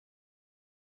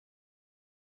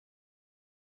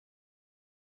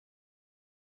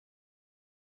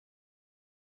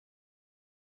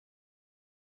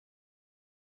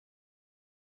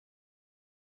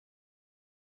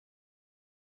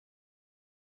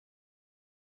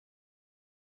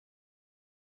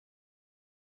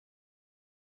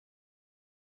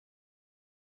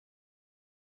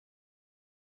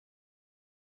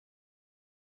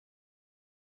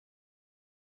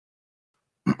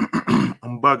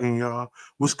I'm bugging y'all.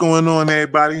 What's going on,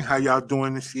 everybody? How y'all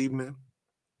doing this evening?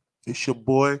 It's your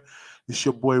boy. It's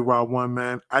your boy Raw One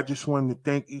Man. I just wanted to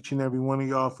thank each and every one of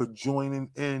y'all for joining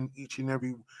in each and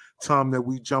every time that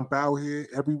we jump out here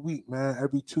every week, man.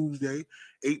 Every Tuesday,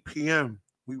 8 p.m.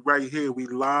 We right here. We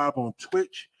live on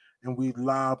Twitch and we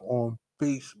live on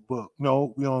Facebook.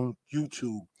 No, we on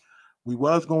YouTube. We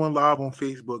was going live on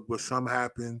Facebook, but something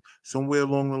happened somewhere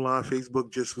along the line.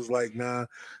 Facebook just was like, nah,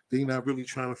 they not really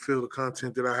trying to fill the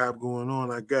content that I have going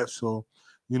on, I guess. So,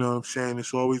 you know what I'm saying?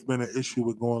 It's always been an issue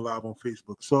with going live on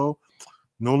Facebook. So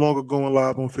no longer going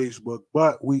live on Facebook,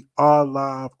 but we are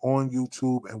live on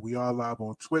YouTube and we are live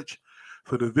on Twitch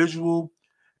for the visual.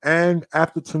 And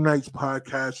after tonight's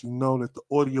podcast, you know that the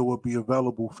audio will be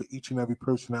available for each and every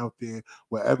person out there,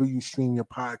 wherever you stream your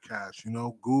podcast,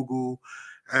 Google,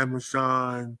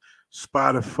 Amazon,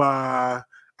 Spotify,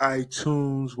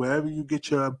 iTunes, wherever you get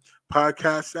your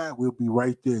podcast at, we'll be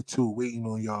right there too, waiting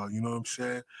on y'all. You know what I'm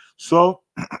saying? So,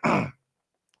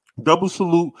 double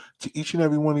salute to each and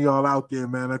every one of y'all out there,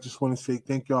 man. I just want to say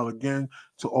thank y'all again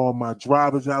to all my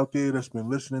drivers out there that's been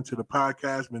listening to the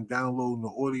podcast, been downloading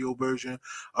the audio version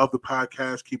of the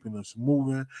podcast, keeping us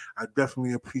moving. I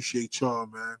definitely appreciate y'all,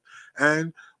 man.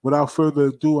 And without further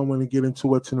ado, I'm going to get into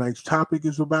what tonight's topic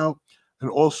is about. And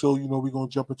also, we're going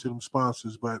to jump into them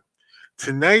sponsors. But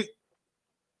tonight,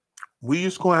 we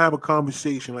just gonna have a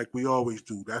conversation like we always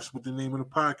do. That's what the name of the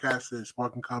podcast is,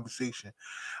 Sparking Conversation.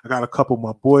 I got a couple of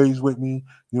my boys with me.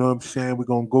 You know what I'm saying? We're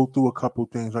gonna go through a couple of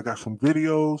things. I got some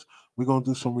videos. We're gonna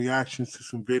do some reactions to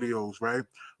some videos, right?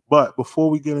 But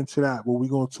before we get into that, what we're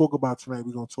gonna talk about tonight,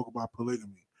 we're gonna talk about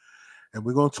polygamy. And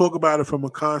we're going to talk about it from a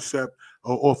concept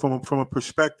or from a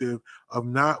perspective of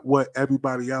not what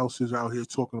everybody else is out here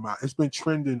talking about. It's been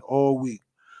trending all week.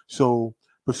 So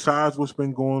besides what's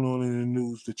been going on in the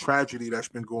news, the tragedy that's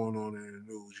been going on in the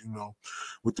news,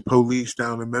 with the police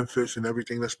down in Memphis and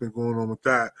everything that's been going on with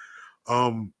that,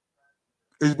 um,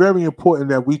 it's very important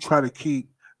that we try to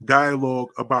keep dialogue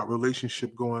about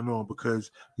relationship going on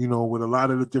because with a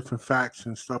lot of the different facts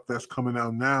and stuff that's coming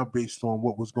out now based on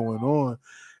what was going on,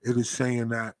 it is saying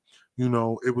that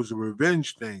it was a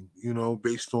revenge thing,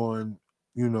 based on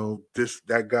this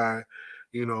that guy,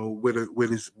 with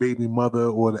his baby mother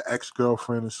or the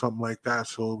ex-girlfriend or something like that.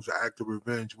 So it was an act of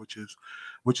revenge, which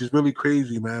is really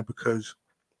crazy, man, because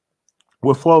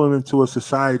we're falling into a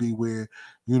society where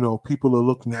people are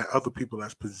looking at other people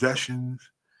as possessions,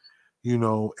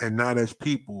 and not as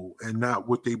people and not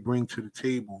what they bring to the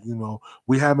table.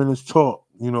 We having this talk,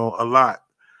 a lot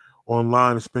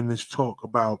online. It's been this talk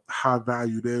about high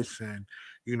value this and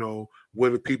what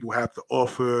do people have to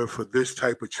offer for this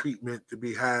type of treatment to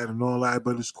be had and all that,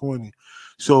 but it's corny.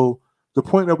 So the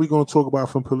point that we're going to talk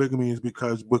about from polygamy is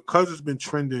because it's been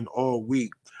trending all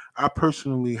week. I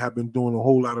personally have been doing a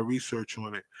whole lot of research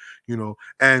on it,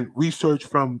 and research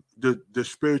from the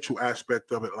spiritual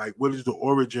aspect of it, like what is the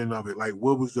origin of it, like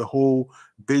what was the whole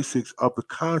basics of the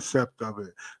concept of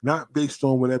it, not based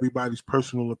on what everybody's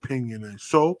personal opinion is.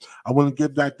 So I want to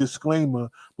give that disclaimer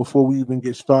before we even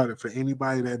get started for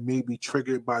anybody that may be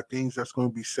triggered by things that's going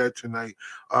to be said tonight,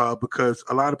 because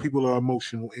a lot of people are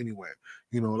emotional anyway.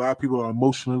 A lot of people are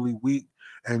emotionally weak.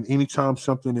 And anytime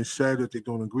something is said that they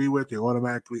don't agree with, they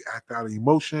automatically act out of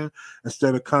emotion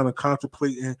instead of kind of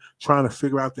contemplating, trying to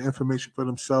figure out the information for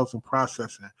themselves and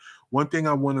processing. One thing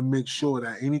I want to make sure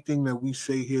that anything that we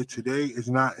say here today is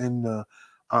not in the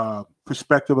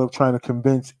perspective of trying to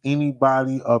convince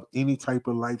anybody of any type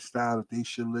of lifestyle that they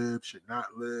should live, should not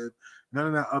live, none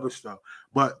of that other stuff.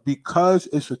 But because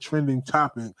it's a trending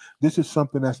topic, this is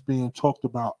something that's being talked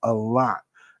about a lot.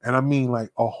 And I mean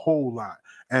like a whole lot.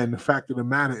 And the fact of the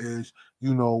matter is,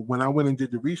 when I went and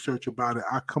did the research about it,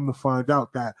 I come to find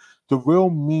out that the real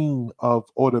meaning of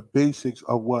or the basics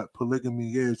of what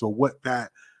polygamy is or what that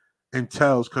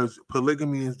entails, because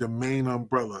polygamy is the main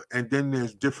umbrella. And then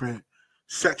there's different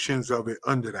sections of it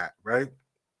under that, right?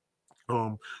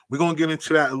 We're gonna get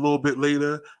into that a little bit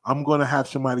later. I'm gonna have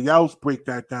somebody else break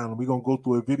that down. We're gonna go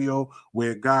through a video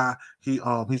where a guy he's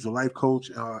a life coach,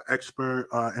 expert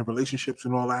in relationships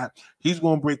and all that. He's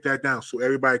gonna break that down so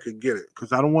everybody could get it.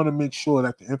 Because I don't want to make sure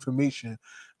that the information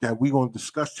that we're gonna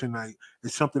discuss tonight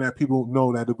is something that people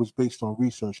know that it was based on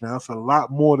research. Now it's a lot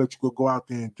more that you could go out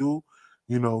there and do,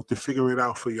 to figure it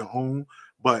out for your own.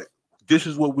 But this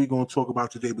is what we're going to talk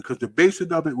about today because the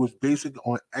basic of it was basic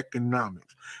on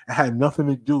economics. It had nothing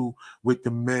to do with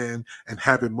the man and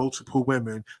having multiple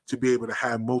women to be able to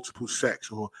have multiple sex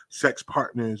or sex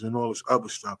partners and all this other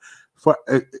stuff.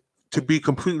 To be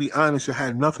completely honest, it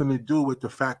had nothing to do with the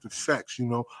fact of sex.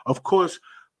 Of course,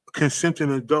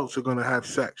 consenting adults are gonna have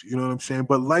sex. You know what I'm saying?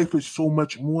 But life is so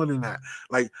much more than that.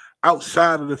 Like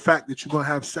outside of the fact that you're gonna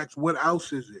have sex, what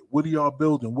else is it? What are y'all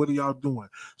building? What are y'all doing?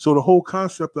 So the whole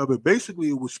concept of it, basically,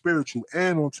 it was spiritual,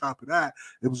 and on top of that,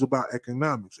 it was about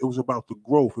economics. It was about the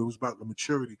growth. It was about the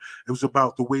maturity. It was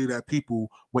about the way that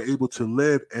people were able to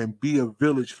live and be a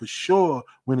village for sure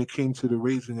when it came to the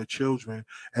raising of children,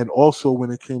 and also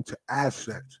when it came to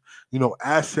assets.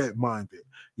 Asset minded.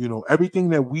 Everything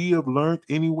that we have learned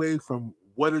anyway from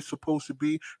what it's supposed to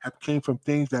be have came from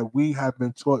things that we have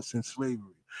been taught since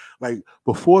slavery. Like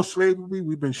before slavery,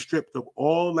 we've been stripped of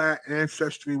all that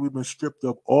ancestry. We've been stripped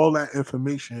of all that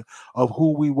information of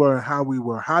who we were and how we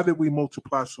were. How did we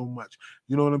multiply so much?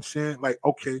 You know what I'm saying? Like,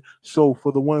 okay, so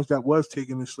for the ones that was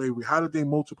taken in slavery, how did they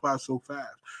multiply so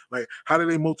fast? Like, how did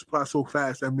they multiply so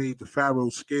fast that made the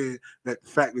pharaohs scared that the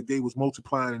fact that they was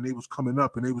multiplying and they was coming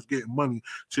up and they was getting money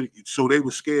so they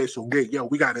were scared. So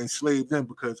we got to enslave them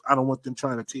because I don't want them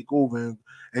trying to take over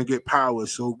and get power.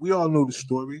 So we all know the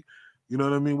story. You know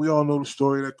what I mean? We all know the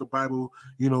story that the Bible,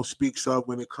 speaks of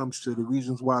when it comes to the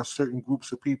reasons why certain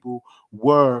groups of people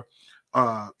were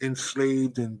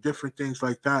enslaved and different things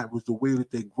like that was the way that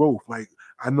they grew. Like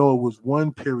I know it was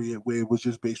one period where it was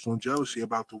just based on jealousy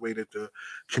about the way that the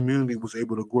community was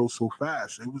able to grow so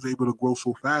fast. It was able to grow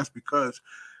so fast because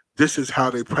this is how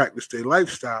they practice their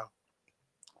lifestyle.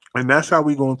 And that's how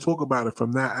we're going to talk about it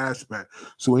from that aspect.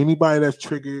 So anybody that's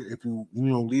triggered, if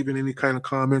leaving any kind of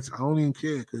comments, I don't even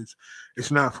care because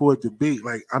it's not for a debate.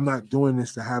 Like I'm not doing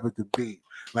this to have a debate,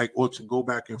 like or to go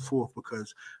back and forth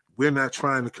because we're not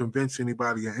trying to convince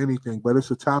anybody or anything. But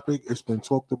it's a topic. It's been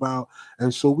talked about,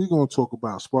 and so we're going to talk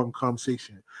about sparking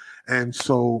conversation. And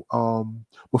so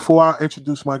before I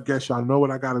introduce my guest, y'all know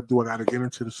what I got to do. I got to get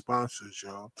into the sponsors,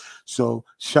 y'all. So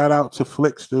shout out to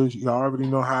Flicksters. Y'all already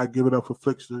know how I give it up for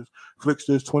Flicksters.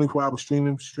 Flicksters 24-hour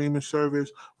streaming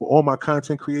service for all my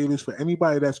content creators, for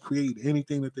anybody that's creating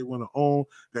anything that they want to own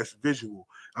that's visual.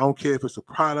 I don't care if it's a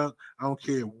product. I don't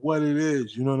care what it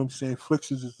is. You know what I'm saying?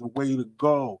 Flicksters is the way to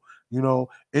go.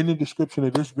 In the description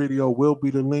of this video will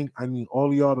be the link. I need all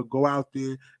of y'all to go out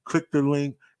there, click the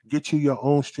link, get you your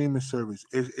own streaming service.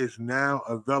 It is now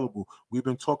available. We've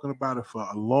been talking about it for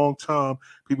a long time.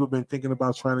 People have been thinking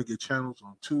about trying to get channels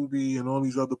on Tubi and all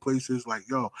these other places. Like,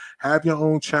 yo, have your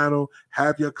own channel,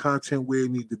 have your content where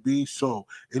it need to be. So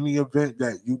in the event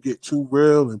that you get too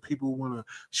real and people want to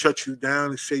shut you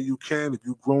down and say you can, if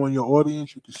you grow in your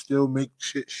audience, you can still make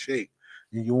shit shake.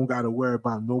 And you don't got to worry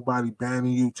about nobody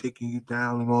banning you, taking you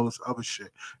down, and all this other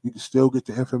shit. You can still get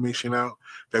the information out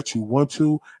that you want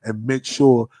to and make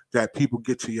sure that people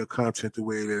get to your content the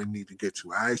way they need to get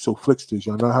to. All right, so Flicksters,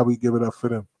 y'all know how we give it up for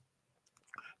them.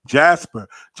 Jasper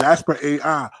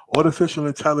AI, artificial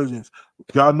intelligence.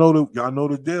 Y'all know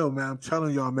the deal, man. I'm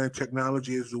telling y'all, man,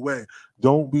 technology is the way.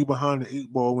 Don't be behind the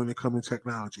eight ball when it comes to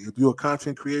technology. If you're a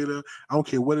content creator, I don't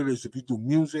care what it is. If you do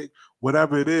music,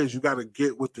 whatever it is, you got to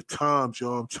get with the times,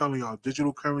 y'all. I'm telling y'all,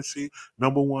 digital currency,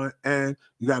 number one, and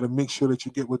you got to make sure that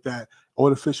you get with that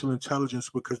artificial intelligence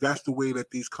because that's the way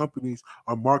that these companies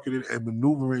are marketed and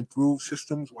maneuvering through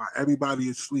systems while everybody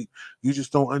is asleep. You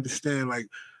just don't understand, like,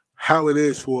 how it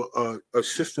is for a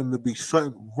system to be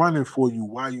running for you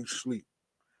while you sleep,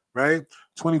 right?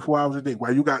 24 hours a day.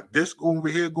 While you got this over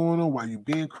here going on, while you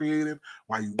being creative,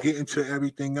 while you get into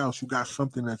everything else, you got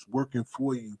something that's working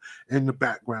for you in the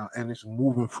background and it's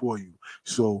moving for you.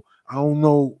 So I don't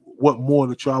know what more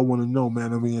that y'all want to know,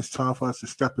 man. I mean, it's time for us to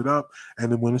step it up.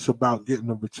 And then when it's about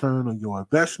getting a return on your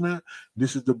investment,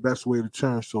 this is the best way to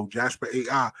turn. So Jasper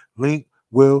AI, link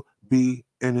will be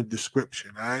in the description,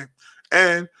 all right?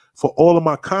 And for all of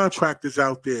my contractors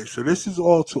out there. So this is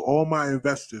all to all my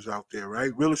investors out there,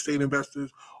 right? Real estate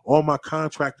investors, all my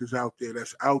contractors out there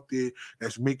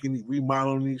that's making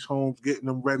remodeling these homes, getting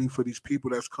them ready for these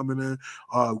people that's coming in.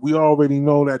 We already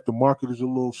know that the market is a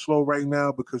little slow right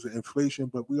now because of inflation,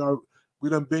 but we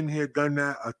done been here, done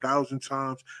that 1,000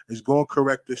 times. It's going to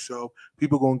correct itself.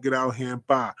 People going to get out here and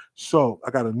buy. So I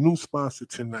got a new sponsor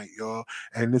tonight, y'all,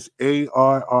 and it's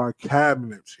ARR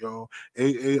Cabinets, y'all.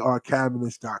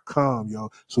 AARcabinets.com,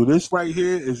 yo. So this right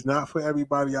here is not for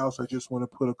everybody else. I just want to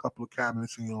put a couple of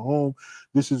cabinets in your home.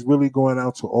 This is really going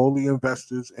out to all the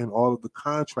investors and all of the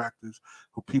contractors,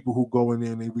 for people who go in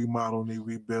there and they remodel and they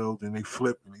rebuild and they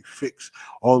flip and they fix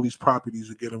all these properties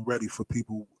to get them ready for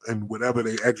people and whatever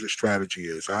their exit strategy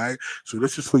is. All right. So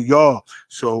this is for y'all.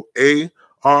 So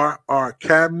ARR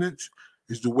Cabinets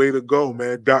is the way to go,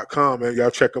 man. .com, man.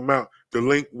 Y'all check them out. The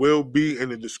link will be in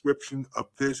the description of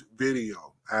this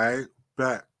video. All right,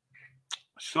 back.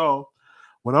 So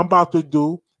what I'm about to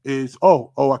do is,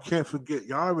 I can't forget.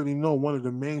 Y'all already know one of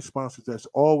the main sponsors that's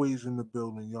always in the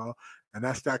building, y'all. And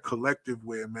that's that collective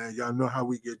wear, man. Y'all know how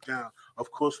we get down.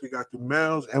 Of course, we got the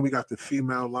males and we got the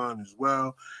female line as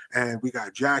well. And we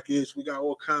got jackets. We got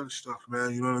all kinds of stuff,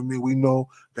 man. You know what I mean? We know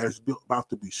that it's about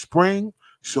to be spring.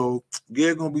 So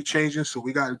gear gonna be changing. So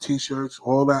we got the t-shirts,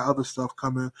 all that other stuff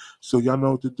coming. So y'all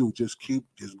know what to do. Just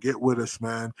get with us,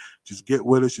 man. Just get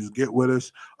with us. Just get with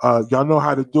us. Y'all know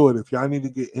how to do it. If y'all need to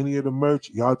get any of the merch,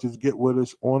 y'all just get with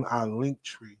us on our link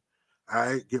tree. All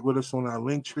right, get with us on our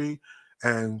link tree,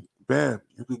 and bam,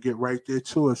 you could get right there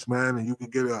to us, man. And you can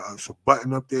get a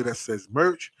button up there that says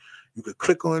merch. You could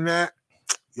click on that.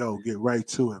 Yo, get right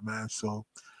to it, man. So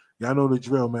y'all know the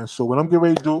drill, man. So what I'm getting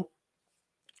ready to do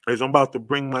is I'm about to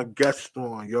bring my guest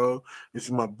on, yo. This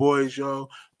is my boys, yo.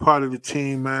 Part of the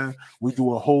team, man. We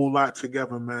do a whole lot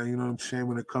together, man. You know what I'm saying?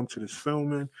 When it comes to this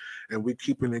filming, and we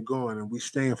keeping it going, and we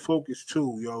staying focused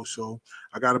too, yo. So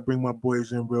I gotta bring my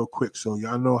boys in real quick. So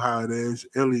y'all know how it is.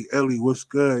 Ellie, what's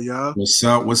good, y'all? What's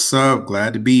up? What's up?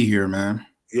 Glad to be here, man.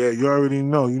 Yeah, you already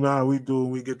know. You know how we do when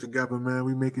we get together, man.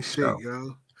 We make it shake,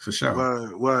 yo. For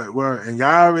sure. Word. And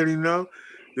y'all already know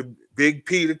the Big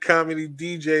P, the comedy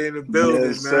DJ in the building,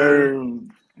 yes, sir. man.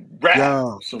 Rap.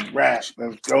 Yo. Some rap.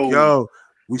 Let's go. Yo,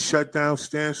 we shut down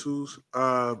Stansel's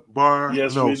bar.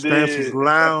 Yes, No, we Stansel's did.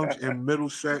 Lounge in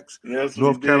Middlesex, yes,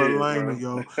 North we did, Carolina,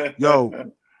 bro.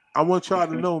 Yo, I want y'all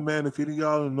to know, man, if any of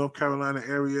y'all in the North Carolina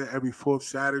area, every fourth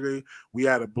Saturday, we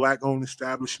had a black-owned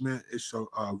establishment. It's a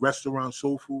restaurant,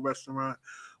 soul food restaurant.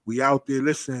 We out there.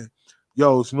 Listen,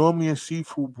 yo, it's normally a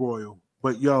seafood broil,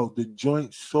 but yo, the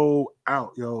joint sold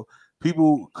out, yo.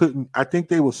 People couldn't. I think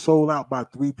they were sold out by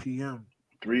 3 p.m.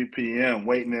 3 p.m.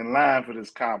 waiting in line for this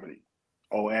comedy.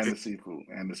 Oh, and the seafood.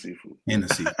 And the seafood.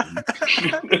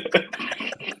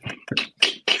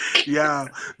 Yeah,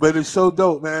 but it's so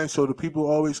dope, man. So the people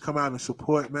always come out and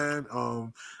support, man.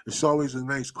 It's always a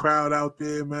nice crowd out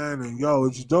there, man. And yo,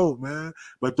 it's dope, man.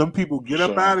 But them people get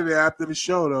up out of there after the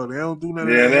show, though. They don't do none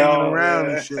of that hanging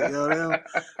around and shit, yo. They don't.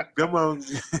 Them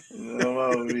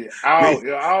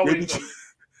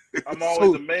I'm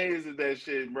always amazed at that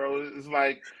shit, bro. It's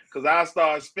like, cause I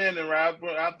start spinning, right?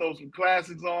 I throw some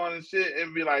classics on and shit,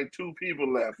 and be like 2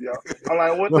 people left, yo. I'm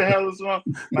like, what the hell is going?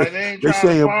 Like they ain't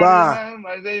trying to party or nothing.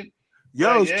 Like they,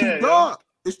 yo, it's too dark.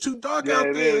 It's too dark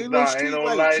out there. Ain't no street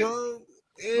lights, yo.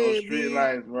 No street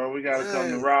lights, bro. We gotta come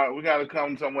to Raleigh. We gotta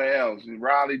come somewhere else.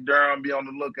 Raleigh, Durham, be on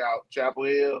the lookout. Chapel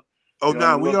Hill. Oh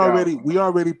no, we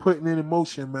already putting it in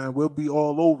motion, man. We'll be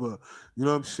all over. You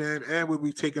know what I'm saying? And we'll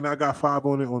be taking I Got Five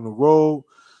on it on the road.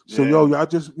 So yo, y'all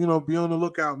just be on the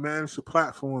lookout, man. It's a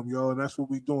platform, yo, and that's what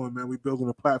we doing, man. We building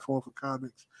a platform for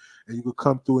comics, and you can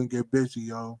come through and get busy,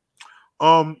 yo.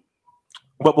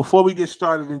 But before we get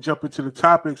started and jump into the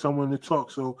topics, I want to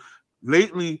talk. So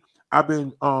lately, I've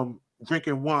been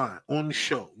drinking wine on the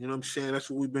show. You know what I'm saying? That's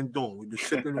what we've been doing. We've been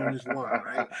sipping on this wine,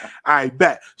 right? I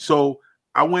bet. So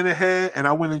I went ahead and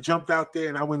I went and jumped out there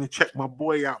and I went and checked my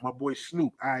boy out, my boy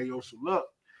Snoop. All right, yo, so look,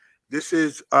 this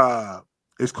is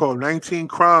it's called 19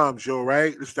 Crimes, yo,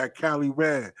 right? It's that Cali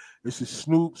Red. This is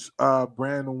Snoop's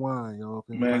brand of wine, yo.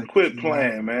 Man, quit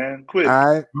playing, man. Quit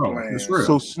playing.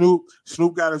 So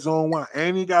Snoop got his own wine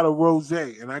and he got a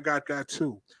rosé, and I got that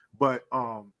too. But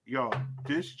yo,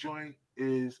 this joint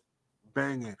is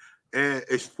banging. And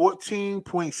it's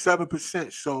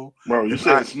 14.7%. So bro, you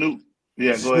said Snoop.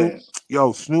 Yeah, go ahead.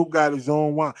 Yo, Snoop got his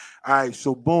own wine. All right,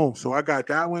 so boom. So I got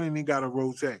that one and he got a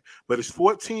rosé. But it's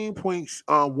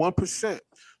 14.1%.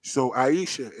 So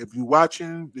Aisha, if you're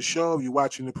watching the show, if you're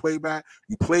watching the playback,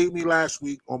 you played me last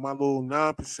week on my little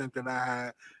 9% that I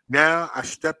had. Now I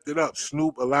stepped it up.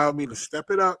 Snoop allowed me to step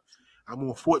it up. I'm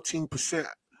on 14%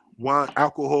 wine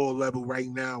alcohol level right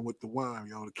now with the wine,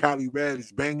 yo. The Cali Red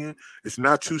is banging. It's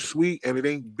not too sweet and it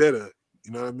ain't bitter.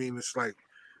 You know what I mean? It's like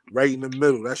right in the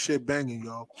middle. That shit banging,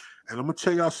 yo. And I'm gonna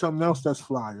tell y'all something else that's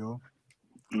fly, yo.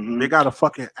 Mm-hmm. They got a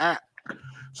fucking app.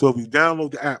 So if you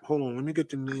download the app, hold on, let me get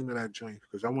the name of that joint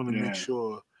because I want to make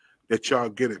sure that y'all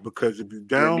get it. Because if you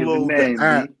download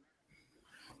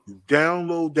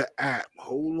the app,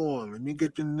 hold on, let me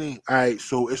get the name. All right,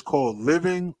 so it's called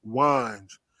Living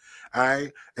Wines. All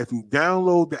right, if you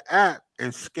download the app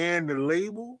and scan the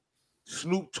label,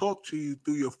 Snoop talk to you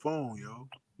through your phone, yo.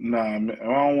 Nah, man, I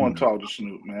don't want to talk to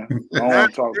Snoop, man. I don't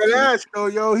want to talk to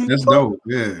Snoop. Yo, that's dope.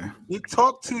 Yeah, he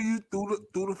talked to you through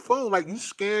the phone, like you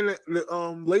scan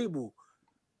the label.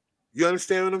 You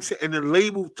understand what I'm saying? And the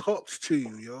label talks to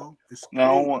you, yo. No, I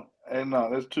don't want. Hey,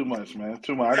 no, that's too much, man. It's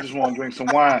too much. I just want to drink some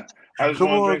wine. Some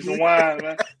wine,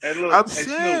 man. Hey, look, I'm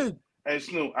saying. Snoop. Hey,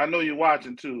 Snoop. I know you're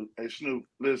watching too. Hey, Snoop.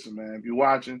 Listen, man. If you're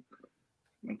watching,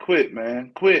 then quit,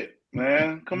 man. Quit.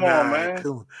 man. Come on, Nah, man.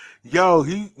 come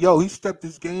on. He stepped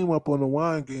his game up on the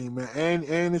wine game, man.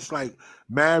 And it's like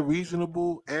mad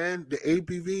reasonable, and the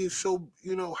ABV is so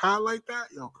high like that.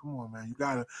 Yo, come on, man. You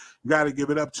gotta give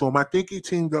it up to him. I think he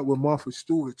teamed up with Martha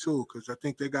Stewart too, because I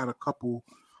think they got a couple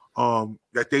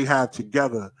that they have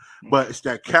together. But it's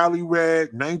that Cali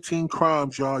Red 19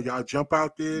 Crimes, y'all. Y'all jump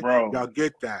out there, Bro. y'all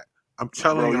get that. I'm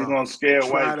telling Bro, y'all, you're gonna scare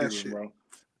try white that people, shit. bro.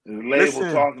 The label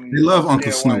Listen, talking to They you, love gonna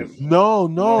Uncle scare Snoop. white. no,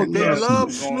 They they love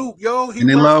love Snoop. Snoop, yo. He And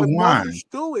they worked love with Martha wine.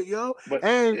 Stewart, yo. But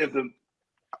And if the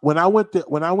when I went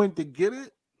to get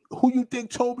it, who you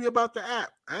think told me about the app?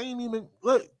 I ain't even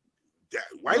look.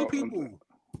 White bro, people.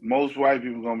 most white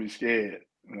people gonna be scared.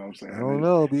 You know what I'm saying? I don't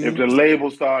know, If B. the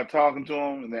label start talking to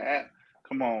them and the app,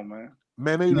 come on, man.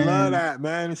 Man, they love Man, that,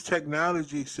 man. It's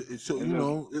technology, so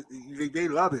And just they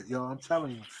love it, yo. I'm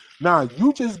telling you. Nah,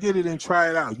 you just get it and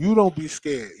try it out. You don't be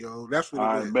scared, yo. That's what it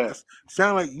I is. bet. That's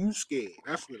sound like you scared.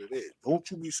 That's what it is. Don't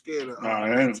you be scared of Nah,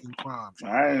 19 Crimes, yo.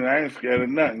 I ain't scared of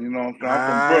nothing. You know what I'm saying? All I'm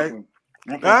from right, Brooklyn.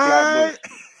 I'm all from Flatbush.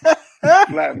 right.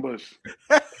 Flatbush.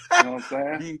 You know what I'm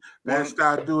saying? Be better One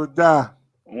start do or die.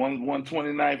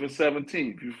 129th and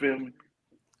 17th. You feel me?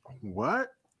 What?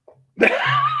 All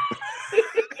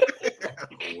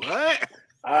What?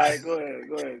 right, go ahead.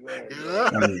 Yeah.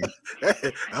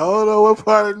 hey, I don't know what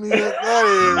part of New York that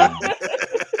man.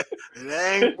 is. It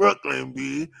ain't Brooklyn,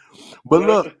 B. But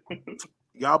look,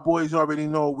 y'all boys already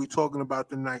know what we talking about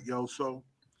tonight, yo. So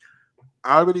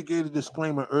I already gave a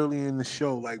disclaimer early in the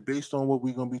show, like based on what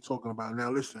we're gonna be talking about.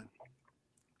 Now, listen,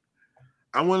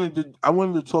 I wanted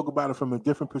to talk about it from a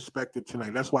different perspective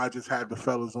tonight. That's why I just had the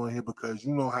fellas on here, because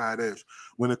you know how it is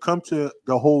when it comes to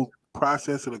the whole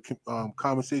process of the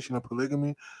conversation of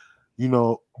polygamy. You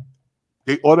know,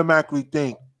 they automatically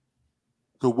think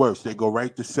the worst. They go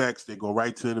right to sex. They go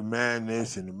right to the man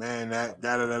this and the man that,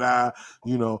 da da da da.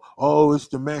 Oh, it's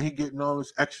the man. He getting all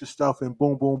this extra stuff and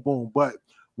boom, boom, boom. But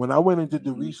when I went and did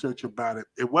the research about it,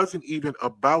 it wasn't even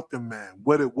about the man.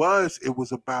 What it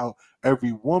was about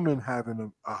every woman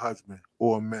having a husband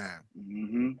or a man.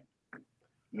 Mm-hmm.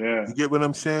 Yeah. You get what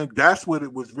I'm saying? That's what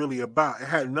it was really about. It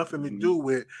had nothing to Mm-hmm. do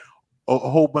with a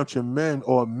whole bunch of men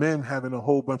or men having a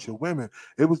whole bunch of women.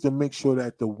 It was to make sure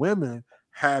that the women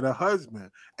had a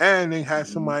husband and they had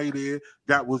somebody there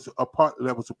that was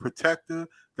a protector,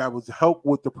 that was help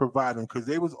with the providing, because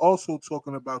they was also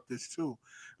talking about this too,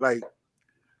 like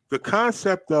the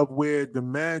concept of where the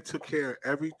man took care of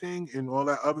everything and all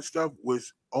that other stuff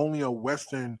was only a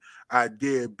Western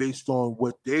idea based on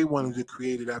what they wanted to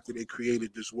create it after they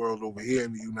created this world over here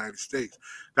in the United States.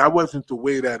 That wasn't the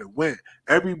way that it went.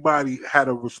 Everybody had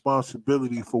a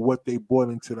responsibility for what they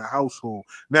brought into the household.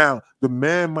 Now, the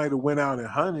man might have went out and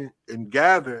hunted and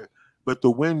gathered, but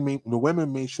the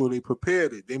women made sure they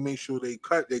prepared it. They made sure they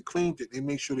cut, they cleaned it, they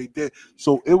made sure they did.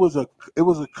 So it was a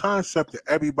concept of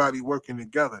everybody working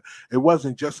together. It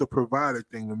wasn't just a provider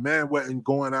thing. The man wasn't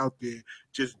going out there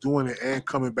just doing it and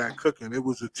coming back cooking. It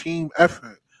was a team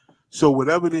effort. So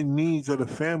whatever the needs of the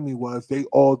family was, they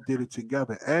all did it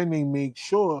together, and they made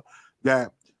sure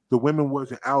that the women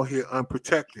wasn't out here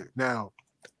unprotected. Now,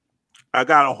 I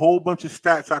got a whole bunch of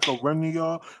stats I could run to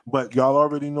y'all, but y'all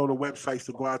already know the websites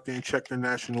to go out there and check the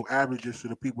national averages for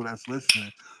the people that's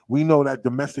listening. We know that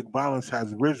domestic violence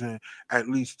has risen at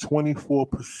least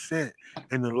 24%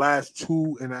 in the last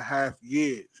 2.5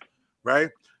 years, right?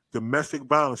 Domestic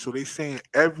violence. So they saying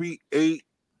every 8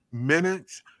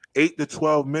 minutes, 8 to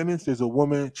 12 minutes, there's a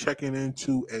woman checking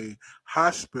into a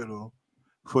hospital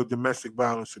for domestic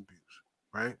violence abuse,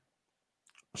 right?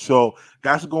 So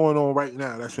that's going on right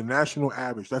now. That's a national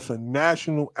average. That's a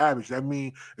national average. That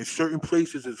means in certain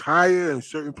places it's higher, in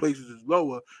certain places it's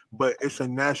lower, but it's a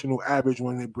national average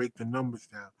when they break the numbers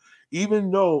down.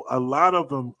 Even though a lot of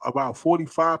them, about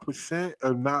 45%,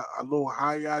 are not a little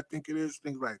higher, I think it is,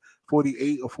 things like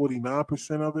 48 or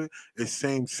 49% of it is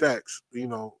same sex,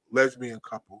 lesbian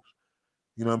couples.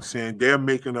 You know what I'm saying? They're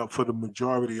making up for the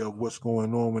majority of what's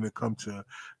going on when it comes to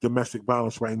domestic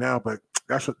violence right now, but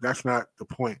that's not the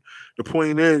point. The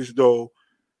point is, though,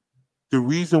 the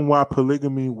reason why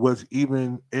polygamy was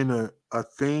even in a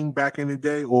thing back in the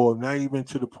day, or not even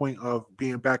to the point of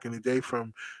being back in the day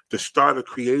from the start of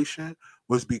creation,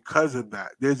 was because of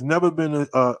that. There's never been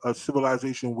a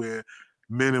civilization where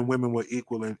men and women were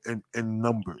equal in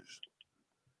numbers.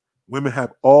 Women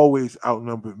have always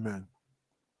outnumbered men.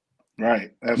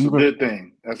 Right. That's a Even good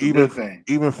thing. That's a even good thing.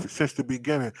 even since the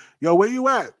beginning. Yo, where you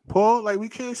at, Paul? Like, we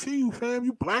can't see you, fam.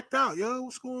 You blacked out, yo.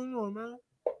 What's going on, man?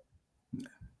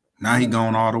 Now he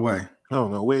going all the way. I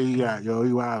don't know where he at, yo.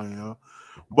 He wilding, yo.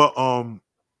 But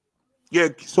Yeah.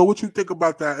 So what you think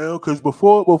about that, L? Because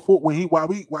before while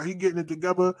he getting it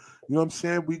together, you know what I'm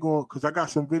saying? We going because I got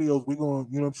some videos. We going,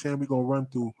 you know what I'm saying? We gonna run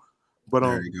through. But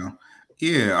There you go.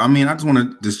 Yeah, I mean, I just want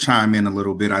to just chime in a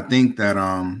little bit. I think that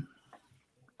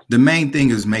the main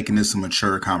thing is making this a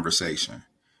mature conversation.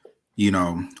 You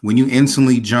know, when you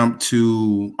instantly jump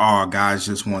to, oh, guys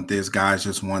just want this, guys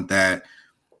just want that,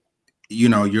 you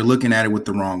know, you're looking at it with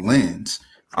the wrong lens.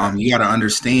 You got to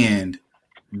understand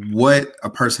what a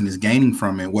person is gaining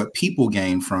from it, what people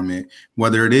gain from it,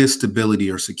 whether it is stability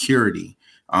or security.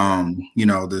 You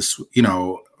know, this, you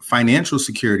know, financial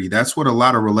security, that's what a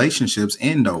lot of relationships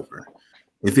end over.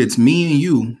 If it's me and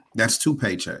you, that's 2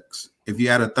 paychecks. If you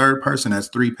add a third person, that's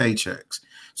 3 paychecks.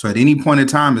 So at any point in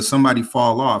time, if somebody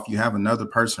fall off, you have another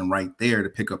person right there to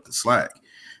pick up the slack.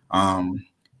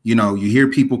 You know, you hear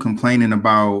people complaining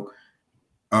about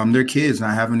their kids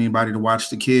not having anybody to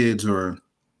watch the kids or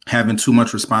having too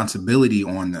much responsibility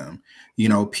on them. You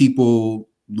know, people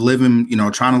living, you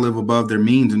know, trying to live above their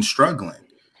means and struggling.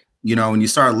 You know, when you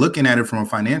start looking at it from a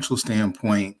financial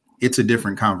standpoint, it's a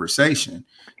different conversation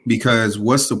because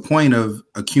what's the point of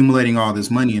accumulating all this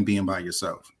money and being by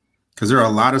yourself? Because there are a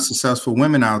lot of successful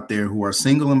women out there who are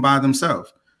single and by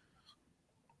themselves,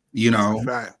 you know, that's a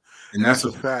fact. and That's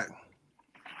a fact.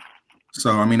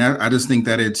 So, I mean, I just think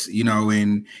that it's, you know,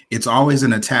 and it's always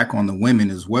an attack on the women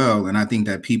as well. And I think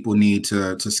that people need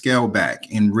to scale back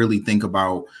and really think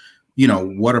about, you know,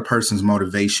 what a person's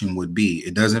motivation would be.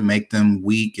 It doesn't make them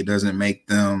weak. It doesn't make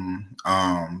them,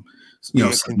 you know,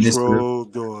 Being submissive.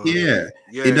 controlled or Yeah.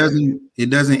 yeah. It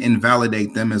doesn't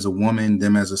invalidate them as a woman,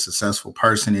 them as a successful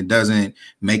person. It doesn't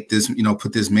make this, you know,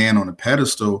 put this man on a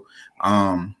pedestal.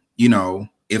 You know,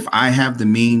 if I have the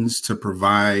means to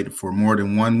provide for more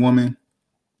than one woman,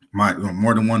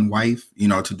 more than one wife, you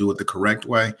know, to do it the correct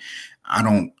way. I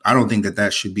don't think that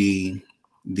that should be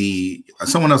the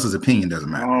someone else's opinion doesn't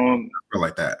matter. I feel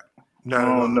like that. Not at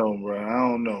all. know, bro. I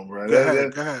don't know, bro. Go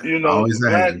ahead. Go ahead. You know, Always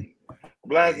that.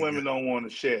 black women don't want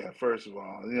to share. First of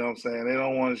all, you know what I'm saying? They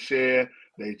don't want to share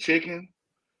they chicken.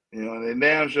 You know, they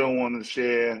damn sure don't want to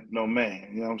share no man.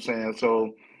 You know what I'm saying?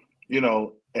 So, you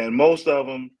know, and most of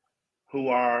them who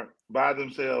are by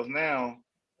themselves now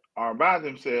are by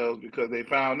themselves because they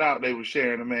found out they were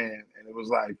sharing a man, and it was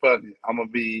like, fuck it, I'm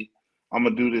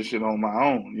gonna do this shit on my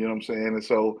own. You know what I'm saying? And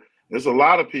so there's a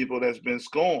lot of people that's been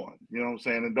scorned. You know what I'm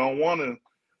saying? And don't want to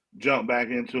jump back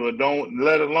into it. Don't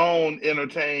let alone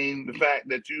entertain the fact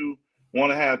that you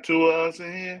want to have 2 of us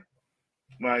in here.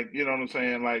 Like, you know what I'm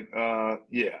saying? Like,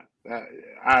 yeah.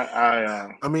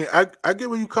 I mean, I get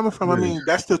where you're coming from. I Yeah. mean,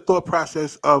 that's the thought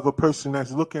process of a person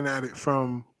that's looking at it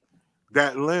from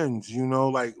that lens, you know,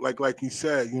 like you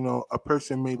said, you know, a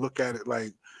person may look at it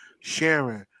like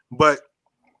sharing, but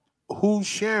who's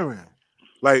sharing?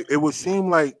 Like it would seem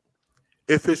like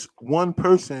if it's one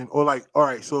person or like, all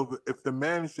right, so if the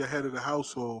man is the head of the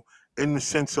household in the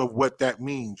sense of what that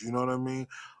means, you know what I mean?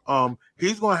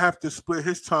 He's gonna have to split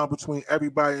his time between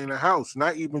everybody in the house,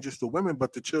 not even just the women,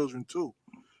 but the children too.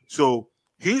 So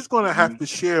he's gonna have to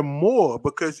share more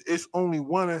because it's only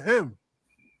one of him.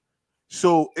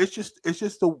 So it's just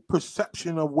the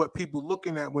perception of what people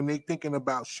looking at when they thinking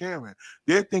about sharing.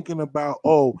 They're thinking about,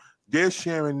 oh, they're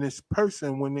sharing this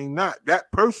person when they not.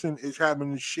 That person is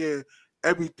having to share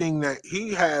everything that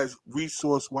he has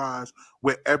resource wise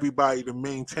with everybody to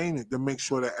maintain it, to make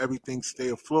sure that everything stay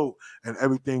afloat and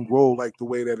everything roll like the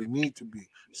way that it need to be.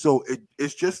 So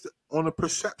it's just on a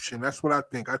perception. That's what I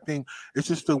think. I think it's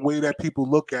just the way that people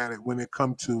look at it when it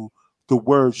comes to the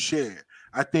word share.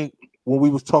 I think when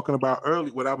we was talking about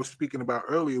earlier, what I was speaking about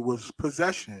earlier was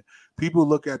possession. People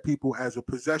look at people as a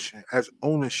possession, as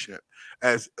ownership,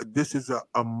 as this is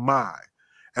a my.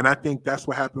 And I think that's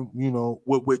what happened, you know,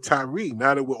 with Tyree.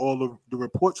 Now that with all of the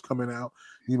reports coming out,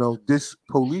 you know, this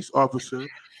police officer,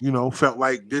 you know, felt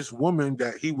like this woman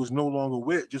that he was no longer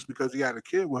with just because he had a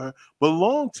kid with her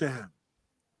belonged to him.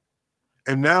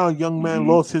 And now a young man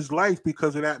lost his life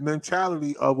because of that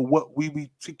mentality of what we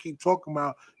keep talking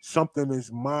about. Something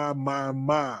is my.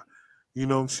 You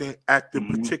know what I'm saying? At the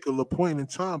particular point in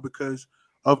time because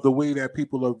of the way that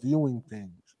people are viewing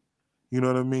things. You know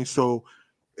what I mean? So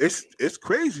it's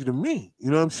crazy to me.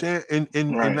 You know what I'm saying?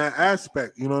 In that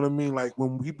aspect, you know what I mean? Like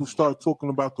when people start talking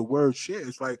about the word share,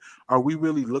 it's like, are we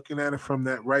really looking at it from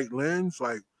that right lens?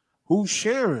 Like, who's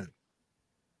sharing?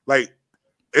 Like,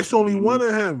 it's only one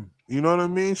of him. You know what I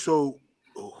mean? So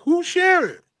who's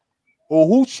sharing? Or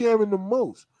who's sharing the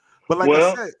most? But like I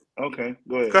Well, said, okay,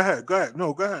 go ahead. go ahead. Go ahead.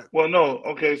 No, go ahead. Well, no,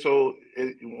 okay. So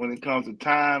when it comes to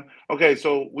time, okay.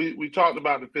 So we talked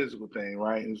about the physical thing,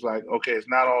 right? It's like, okay, it's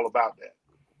not all about that.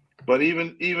 But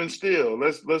even still,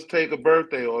 let's take a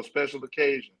birthday or a special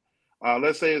occasion.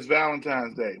 let's say it's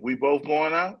Valentine's Day. We both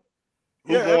going out.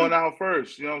 Who Yeah, going out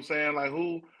first? You know what I'm saying? Like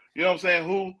who? You know what I'm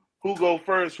saying? Who go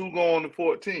first? Who go on the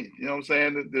 14th? You know what I'm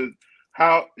saying?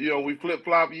 How we flip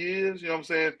flop years. You know what I'm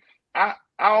saying? I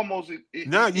almost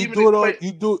now you even do it all. equate.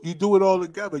 You do it all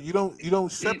together. You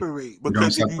don't separate, You don't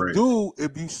because separate.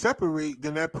 if you separate,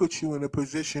 then that puts you in a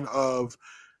position of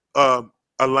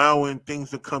allowing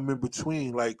things to come in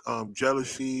between, like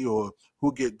jealousy or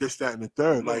who get this, that, and the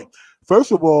third. Like,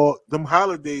 first of all, them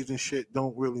holidays and shit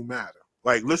don't really matter.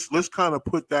 Like, let's kind of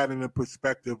put that in the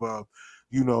perspective of,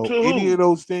 To any of who?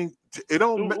 those things. It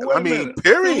don't. Wait I a mean, minute. To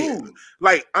period. who?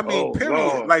 Like, I mean, Oh period.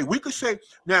 Lord. Like, we could say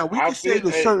now, we I could say feel.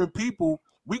 to Hey. certain people,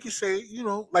 we could say,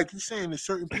 like you're saying, to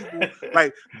certain people,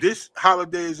 like this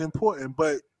holiday is important,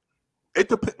 but it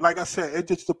depends. Like I said, it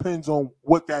just depends on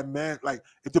what that man. Like,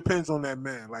 it depends on that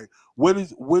man. Like, what is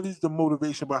the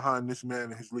motivation behind this man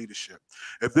and his leadership?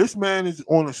 If this man is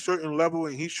on a certain level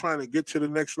and he's trying to get to the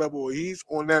next level, or he's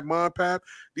on that mind path,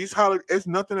 these holidays, it's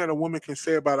nothing that a woman can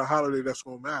say about a holiday that's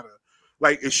gonna matter.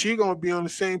 Like, is she gonna be on the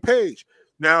same page?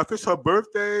 Now, if it's her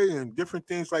birthday and different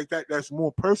things like that, that's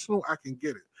more personal. I can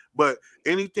get it. But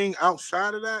anything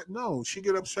outside of that, no. She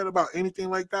get upset about anything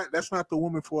like that. That's not the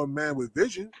woman for a man with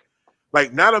vision.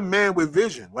 Like, not a man with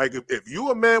vision. Like, if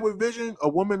you a man with vision, a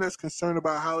woman that's concerned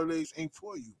about holidays ain't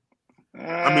for you.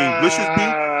 I mean, let's just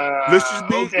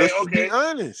be Okay.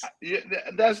 honest. Yeah,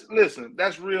 listen.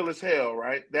 That's real as hell,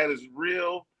 right? That is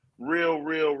real, real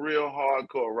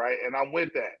hardcore, right? And I'm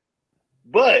with that.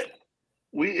 But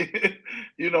we,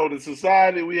 the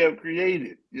society we have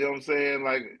created. You know what I'm saying?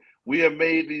 Like, we have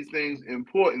made these things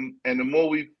important, and the more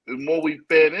we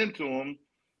fed into them,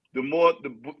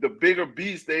 the bigger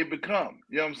beast they become.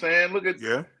 You know what I'm saying? Look at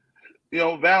Yeah.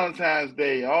 Valentine's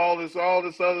Day, all this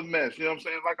other mess. You know what I'm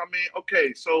saying? Like, I mean,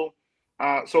 okay, so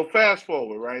fast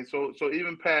forward, right? So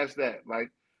even past that,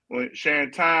 like when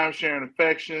sharing time, sharing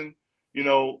affection,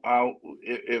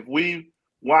 if we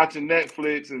watching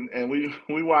Netflix and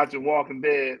we watching Walking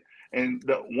Dead, and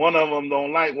one of them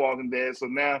don't like Walking Dead, so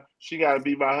now she got to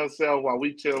be by herself while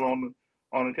we chill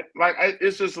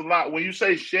it's just a lot. When you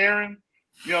say sharing,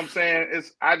 you know what I'm saying?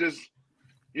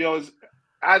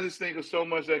 I just think of so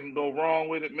much that can go wrong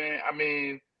with it, man. I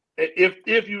mean,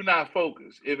 if you're not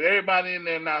focused, if everybody in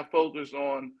there not focused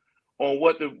on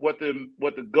what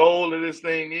the goal of this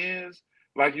thing is,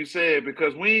 like you said,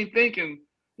 because we ain't thinking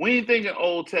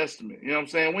Old Testament. You know what I'm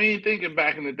saying? We ain't thinking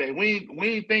back in the day. We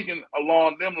ain't thinking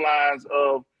along them lines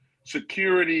of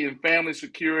security and family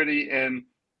security, and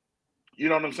you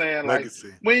know what I'm saying? Like,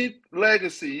 Legacy.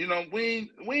 legacy,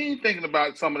 we ain't thinking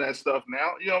about some of that stuff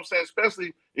now. You know what I'm saying?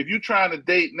 Especially if you're trying to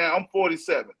date now. I'm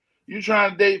 47. You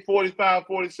trying to date 45,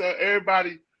 47.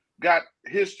 Everybody got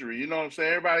history. You know what I'm saying?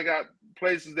 Everybody got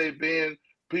places they've been,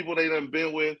 people they done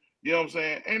been with. You know what I'm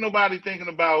saying? Ain't nobody thinking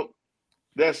about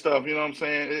that stuff. You know what I'm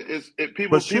saying? But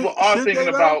People are should thinking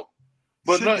they though? about,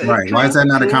 but no, Should they? Right. Why is true, that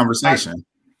not a true, conversation?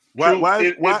 Why true. why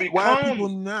It why are people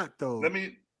becomes. not though? Let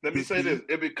me Big say this: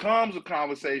 P. it becomes a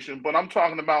conversation, but I'm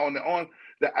talking about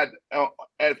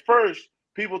at first,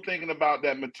 people thinking about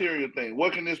that material thing.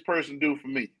 What can this person do for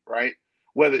me, right?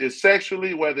 Whether it's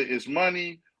sexually, whether it's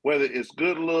money, whether it's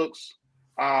good looks,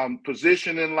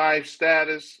 position in life,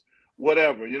 status,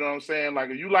 whatever. You know what I'm saying? Like,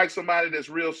 if you like somebody that's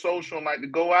real social and like to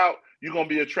go out, you're gonna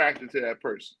be attracted to that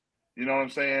person. You know what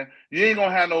I'm saying? You ain't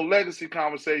gonna have no legacy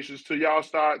conversations till y'all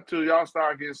start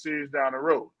getting serious down the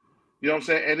road. You know what I'm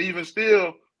saying? And even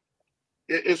still,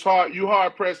 it's hard. You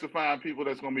hard pressed to find people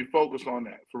that's going to be focused on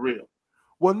that for real.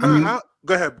 Well, I mean,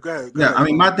 go ahead. yeah, I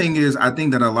mean, my thing is, I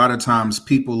think that a lot of times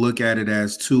people look at it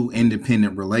as two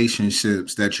independent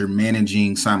relationships that you're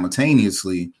managing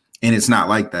simultaneously, and it's not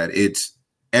like that. It's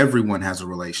everyone has a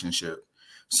relationship,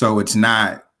 so it's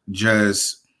not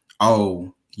just,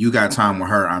 oh, you got time with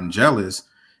her, I'm jealous.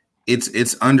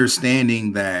 It's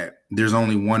understanding that there's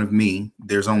only one of me.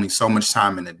 There's only so much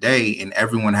time in a day, and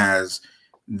everyone has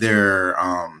their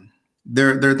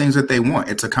things that they want.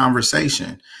 It's a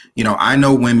conversation. I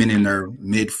know women in their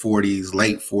mid 40s,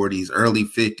 late 40s, early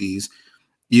 50s,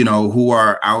 who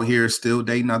are out here still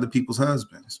dating other people's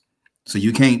husbands. So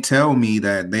you can't tell me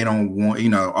that they don't want,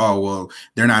 oh, well,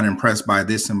 they're not impressed by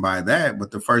this and by that.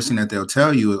 But the first thing that they'll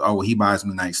tell you is, oh, well, he buys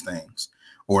me nice things,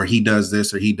 or he does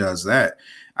this, or he does that.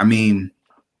 I mean,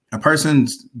 a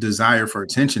person's desire for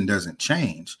attention doesn't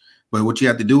change. But what you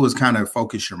have to do is kind of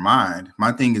focus your mind.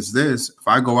 My thing is this: if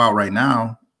I go out right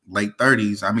now, late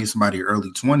 30s, I meet somebody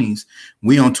early 20s,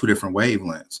 we on two different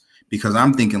wavelengths, because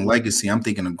I'm thinking legacy, I'm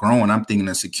thinking of growing, I'm thinking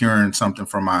of securing something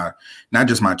for not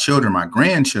just my children, my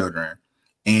grandchildren.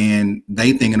 And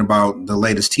they thinking about the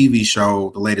latest TV show,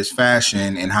 the latest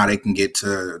fashion, and how they can get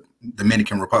to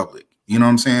Dominican Republic. You know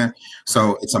what I'm saying?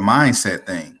 So it's a mindset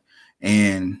thing.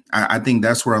 And I think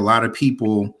that's where a lot of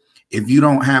people, if you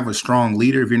don't have a strong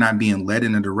leader, if you're not being led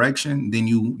in a direction, then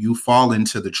you fall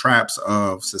into the traps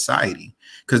of society,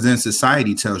 because then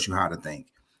society tells you how to think.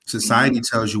 Society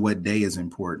tells you what day is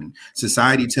important.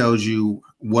 Society tells you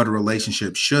what a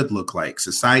relationship should look like.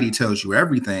 Society tells you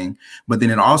everything, but then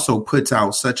it also puts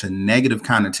out such a negative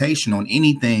connotation on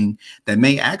anything that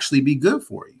may actually be good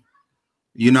for you,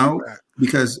 you know,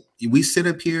 because we sit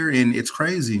up here and it's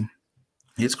crazy.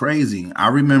 It's crazy. I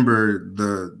remember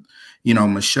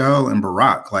Michelle and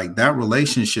Barack, like that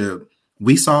relationship,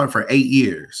 we saw it for 8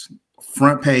 years,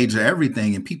 front page of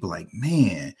everything. And people like,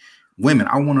 man, women,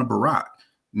 I want a Barack.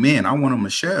 Man, I want a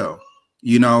Michelle,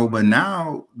 but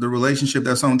now the relationship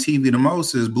that's on TV the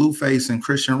most is Blueface and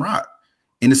Christian Rock.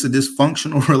 And it's a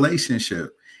dysfunctional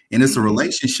relationship. And it's a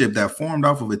relationship that formed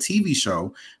off of a TV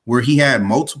show where he had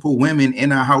multiple women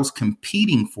in a house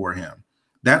competing for him.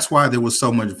 That's why there was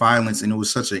so much violence and it was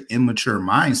such an immature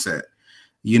mindset,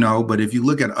 but if you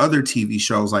look at other TV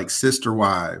shows like Sister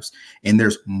Wives, and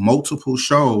there's multiple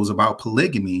shows about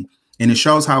polygamy, and it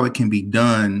shows how it can be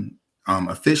done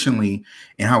efficiently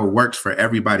and how it works for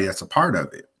everybody that's a part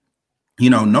of it.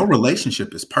 No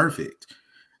relationship is perfect.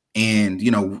 And,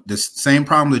 the same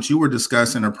problem that you were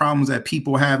discussing are problems that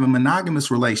people have in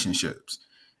monogamous relationships.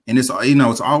 And it's,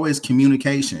 it's always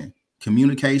communication.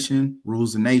 Communication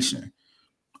rules the nation.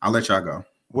 I'll let y'all go.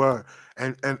 Well,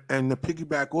 and to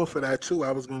piggyback off of that too,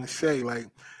 I was going to say, like,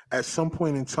 at some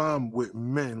point in time with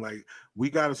men, like, we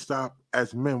got to stop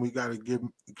as men. We got to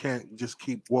you can't just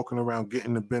keep walking around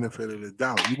getting the benefit of the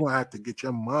doubt. You're going to have to get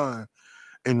your mind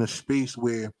in the space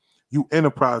where you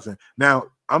enterprising. Now,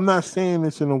 I'm not saying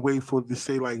this in a way to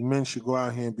say like men should go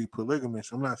out here and be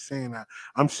polygamous. I'm not saying that.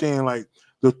 I'm saying like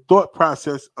the thought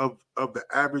process of the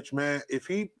average man,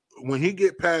 when he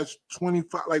get past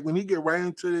 25, like when he get right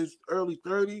into his early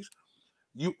 30s,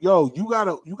 you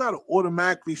gotta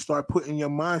automatically start putting your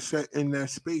mindset in that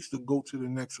space to go to the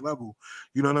next level.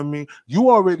 You know what I mean? You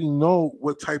already know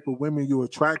what type of women you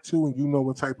attract to, and you know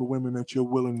what type of women that you're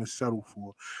willing to settle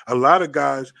for. A lot of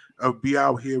guys be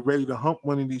out here ready to hump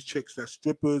one of these chicks that's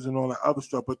strippers and all that other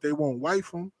stuff, but they won't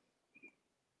wife them,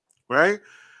 right?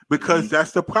 Because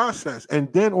that's the process.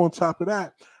 And then on top of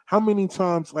that, how many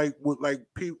times, like with like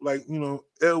people, like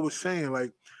El was saying,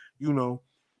 like you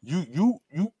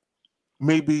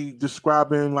maybe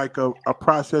describing like a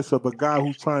process of a guy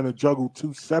who's trying to juggle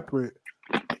two separate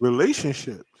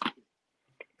relationships,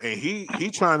 and he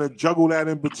trying to juggle that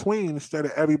in between instead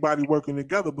of everybody working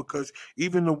together, because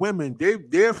even the women,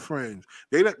 they're friends,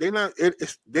 they're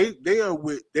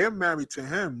married to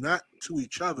him, not to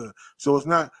each other. So it's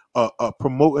not a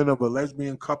promoting of a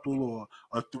lesbian couple or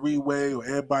a three-way or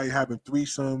everybody having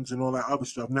threesomes and all that other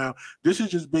stuff. Now, this is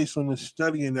just based on the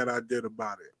studying that I did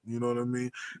about it. You know what I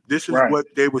mean? This is what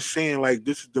they were saying. Like,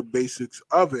 this is the basics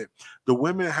of it. The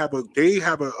women have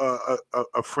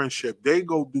a friendship. They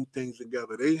go do things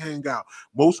together. They hang out.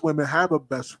 Most women have a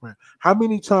best friend. How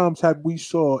many times have we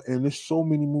saw, and there's so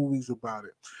many movies about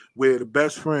it, where the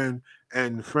best friend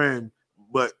and the friend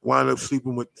but wind up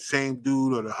sleeping with the same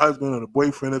dude or the husband or the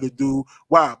boyfriend of the dude?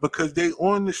 Why? Because they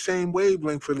on the same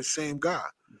wavelength for the same guy.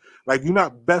 Like, you're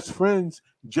not best friends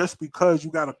just because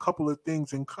you got a couple of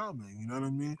things in common. You know what I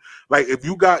mean? Like, if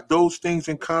you got those things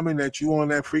in common that you on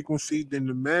that frequency, then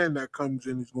the man that comes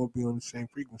in is going to be on the same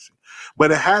frequency.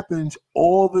 But it happens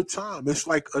all the time. It's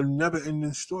like a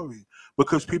never-ending story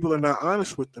because people are not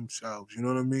honest with themselves. You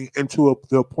know what I mean? And to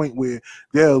a point where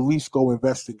they'll at least go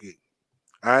investigate.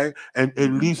 All right, and at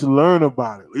least learn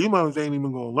about it. These mothers ain't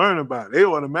even gonna learn about it. They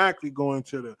automatically go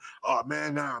into the, oh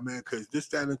man, nah, man, because this,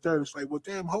 that, and the third. It's like, well,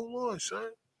 damn, hold on, son.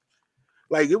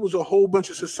 Like, it was a whole bunch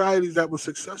of societies that were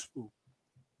successful.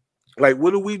 Like,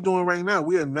 what are we doing right now?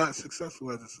 We are not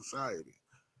successful as a society.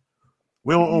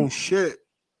 We don't own shit.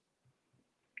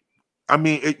 I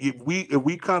mean, if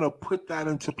we kind of put that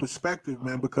into perspective,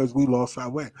 man, because we lost our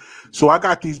way. So I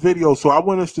got these videos. So I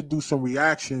want us to do some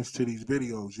reactions to these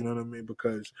videos. You know what I mean?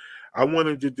 Because I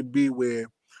wanted it to be where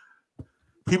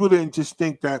people didn't just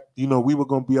think that, we were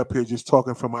going to be up here just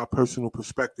talking from our personal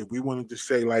perspective. We wanted to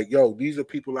say, like, yo, these are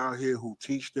people out here who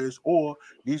teach this, or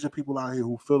these are people out here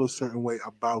who feel a certain way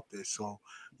about this. So,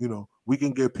 we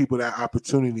can give people that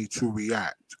opportunity to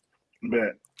react.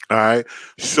 Bet. All right.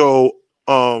 So,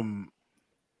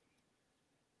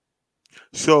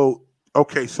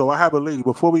 okay, so I have a lady.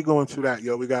 Before we go into that,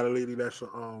 we got a lady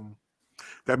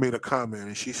that made a comment,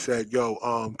 and she said,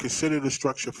 consider the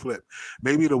structure flip.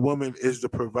 Maybe the woman is the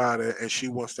provider and she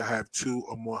wants to have two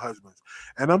or more husbands.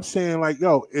 And I'm saying, like,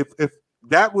 if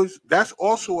that's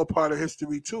also a part of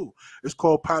history too. It's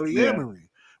called polyamory.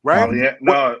 right?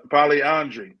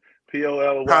 Polyandry.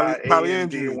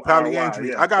 Polyandry. Polyandry.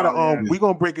 Yeah, I gotta polyandry. we're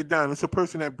gonna break it down. It's a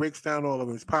person that breaks down all of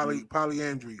it. It's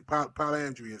polyandry,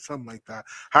 polyandry, or something like that.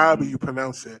 However you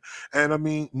pronounce it. And I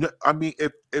mean,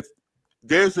 if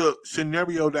there's a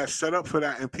scenario that's set up for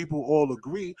that and people all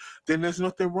agree, then there's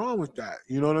nothing wrong with that.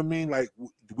 You know what I mean? Like,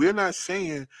 we're not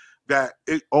saying that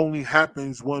it only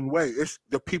happens one way. It's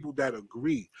the people that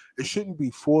agree. It shouldn't be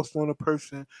forced on a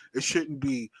person. It shouldn't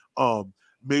be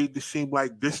made to seem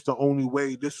like this the only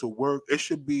way this will work. It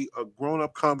should be a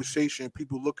grown-up conversation.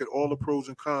 People look at all the pros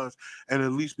and cons and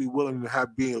at least be willing to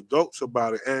be adults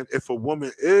about it. And if a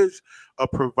woman is a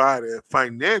provider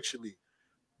financially,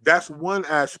 that's one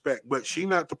aspect, but she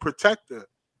not the protector.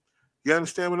 You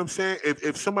understand what I'm saying?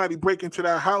 If somebody break into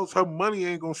that house, her money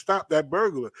ain't gonna stop that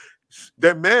burglar.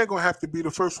 That man gonna have to be the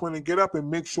first one to get up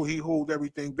and make sure he hold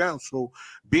everything down. So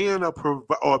being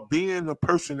being a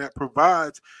person that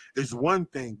provides is one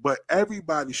thing, but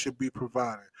everybody should be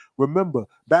providing. Remember,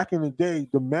 back in the day,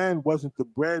 the man wasn't the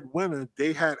breadwinner.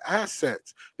 They had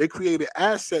assets. They created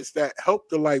assets that helped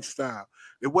the lifestyle.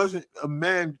 It wasn't a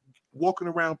man walking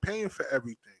around paying for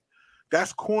everything.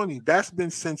 That's corny. That's been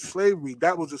since slavery.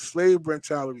 That was a slave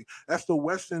mentality. That's the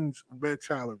Western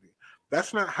mentality.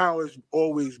 That's not how it's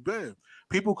always been.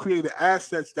 People created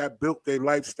assets that built their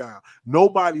lifestyle.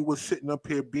 Nobody was sitting up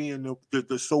here being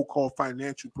the so-called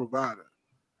financial provider.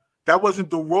 That wasn't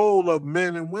the role of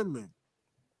men and women.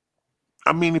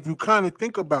 I mean, if you kind of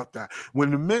think about that, when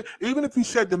the men, even if you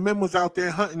said the men was out there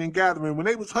hunting and gathering, when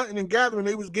they was hunting and gathering,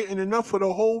 they was getting enough for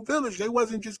the whole village. They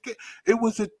wasn't just getting, it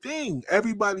was a thing.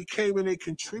 Everybody came and they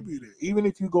contributed, even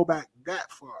if you go back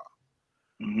that far.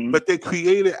 Mm-hmm. But they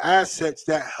created assets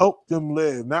that helped them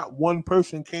live. Not one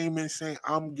person came in saying,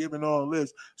 I'm giving all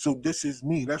this, so this is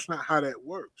me. That's not how that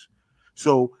works.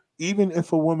 So even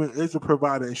if a woman is a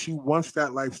provider and she wants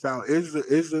that lifestyle, is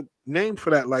a name for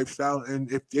that lifestyle,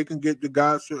 and if they can get the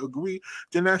guys to agree,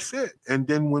 then that's it. And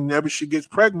then whenever she gets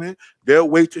pregnant, they'll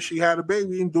wait till she had a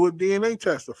baby and do a DNA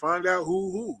test to find out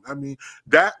who. I mean,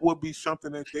 that would be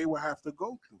something that they would have to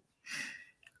go through.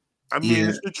 I mean,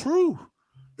 it's the truth.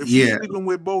 If she's sleeping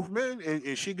with both men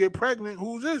and she get pregnant,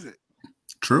 whose is it?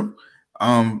 True.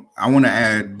 I want to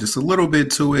add just a little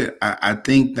bit to it. I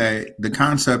think that the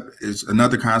concept is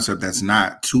another concept that's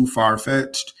not too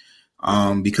far-fetched,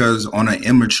 because on an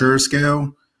immature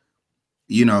scale,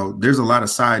 you know, there's a lot of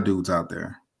side dudes out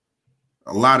there.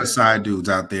 A lot of side dudes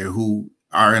out there who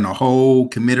are in a whole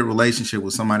committed relationship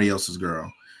with somebody else's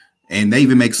girl. And they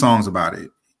even make songs about it.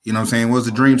 You know what I'm saying? What's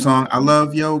the dream song? I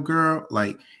love yo girl.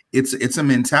 Like, it's a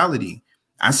mentality.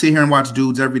 I sit here and watch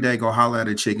dudes every day go holler at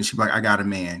a chick and she's like, I got a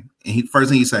man. And first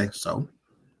thing he say, so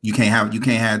you can't have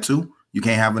two, you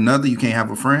can't have another, you can't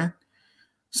have a friend.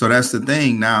 So that's the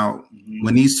thing. Now,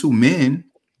 when these two men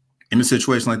in a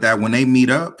situation like that, when they meet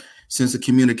up, since the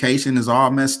communication is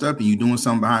all messed up and you're doing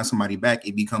something behind somebody's back,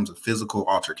 it becomes a physical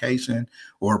altercation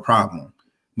or a problem.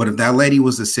 But if that lady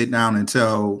was to sit down and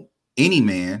tell any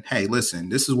man, hey, listen,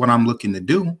 this is what I'm looking to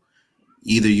do,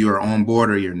 either you're on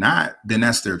board or you're not, then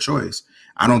that's their choice.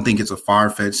 I don't think it's a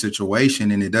far-fetched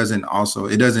situation, and it doesn't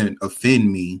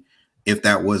offend me if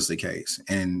that was the case.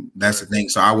 And that's the thing.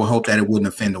 So I would hope that it wouldn't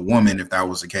offend a woman if that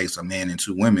was the case, a man and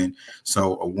two women.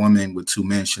 So a woman with two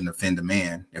men shouldn't offend a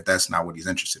man if that's not what he's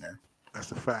interested in.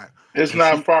 That's a fact. It's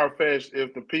not far-fetched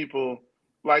if the people,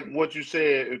 like what you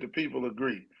said, if the people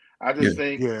agree. I just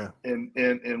think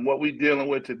in what we're dealing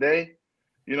with today,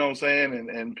 you know what I'm saying,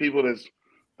 and people that's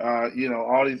you know,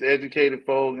 all these educated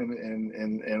folk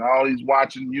and all these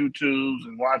watching YouTubes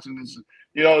and watching this,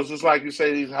 you know, it's just like you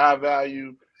say, these high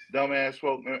value dumbass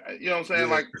folk, you know what I'm saying?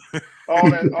 Like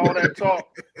all that talk,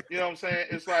 you know what I'm saying?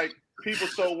 It's like people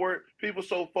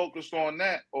so focused on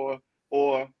that or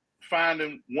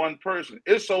finding one person.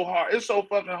 It's so hard. It's so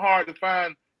fucking hard to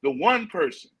find the one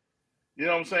person. You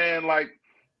know what I'm saying? Like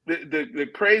the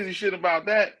crazy shit about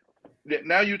that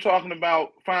now you're talking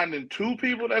about finding two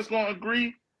people that's gonna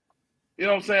agree. You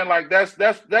know what I'm saying? Like that's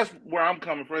where I'm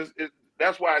coming from.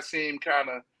 That's why it seemed kind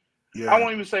of, I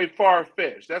won't even say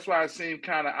far-fetched. That's why it seemed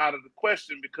kind of out of the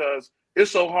question, because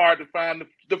it's so hard to find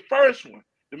the first one,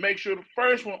 to make sure the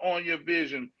first one on your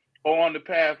vision or on the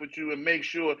path with you, and make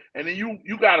sure, and then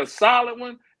you got a solid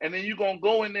one, and then you're going to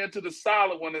go in there to the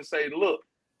solid one and say, look,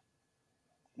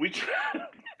 we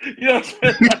you know what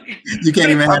I'm saying? Like, you can't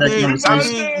even have that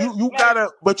conversation.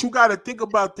 You gotta think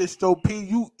about this though, P.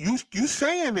 You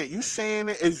saying it. You saying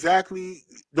it exactly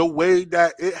the way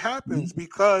that it happens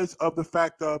because of the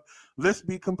fact of, let's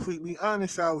be completely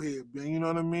honest out here. You know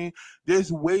what I mean?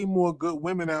 There's way more good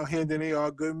women out here than they are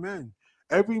good men.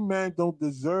 every man don't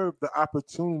deserve the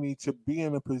opportunity to be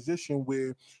in a position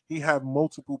where he have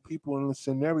multiple people in a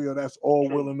scenario that's all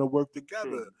willing to work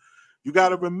together. You got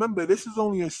to remember, this is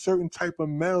only a certain type of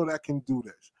male that can do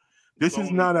this. This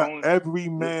is not a every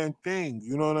man thing.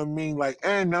 You know what I mean? Like,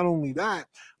 and not only that,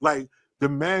 like the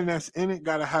man that's in it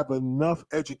got to have enough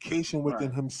education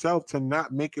within himself to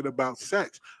not make it about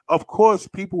sex. Of course,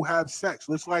 people have sex.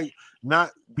 Let's like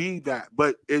not be that,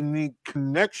 but in the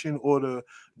connection or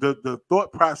the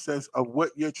thought process of what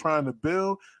you're trying to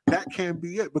build, that can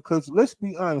be it. Because let's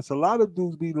be honest, a lot of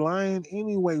dudes be lying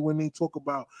anyway when they talk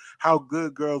about how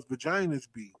good girls' vaginas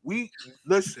be. We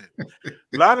listen.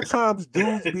 A lot of times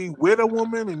dudes be with a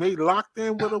woman and they locked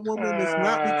in with a woman. It's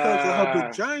not because of her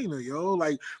vagina, yo.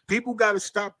 Like people got to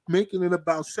stop making it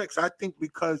about sex. I think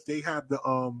because they have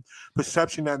the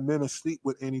perception that men are sleep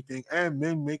with anything, and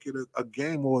men make it a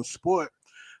game or a sport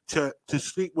to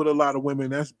sleep with a lot of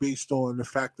women. That's based on the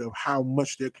fact of how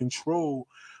much they're controlled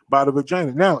by the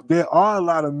vagina. Now, there are a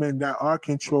lot of men that are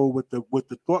controlled with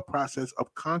the thought process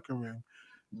of conquering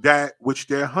that which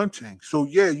they're hunting. So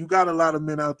yeah, you got a lot of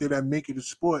men out there that make it a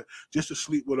sport just to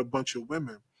sleep with a bunch of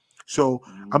women. So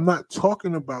I'm not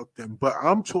talking about them, but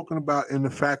I'm talking about in the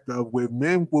fact of where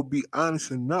men will be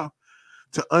honest enough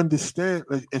to understand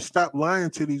and stop lying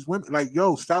to these women. Like,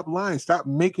 yo, stop lying. Stop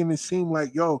making it seem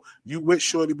like, yo, you with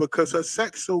shorty because her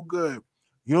sex so good.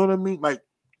 You know what I mean? Like,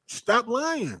 stop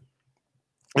lying.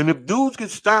 And if dudes can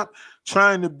stop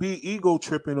trying to be ego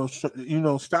tripping or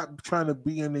stop trying to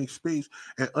be in a space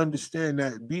and understand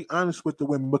that, be honest with the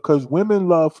women, because women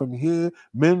love from here,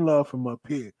 men love from up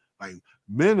here. Like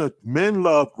men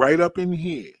love right up in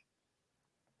here.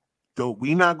 So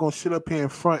we not gonna sit up here in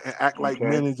front and act like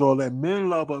men is all that. Men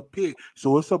love up here.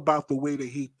 So it's about the way that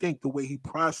he think, the way he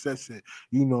process it.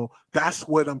 That's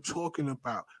what I'm talking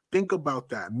about. Think about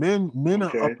that. Men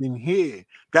are up in here.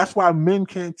 That's why men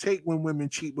can't take when women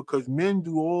cheat, because men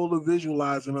do all the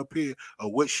visualizing up here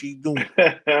of what she doing.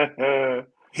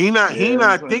 He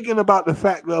not thinking about the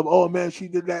fact of, oh man, she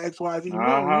did that XYZ.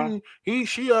 No,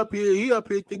 she up here, he up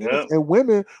here thinking this. And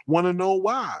women want to know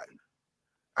why.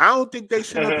 I don't think they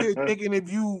sit up here thinking if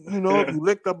you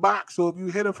lick the box or if you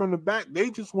hit her from the back. They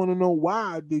just want to know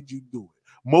why did you do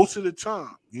it. Most of the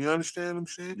time, you understand what I'm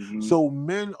saying? Mm-hmm. So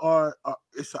men are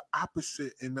it's an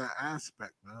opposite in that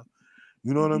aspect, man.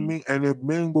 You know what I mean? And if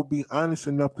men will be honest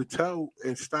enough to tell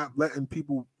and stop letting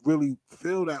people really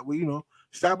feel that way,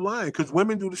 stop lying. Because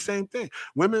women do the same thing.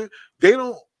 Women, they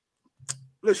don't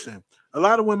listen. A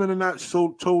lot of women are not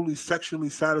so totally sexually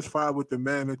satisfied with the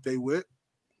man that they with.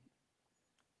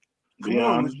 Come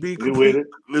on, let's be complete.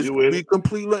 Let's be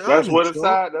completely honest.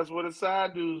 That's what the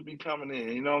side dudes be coming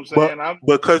in. You know what I'm saying?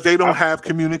 Because they don't have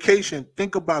communication.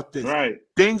 Think about this. Right.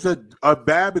 Things are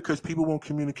bad because people won't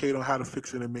communicate on how to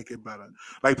fix it and make it better.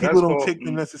 Like people don't take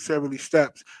the necessarily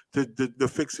steps to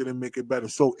fix it and make it better.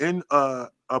 So in a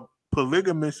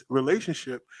polygamous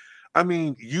relationship, I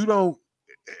mean,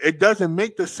 it doesn't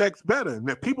make the sex better.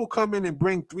 Now, people come in and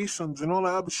bring threesomes and all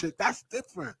that other shit. That's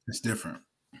different. It's different.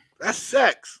 That's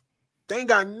sex. They ain't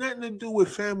got nothing to do with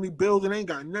family building. They ain't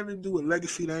got nothing to do with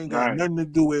legacy. They ain't got nothing to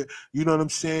do with, you know what I'm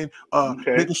saying?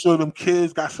 Making sure them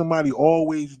kids got somebody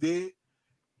always there.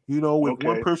 If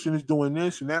one person is doing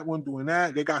this and that one doing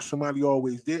that, they got somebody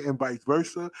always there, and vice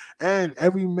versa. And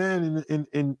every man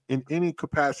in any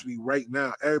capacity right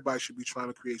now, everybody should be trying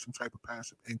to create some type of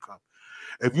passive income.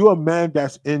 If you're a man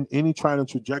that's in any trying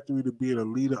to trajectory to be a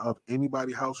leader of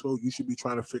anybody's household, you should be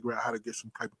trying to figure out how to get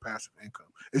some type of passive income.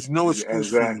 It's no excuse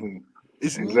for you.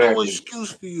 It's no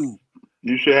excuse for you.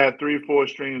 You should have 3-4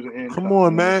 streams of income. Come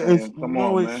on, man. It's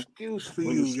no excuse for you,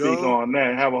 yo. We can speak on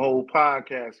that and have a whole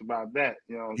podcast about that.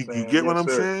 You know what I'm saying? You get what I'm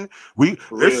saying?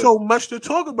 There's so much to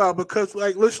talk about because,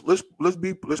 like, let's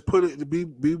put it to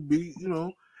be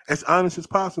as honest as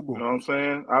possible. You know what I'm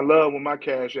saying? I love when my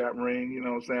cash app ring. You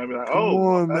know what I'm saying? I be like, come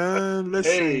on, man.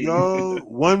 Listen, yo,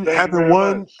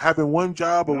 having one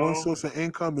job or one source of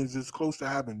income is as close to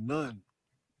having none.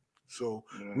 So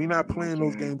we're not playing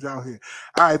those games out here.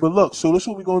 All right, but look, so this is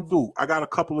what we're gonna do. I got a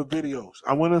couple of videos.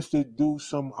 I want us to do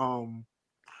some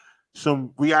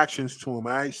reactions to them.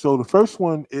 All right. So the first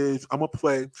one is I'm gonna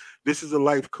play. This is a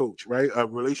life coach, right? A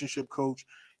relationship coach.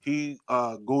 He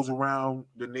goes around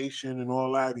the nation and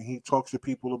all that, and he talks to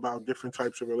people about different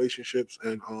types of relationships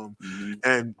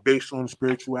and based on the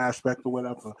spiritual aspect or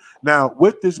whatever. Now,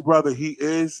 with this brother, he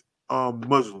is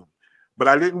Muslim, but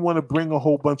I didn't want to bring a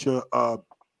whole bunch of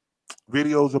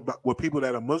videos about with people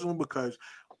that are Muslim because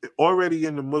already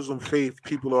in the Muslim faith,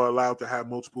 people are allowed to have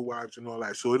multiple wives and all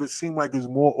that. So it seems like it's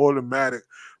more automatic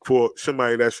for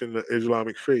somebody that's in the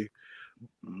Islamic faith.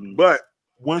 But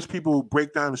once people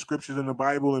break down the scriptures in the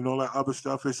Bible and all that other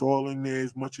stuff, it's all in there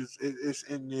as much as it's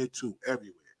in there too,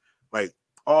 everywhere, like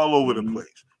all over the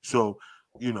place. So,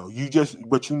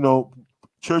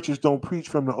 churches don't preach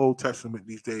from the Old Testament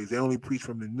these days. They only preach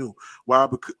from the New. Why?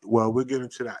 Because, well, we'll get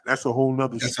into that. That's a whole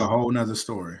nother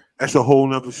story. That's a whole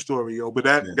nother story, yo. But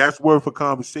that's worth a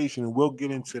conversation, and we'll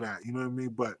get into that. You know what I mean?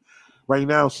 But right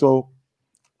now, so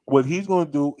what he's going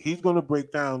to do, he's going to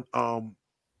break down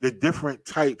the different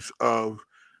types of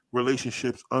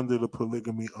relationships under the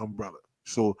polygamy umbrella.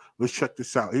 So let's check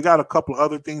this out. He got a couple of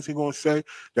other things he's going to say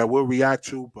that we'll react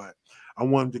to, but I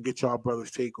wanted to get y'all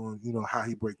brothers' take on, how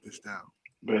he break this down.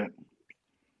 Bet.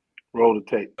 Roll the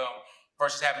tape.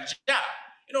 Versus having a job.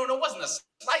 It wasn't a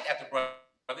slight at the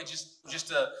brother. Just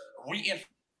to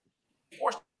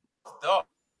reinforce the.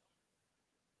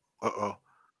 Hold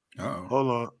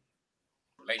on.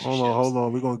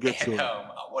 We're going to get to it.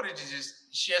 I wanted to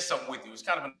just share something with you. It's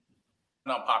kind of an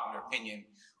unpopular opinion,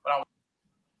 but I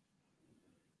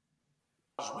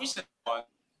was recently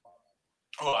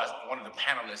one of the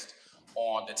panelists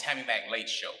on the Tammy Mack Late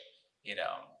Show.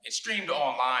 It's streamed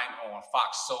online on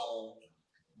Fox Soul,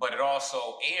 but it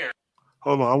also aired.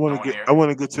 Hold on, I want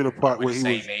to get to the part where he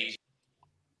was. Age.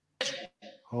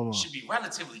 Hold on. Should be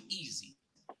relatively easy.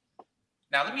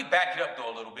 Now let me back it up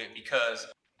though a little bit, because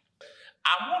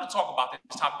I want to talk about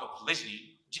this topic of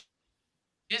polygyny,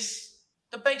 just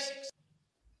the basics.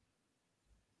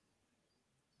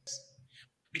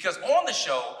 Because on the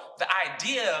show, the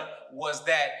idea was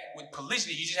that with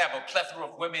polygyny, you just have a plethora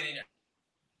of women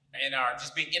and are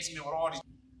just being intimate with all these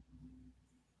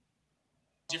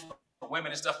different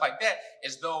women and stuff like that,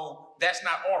 as though that's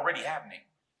not already happening.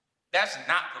 That's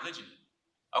not polygyny.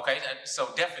 Okay, so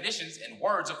definitions and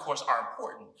words, of course, are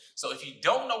important. So if you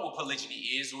don't know what polygyny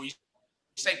is, or you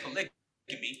say polygamy,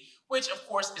 which of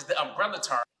course is the umbrella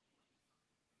term,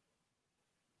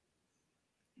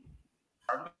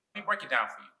 let me break it down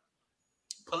for you.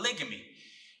 Polygamy,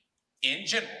 in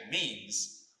general,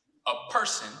 means a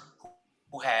person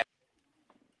who has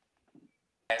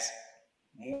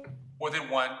more than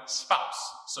one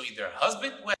spouse. So either a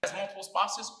husband who has multiple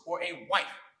spouses or a wife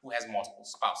who has multiple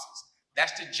spouses.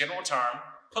 That's the general term,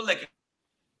 polygamy.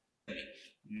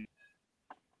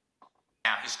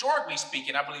 Now, historically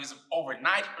speaking, I believe it's over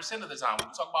 90% of the time when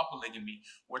we talk about polygamy,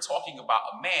 we're talking about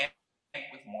a man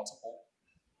with multiple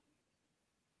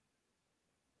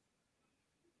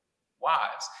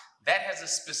wives. That has a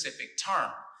specific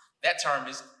term. That term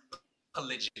is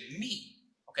polygyny.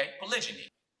 Okay, polygyny.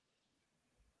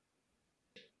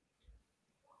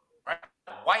 Right?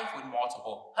 A wife with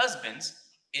multiple husbands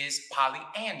is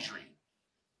polyandry.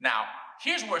 Now,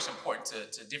 here's where it's important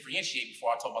to differentiate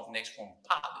before I talk about the next form of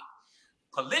poly.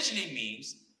 Polygyny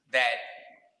means that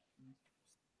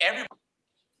everybody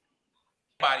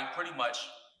pretty much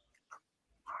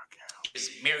is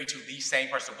married to the same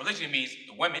person. Polygyny means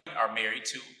the women are married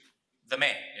to the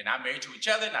man. They're not married to each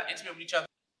other, not intimate with each other.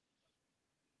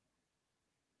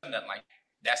 Nothing like that.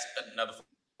 That's another form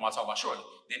I'll talk about shortly.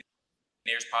 Then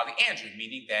there's polyandry,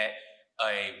 meaning that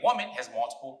a woman has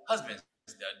multiple husbands.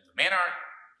 The men aren't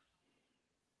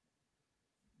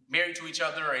married to each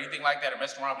other or anything like that, or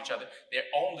messing around with each other. They're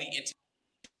only intimate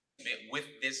with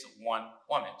this one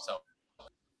woman. So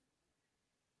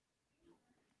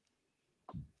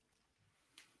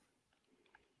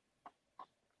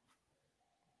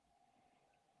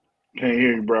can't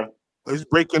hear you, bro. It's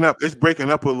breaking up. It's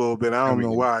breaking up a little bit. I don't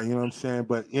know why. You know what I'm saying?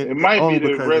 But it might be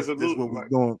the resolution. This is what we're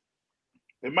doing.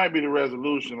 It might be the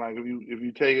resolution. Like if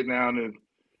you take it down, and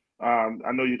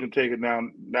I know you can take it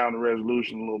down the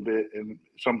resolution a little bit, and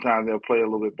sometimes they'll play a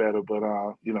little bit better. But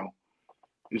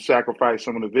you sacrifice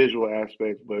some of the visual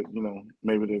aspects, but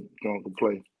maybe the joint can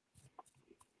play.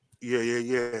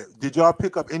 Yeah. Did y'all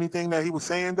pick up anything that he was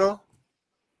saying though?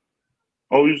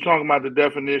 Oh, he was talking about the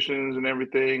definitions and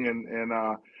everything, and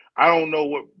I don't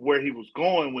know where he was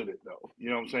going with it though. You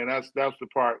know what I'm saying? That's the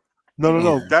part.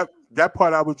 No. That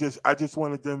part I just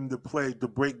wanted them to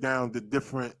break down the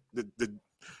different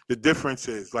the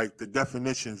differences, like the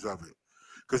definitions of it.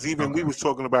 Because even we was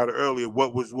talking about it earlier.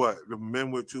 What was what? The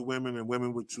men with two women and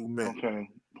women with two men. Okay.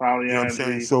 Polyandry. You know what I'm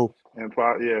saying? So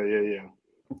yeah.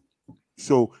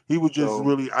 So he was just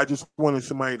really. I just wanted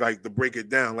somebody like to break it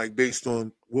down, like based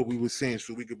on what we were saying,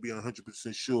 so we could be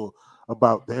 100% sure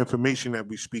about the information that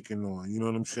we're speaking on. You know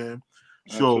what I'm saying?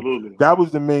 So absolutely. That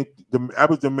was the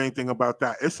main thing about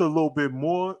that. It's a little bit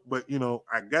more, but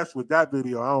I guess with that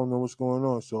video, I don't know what's going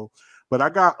on. So, but I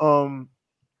got some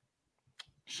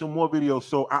more videos.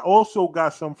 So I also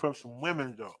got some from some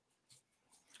women though.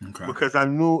 Okay. Because I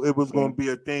knew it was going to be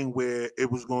a thing where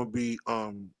it was going to be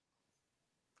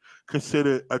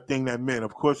considered a thing that men.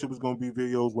 Of course, it was going to be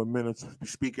videos where men are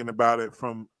speaking about it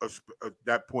from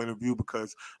that point of view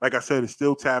because, like I said, it's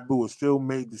still taboo. It's still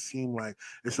made to seem like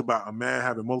it's about a man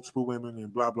having multiple women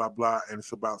and blah, blah, blah, and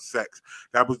it's about sex.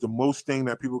 That was the most thing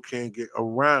that people can't get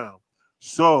around.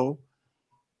 So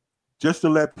just to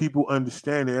let people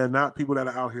understand, there are not people that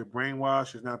are out here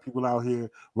brainwashed. There's not people out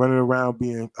here running around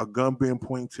being a gun being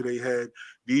pointed to their head.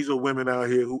 These are women out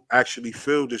here who actually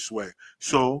feel this way.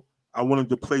 So I wanted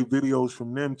to play videos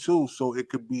from them too, so it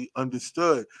could be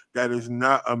understood that it's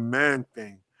not a man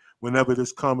thing. Whenever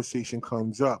this conversation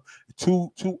comes up,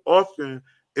 too often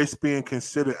it's being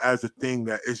considered as a thing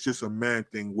that it's just a man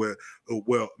thing. Where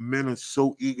men are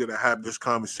so eager to have this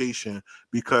conversation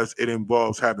because it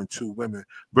involves having two women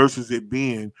versus it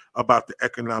being about the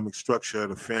economic structure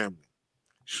of the family.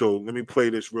 So let me play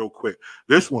this real quick.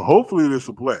 This one, hopefully, this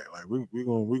will play. Like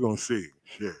we're gonna see.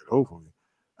 Shit, hopefully.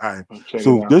 All right.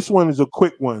 So this one is a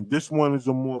quick one. This one is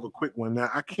a more of a quick one. Now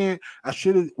I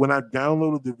should have when I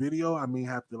downloaded the video, I may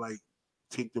have to like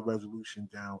take the resolution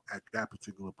down at that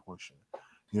particular portion.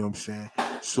 You know what I'm saying?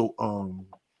 So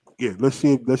yeah, let's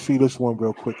see this one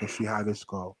real quick and see how this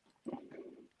goes.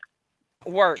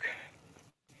 Work.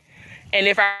 And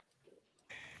if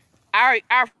our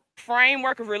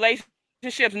framework of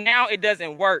relationships now, it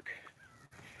doesn't work.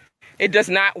 It does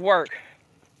not work.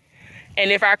 And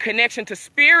if our connection to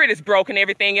spirit is broken,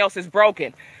 everything else is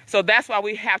broken. So that's why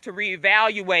we have to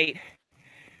reevaluate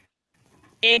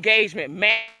engagement,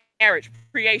 marriage,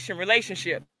 creation,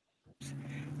 relationship.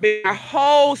 Our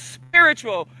whole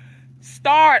spiritual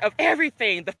start of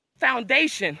everything, the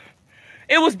foundation,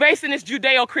 it was based in this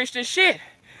Judeo-Christian shit.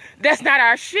 That's not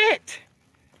our shit.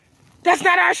 That's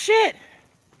not our shit.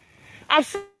 I'm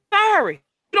sorry.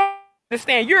 You don't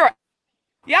understand.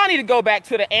 Y'all need to go back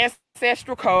to the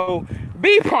ancestral code.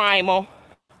 Be primal.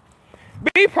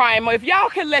 Be primal. If y'all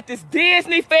can let this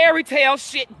Disney fairy tale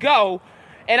shit go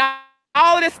and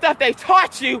all of this stuff they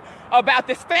taught you about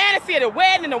this fantasy of the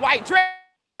wedding and the white dress,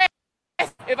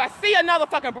 if I see another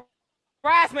fucking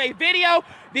bridesmaid video,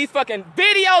 these fucking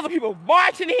videos of people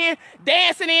marching in,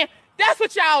 dancing in, that's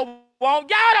what y'all want.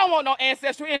 Y'all don't want no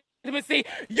ancestral intimacy.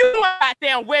 You want a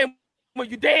goddamn wedding when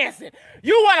you dancing.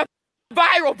 You want a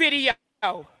viral video.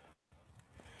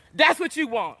 That's what you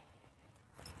want.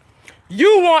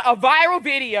 You want a viral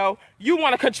video. You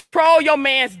want to control your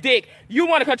man's dick. You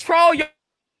want to control your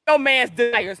man's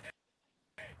desires.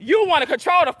 You want to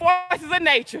control the forces of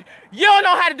nature. You don't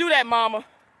know how to do that, mama.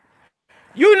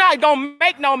 You're not going to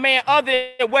make no man other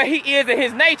than what he is in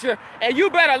his nature, and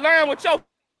you better learn what your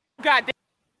goddamn...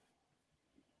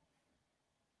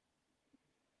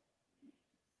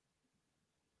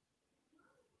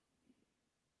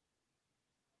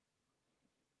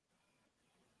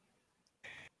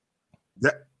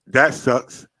 That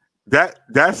sucks. That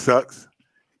sucks.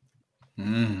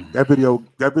 That video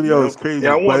is crazy.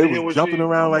 Yeah, I want but to it hear was what jumping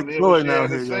around like joy now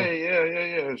here.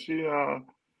 Yeah. She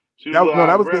that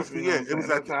was breath, basically it. It was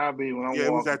that's how I be when I'm walking.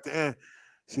 It was at the end.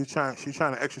 She's trying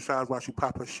to exercise while she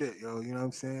pop her shit, yo. You know what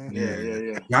I'm saying?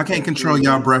 Yeah. Y'all can't control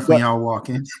y'all breath when y'all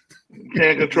walking. You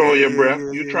can't control your breath.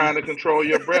 You're trying to control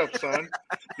your breath, son.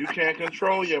 You can't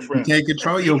control your breath. You can't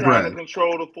control your breath. You're trying to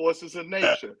control the forces of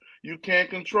nature. You can't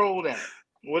control that.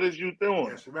 What is you doing?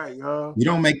 That's right, yo. You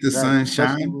don't make the sun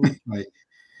shine.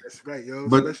 That's right, yo.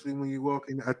 Especially when you're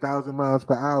walking 1,000 miles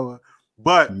per hour.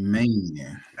 But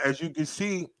man, as you can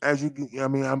see, the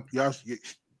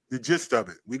gist of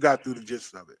it. We got through the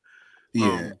gist of it.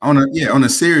 Yeah. On a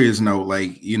serious note,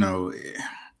 like, you know,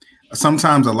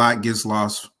 sometimes a lot gets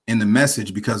lost in the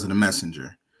message because of the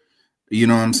messenger. You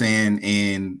know what I'm saying?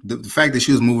 And the fact that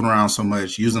she was moving around so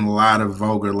much, using a lot of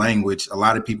vulgar language, a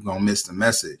lot of people gonna miss the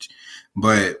message.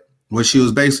 But what she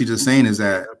was basically just saying is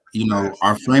that, you know,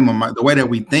 our frame of mind, the way that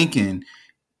we thinking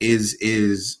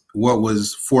is what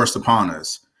was forced upon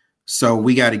us. So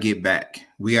we got to get back.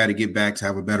 We got to get back to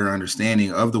have a better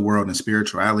understanding of the world and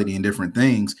spirituality and different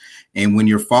things. And when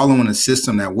you're following a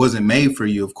system that wasn't made for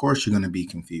you, of course, you're going to be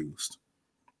confused.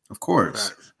 Of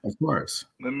course. Of course.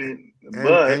 Let me,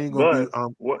 what?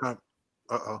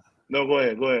 No, go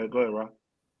ahead, Rob.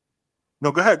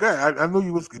 No, go ahead. I know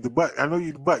you was the butt. I know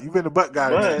you the butt. You've been the butt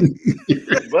guy.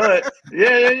 But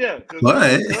yeah.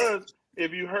 But because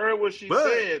if you heard what she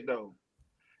said, though,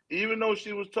 even though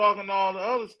she was talking all the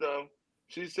other stuff,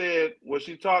 she said what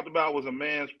she talked about was a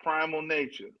man's primal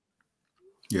nature.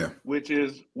 Yeah. Which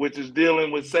is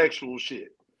dealing with sexual shit.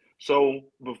 So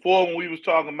before, when we was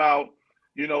talking about,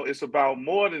 you know, it's about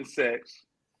more than sex,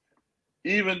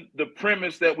 even the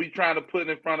premise that we trying to put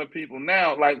in front of people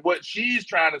now, like what she's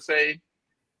trying to say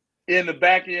in the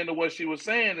back end of what she was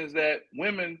saying is that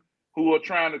women who are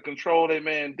trying to control their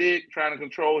man dick, trying to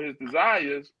control his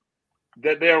desires,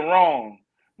 that they're wrong.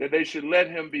 That they should let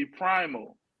him be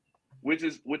primal, which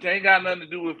ain't got nothing to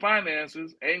do with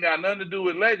finances, ain't got nothing to do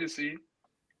with legacy.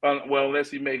 Well, unless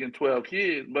he making 12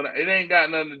 kids, but it ain't got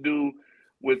nothing to do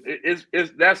with it's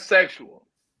that's sexual.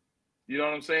 You know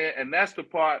what I'm saying? And that's the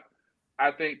part I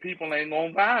think people ain't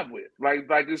gonna vibe with. Like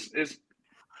it's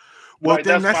well, like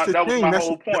then that's the that was thing. my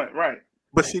whole point, right?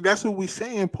 But see, that's what we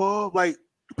saying, Paul. Like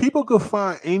people could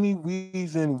find any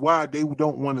reason why they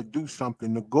don't want to do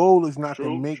something. The goal is not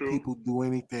to make True. people do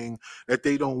anything that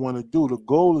they don't want to do. The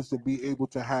goal is to be able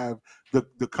to have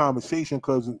the conversation.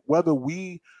 Because whether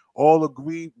we all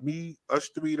agree, us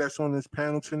three that's on this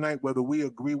panel tonight, whether we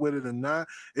agree with it or not,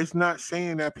 it's not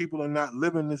saying that people are not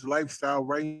living this lifestyle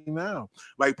right now.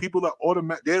 Like people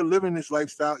are they're living this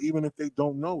lifestyle even if they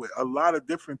don't know it. A lot of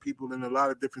different people in a lot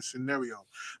of different scenarios.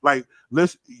 Like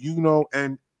let's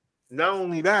and not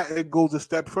only that, it goes a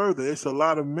step further. It's a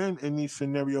lot of men in these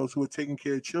scenarios who are taking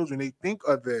care of children they think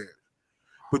are theirs,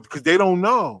 but because they don't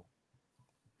know.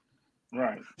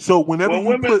 Right. So whenever Well, you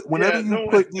women,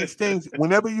 put these things,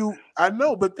 I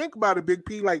know, but think about it, Big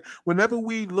P. Like whenever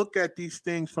we look at these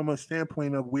things from a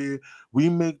standpoint of where we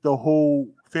make the whole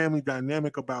family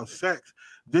dynamic about sex,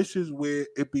 this is where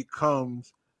it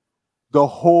becomes the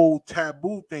whole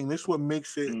taboo thing. This what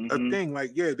makes it a thing.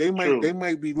 Like, yeah, they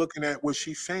might be looking at what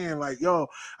she's saying, like, yo,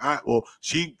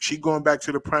 she going back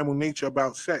to the primal nature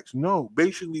about sex. No,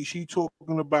 basically she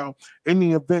talking about in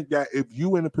the event that if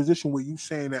you in a position where you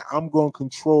saying that I'm going to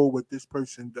control what this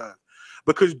person does.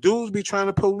 Because dudes be trying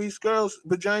to police girls'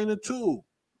 vagina too.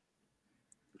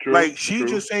 Like she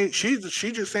just ain't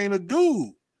a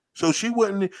dude. So she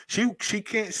wouldn't she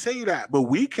can't say that, but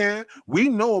we can. We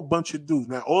know a bunch of dudes.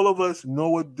 Now all of us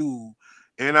know a dude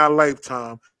in our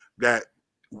lifetime that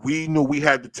we knew we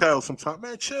had to tell sometime,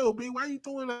 man, chill, B, why you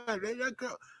doing that? That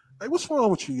girl, like what's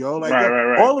wrong with you, yo? Like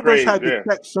right. all of us had to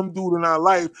check some dude in our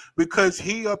life because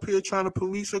he up here trying to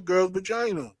police a girl's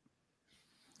vagina.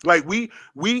 Like we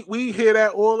hear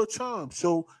that all the time.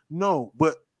 So no,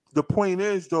 but the point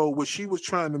is though, what she was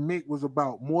trying to make was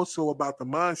about more so about the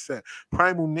mindset.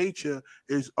 Primal nature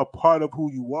is a part of who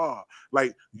you are.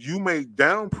 Like you may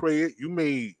downplay it, you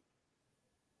may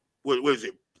what is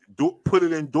it? Put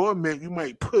it in dormant. You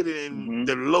might put it in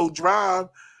the low drive,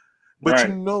 but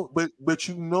but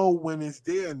you know when it's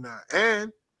there now.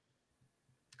 And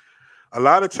a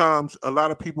lot of times, a lot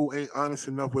of people ain't honest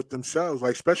enough with themselves.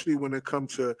 Like especially when it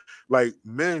comes to like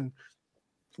men.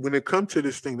 When it comes to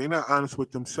this thing, they're not honest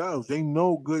with themselves. They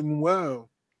know good and well.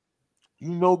 You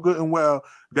know good and well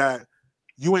that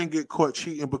you ain't get caught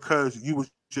cheating because you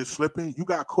was just slipping. You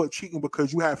got caught cheating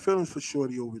because you had feelings for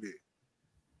Shorty over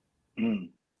there.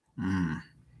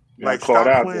 Like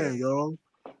stop playing, yo.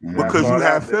 Because you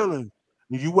had feelings.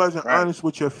 You wasn't honest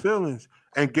with your feelings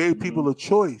and gave people a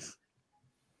choice.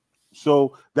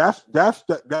 So that's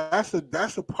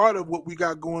a part of what we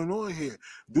got going on here,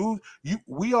 dude.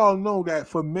 We all know that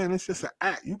for men it's just an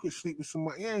act. You can sleep with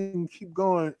somebody and keep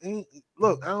going.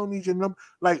 Look, I don't need your number.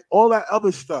 Like all that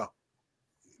other stuff.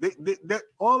 That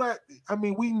all that. I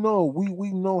mean, we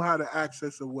know how to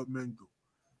access of what men do,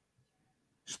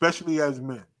 especially as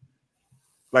men.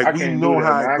 Like we know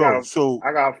how it goes. So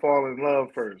I gotta fall in love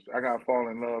first.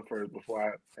 Before I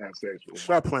have sex with.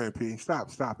 Stop playing, P. Stop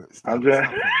it. Stop I'm it. just...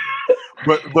 Stop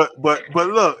but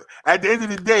look, at the end of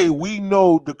the day, we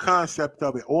know the concept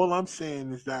of it. All I'm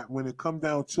saying is that when it comes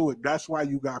down to it, that's why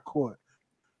you got caught.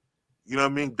 You know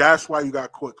what I mean? That's why you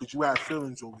got caught, because you had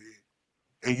feelings over here.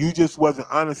 And you just wasn't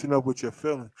honest enough with your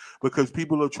feelings. Because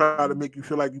people will try to make you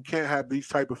feel like you can't have these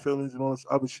type of feelings and all this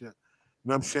other shit. You know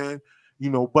what I'm saying?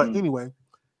 But anyway,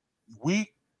 we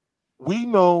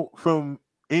know from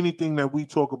anything that we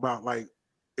talk about, like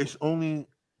it's only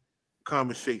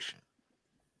conversation.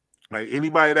 Like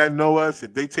anybody that know us,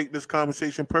 if they take this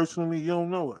conversation personally, you don't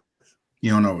know us.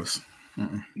 You don't know us.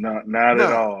 Not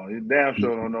at all. You damn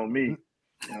sure don't know me.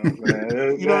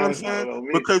 You know what I'm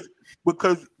saying?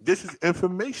 Because this is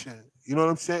information. You know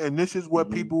what I'm saying? And this is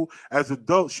what people as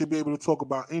adults should be able to talk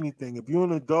about anything. If you're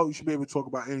an adult, you should be able to talk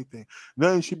about anything.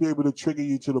 Nothing should be able to trigger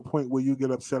you to the point where you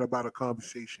get upset about a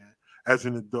conversation as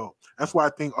an adult. That's why I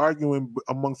think arguing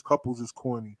amongst couples is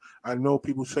corny. I know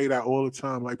people say that all the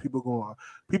time. Like people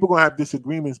gonna have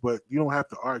disagreements, but you don't have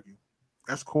to argue.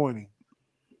 That's corny.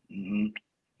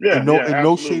 Yeah, in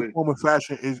no shape, form, or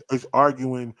fashion is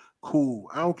arguing cool.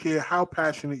 I don't care how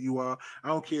passionate you are. I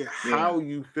don't care how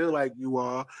you feel like you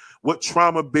are. What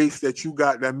trauma base that you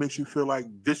got that makes you feel like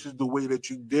this is the way that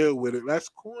you deal with it. That's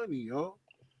corny, yo.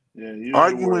 Yeah,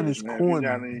 arguing is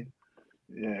corny.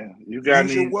 Yeah, you got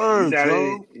Use your any? words,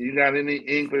 yo. You got any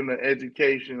inkling of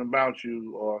education about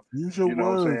you, or Use your you know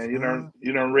what I'm words, saying? man.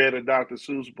 You done read a Dr.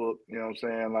 Seuss book. You know what I'm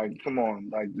saying? Like, come on,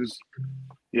 like just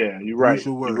yeah. You're right. Use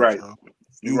your You're words, right. yo.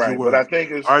 You're Use your right. But words.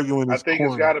 Arguing I is think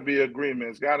it's got corny. to be agreement.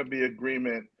 It's got to be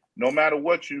agreement, no matter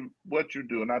what you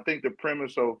do. And I think the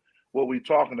premise of what we're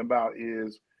talking about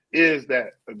is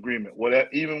that agreement. Whatever,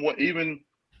 even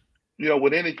you know,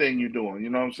 with anything you're doing. You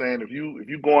know what I'm saying? If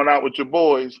you going out with your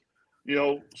boys, you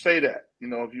know, say that. You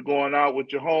know, if you're going out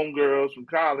with your homegirls from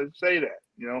college, say that.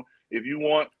 You know, if you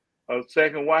want a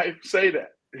second wife, say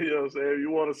that. You know what I'm saying? If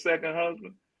you want a second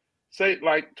husband, say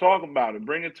like talk about it,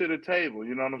 bring it to the table.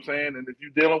 You know what I'm saying? And if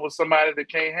you're dealing with somebody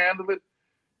that can't handle it,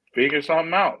 figure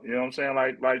something out. You know what I'm saying?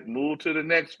 Like move to the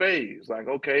next phase. Like,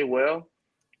 okay, well,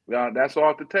 that's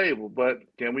off the table. But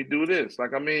can we do this?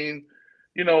 Like, I mean,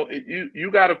 you know, you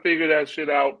got to figure that shit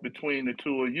out between the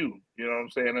two of you. You know what I'm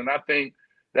saying? And I think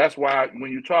that's why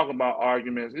when you talk about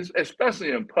arguments,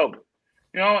 especially in public,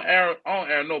 you know, I don't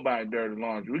air nobody dirty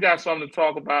laundry. We got something to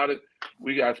talk about it.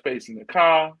 We got space in the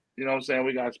car. You know what I'm saying?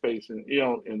 We got space in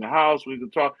in the house. We can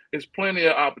talk. There's plenty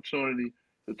of opportunity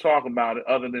to talk about it,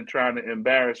 other than trying to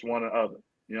embarrass one another.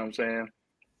 You know what I'm saying?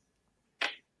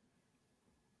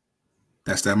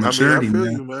 That's that I mean, I maturity, feel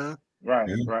man. you, man. Right,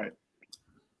 Yeah. right.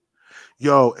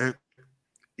 Yo, and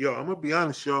yo, I'm gonna be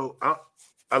honest, yo.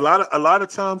 A lot of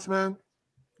times, man,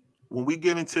 when we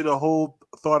get into the whole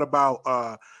thought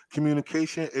about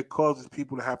communication, it causes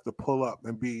people to have to pull up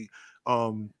and be,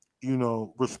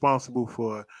 responsible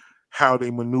for how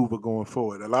they maneuver going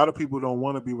forward. A lot of people don't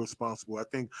want to be responsible. I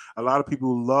think a lot of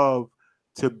people love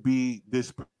to be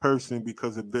this person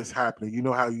because of this happening. You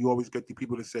know how you always get the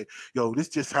people to say, "Yo, this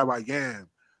is just how I am."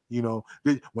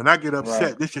 When I get Right,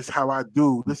 upset, this is how I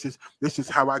do. This is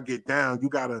how I get down. You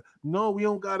gotta no, we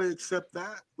don't gotta accept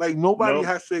that. Like nobody nope,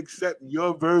 has to accept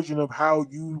your version of how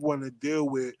you want to deal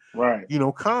with, right,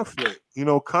 conflict.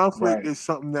 Conflict right, is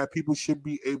something that people should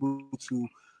be able to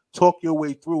talk your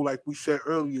way through. Like we said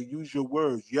earlier, use your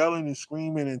words. Yelling and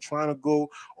screaming and trying to go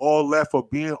all left or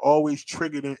being always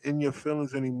triggered in your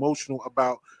feelings and emotional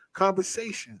about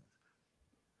conversation.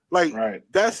 Like right.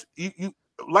 that's you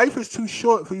life is too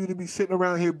short for you to be sitting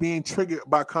around here being triggered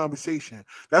by conversation.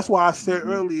 That's why I said Hmm.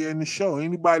 earlier in the show,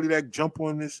 anybody that jump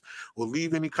on this or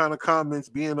leave any kind of comments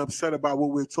being upset about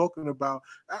what we're talking about,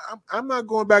 I'm not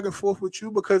going back and forth with you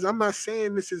because I'm not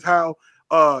saying this is how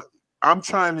I'm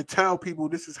trying to tell people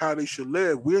this is how they should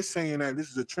live. We're saying that this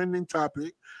is a trending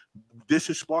topic. This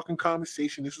is sparking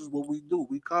conversation. This is what we do.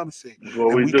 We conversate. That's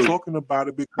what And we we do. talking about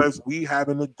it because we have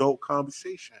an adult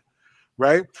conversation,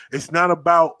 right? It's not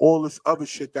about all this other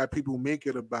shit that people make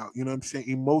it about. You know what I'm saying?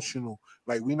 Emotional.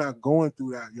 Like we're not going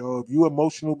through that, yo. If you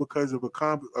emotional because of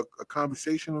a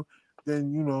conversational,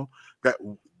 then that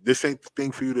this ain't the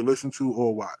thing for you to listen to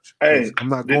or watch. Because Hey, I'm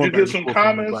not did going you back get and some forth with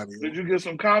comments? nobody, Did yo. you get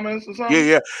some comments or Yeah, something?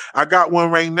 yeah. I got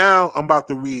one right now. I'm about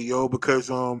to read, yo, because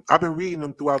I've been reading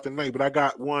them throughout the night, but I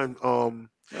got one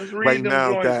Let's right read them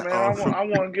now joints, that man. I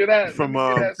want to get at. Let from me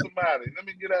get at somebody. Let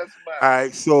me get at all somebody.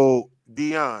 right, so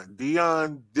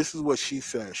Dion, this is what she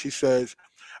says. She says,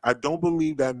 I don't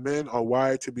believe that men are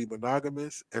wired to be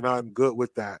monogamous, and I'm good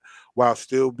with that while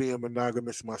still being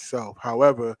monogamous myself.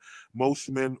 However, most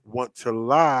men want to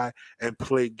lie and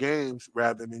play games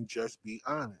rather than just be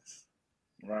honest.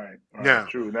 Right, right. Now,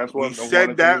 True. That's we one one of said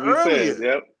the things that we said. earlier.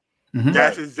 Yep. Hmm.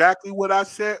 That's Right. exactly what I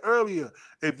said earlier.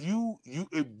 If you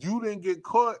didn't get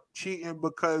caught cheating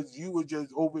because you were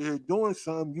just over here doing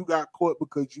something, you got caught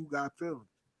because you got feelings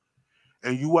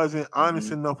and you wasn't honest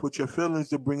Hmm. enough with your feelings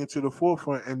to bring it to the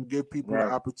forefront and give people the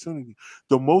Right. opportunity.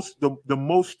 The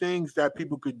most things that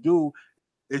people could do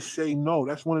is say no.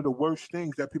 That's one of the worst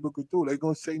things that people could do. They're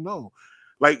gonna say no.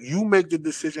 Like you make the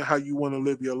decision how you want to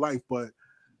live your life, but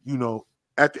you know,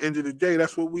 at the end of the day,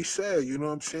 that's what we said. You know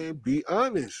what I'm saying? Be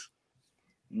honest.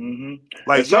 Hmm. And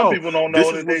Like, some yo, people don't know this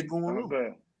is that what's they. going Oh, on. go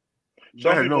ahead. Go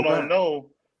Some ahead, people no, go don't ahead. know.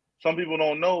 Some people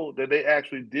don't know that they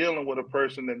actually dealing with a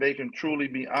person that they can truly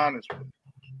be honest with.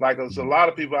 Like there's a lot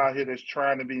of people out here that's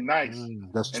trying to be nice,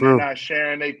 That's and they're true. not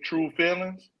sharing their true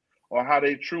feelings or how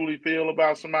they truly feel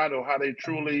about somebody or how they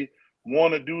truly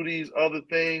want to do these other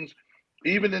things.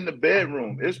 Even in the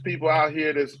bedroom, it's people out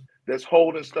here that's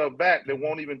holding stuff back that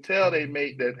won't even tell their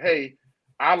mate that, hey,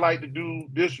 I like to do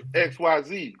this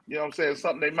XYZ. You know what I'm saying?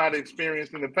 Something they might have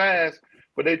experienced in the past,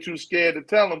 but they too scared to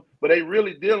tell them. But they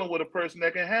really dealing with a person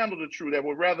that can handle the truth, that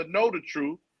would rather know the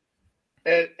truth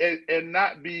and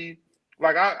not be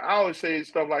like I always say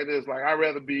stuff like this. Like a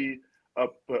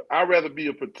I'd rather be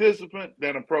a participant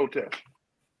than a protester.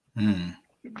 Mm.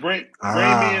 Bring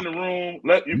me in the room.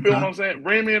 Let you feel what I'm saying?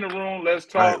 Bring me in the room. Let's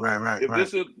talk. Right.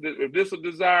 If this is a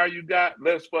desire you got,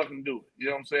 let's fucking do it. You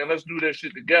know what I'm saying? Let's do that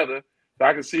shit together so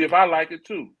I can see if I like it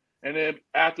too. And then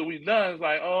after we done, it's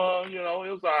like, oh, you know,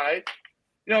 it was all right.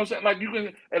 You know what I'm saying? Like you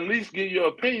can at least give your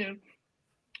opinion.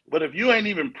 But if you ain't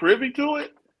even privy to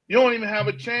it, you don't even have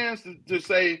a chance to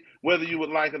say whether you would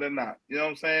like it or not. You know what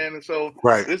I'm saying? And so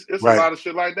it's a lot of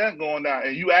shit like that going down.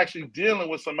 And you actually dealing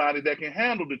with somebody that can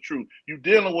handle the truth. You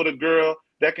dealing with a girl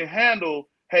that can handle,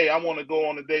 hey, I want to go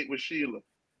on a date with Sheila.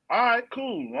 All right,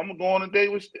 cool. I'm going to go on a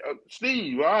date with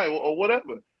Steve, all right, or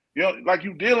whatever. You know, like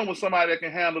you dealing with somebody that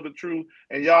can handle the truth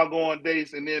and y'all go on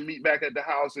dates and then meet back at the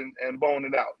house and bone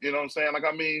it out. You know what I'm saying? Like,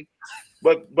 I mean,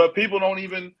 but people not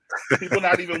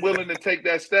even willing to take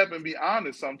that step and be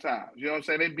honest sometimes. You know what I'm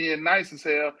saying? They being nice as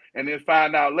hell and then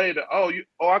find out later,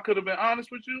 I could have been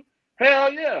honest with you.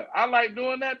 Hell yeah. I like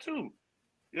doing that too.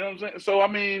 You know what I'm saying? So I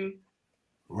mean,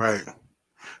 right.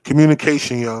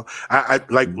 Communication, yo. I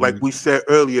like we said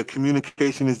earlier,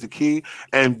 communication is the key,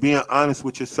 and being honest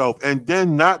with yourself, and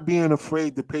then not being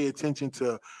afraid to pay attention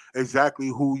to exactly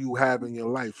who you have in your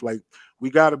life. Like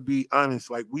we got to be honest.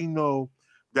 Like we know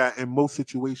that in most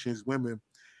situations, women,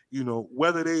 you know,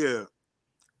 whether they are,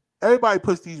 everybody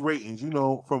puts these ratings, you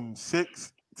know, from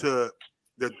 6 to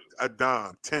a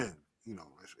dime, 10. You know,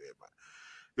 that's for everybody.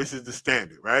 This is the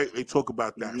standard, right? They talk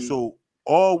about that. So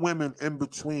all women in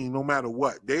between, no matter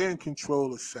what, they're in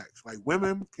control of sex. Like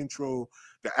women control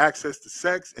the access to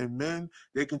sex, and men,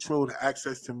 they control the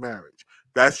access to marriage.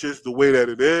 That's just the way that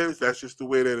it is. That's just the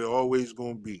way that it always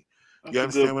gonna be. That's You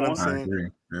understand what I'm saying? I agree.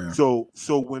 Yeah.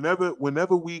 So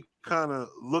whenever we kind of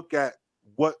look at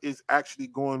what is actually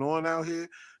going on out here,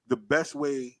 the best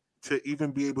way to even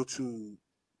be able to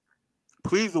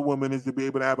please a woman is to be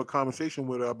able to have a conversation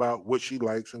with her about what she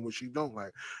likes and what she don't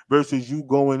like, versus you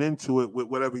going into it with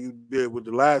whatever you did with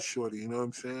the last shorty. You know what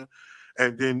I'm saying?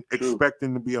 And then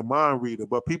expecting to be a mind reader.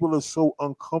 But people are so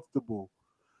uncomfortable.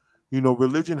 You know,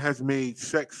 religion has made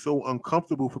sex so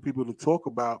uncomfortable for people to talk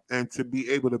about and to be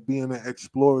able to be in an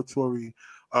exploratory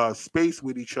space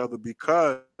with each other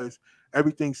because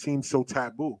everything seems so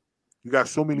taboo. You got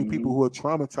so many people who are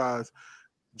traumatized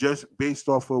just based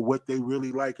off of what they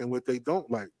really like and what they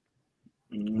don't like.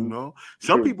 You know,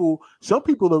 some people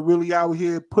are really out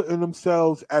here putting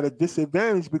themselves at a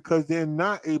disadvantage because they're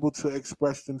not able to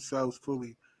express themselves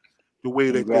fully the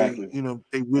way that they, you know,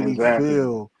 they really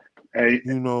feel. And,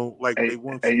 you know, like they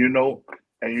want to. And you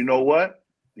know what?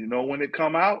 You know when it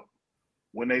come out,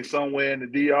 when they somewhere in the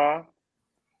DR,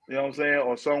 you know what I'm saying,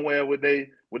 or somewhere with they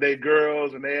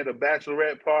girls and they had a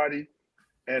bachelorette party,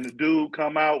 and the dude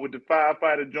come out with the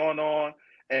firefighter joint on,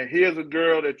 and here's a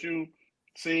girl that you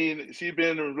seen, she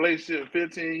been in a relationship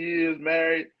 15 years,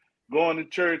 married, going to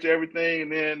church, everything,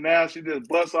 and then now she just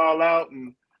busts all out,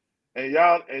 and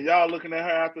y'all looking at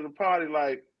her after the party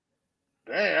like,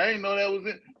 dang, I didn't know that was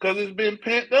it, because it's been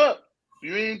pent up.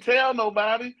 You ain't tell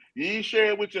nobody. You ain't share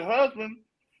it with your husband.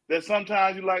 That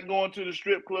sometimes you like going to the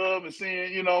strip club and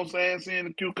seeing, you know what I'm saying, seeing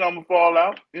the cucumber fall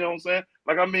out. You know what I'm saying?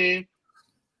 Like, I mean,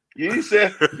 you ain't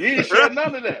share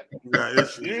none of that.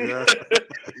 You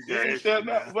ain't share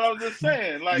nothing. But I'm just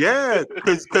saying, like,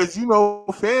 because you know,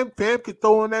 fam could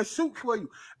throw on that suit for you.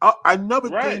 Another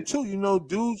thing too, you know,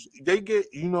 dudes, they get,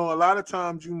 you know, a lot of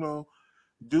times, you know,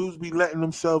 dudes be letting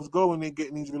themselves go and they get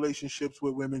in these relationships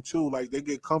with women too. Like they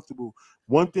get comfortable.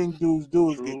 One thing dudes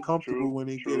do is get comfortable when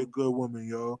they get a good woman,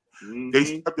 yo.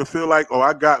 They start to feel like, oh,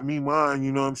 I got me mine,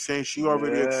 you know what I'm saying? She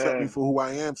already accept me for who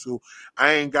I am, so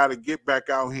I ain't gotta get back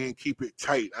out here and keep it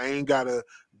tight. I ain't gotta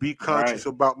be conscious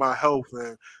about my health.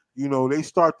 And you know, they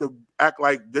start to act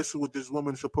like this is what this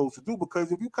woman is supposed to do.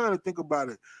 Because if you kind of think about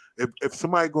it, if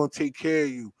somebody gonna take care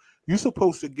of you, you're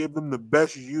supposed to give them the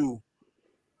best you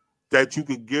that you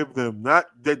could give them. Not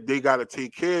that they got to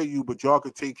take care of you, but y'all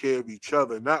could take care of each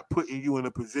other. Not putting you in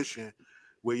a position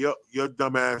where your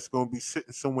dumb ass gonna be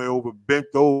sitting somewhere over bent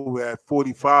over at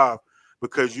 45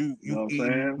 because you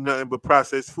eating nothing but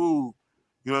processed food.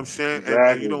 You know what I'm saying?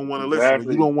 And you don't want to listen,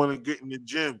 or you don't want to get in the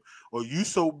gym, or you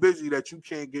so busy that you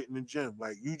can't get in the gym.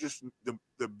 Like you just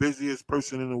the busiest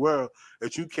person in the world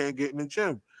that you can't get in the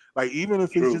gym. Like even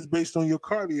if it's just based on your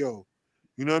cardio.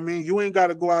 You know what I mean? You ain't got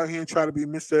to go out here and try to be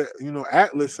Mr. You know,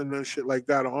 Atlas and that shit like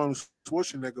that, or Arnold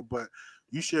Schwarzenegger, but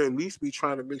you should at least be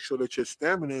trying to make sure that your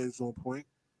stamina is on point.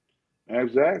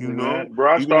 Exactly, you know, man.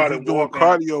 Bro, I even if started you're doing walking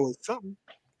cardio or something.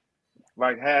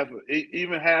 Like half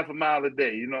a mile a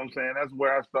day. You know what I'm saying? That's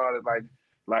where I started,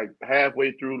 like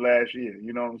halfway through last year.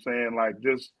 You know what I'm saying? Like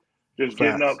just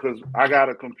getting up, because I got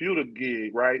a computer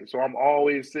gig, right? So I'm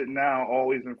always sitting down,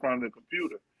 always in front of the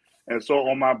computer. And so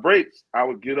on my breaks, I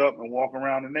would get up and walk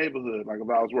around the neighborhood. Like if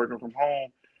I was working from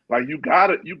home, like you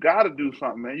gotta do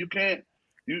something, man. You can't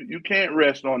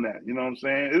rest on that. You know what I'm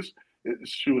saying? It's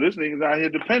shoot, this nigga's out here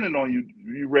depending on you.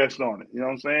 You rest on it. You know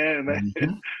what I'm saying?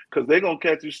 Because they gonna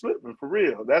catch you slipping for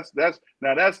real. That's the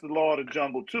law of the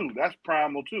jungle too. That's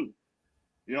primal too.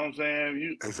 You know what I'm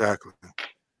saying? Exactly.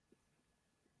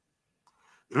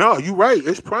 No, you're right.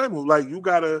 It's primal. Like you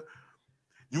gotta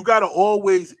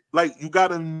always, like, you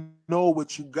gotta know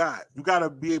what you got. You gotta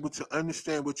be able to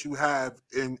understand what you have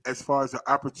in as far as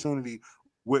the opportunity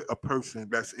with a person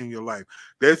that's in your life.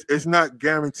 It's not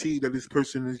guaranteed that this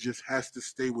person just has to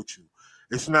stay with you.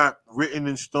 It's not written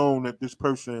in stone that this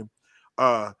person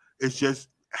it's just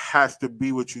has to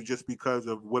be with you just because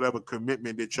of whatever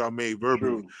commitment that y'all made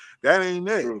verbally. True. That ain't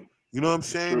it. True. You know what I'm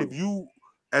saying? True. If you,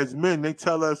 as men, they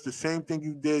tell us the same thing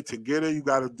you did to get her, you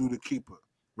got to do to keep her,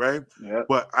 right? Yep.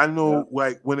 But I know,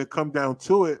 like, when it comes down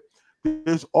to it,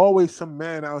 there's always some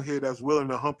man out here that's willing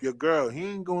to hump your girl. He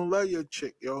ain't gonna love your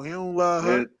chick, yo. He don't love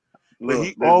her, but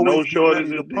he always be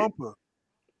ready to pump her.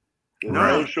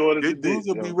 No shortage of dudes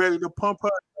dick, will be ready to pump her.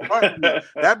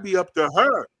 That be up to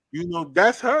her. You know,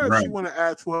 that's her. Right. If she want to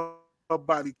add to her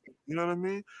body, you know what I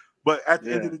mean? But at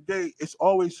the end of the day, it's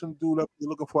always some dude up there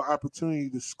looking for an opportunity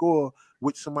to score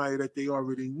with somebody that they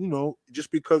already, you know,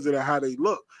 just because of how they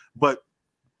look. But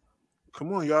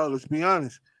come on, y'all, let's be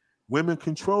honest. Women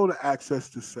control the access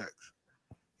to sex.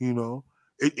 You know,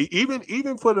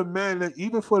 even for the man that,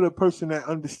 even for the person that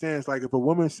understands, like if a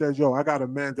woman says, "Yo, I got a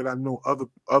man that I know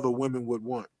other women would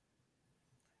want,"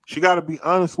 she got to be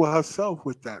honest with herself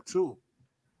with that too.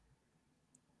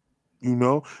 You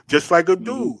know, just like a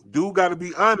dude. Dude got to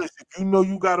be honest. If you know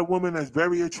you got a woman that's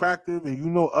very attractive and you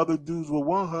know other dudes will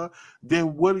want her,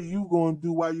 then what are you going to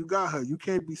do while you got her? You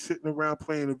can't be sitting around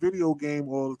playing a video game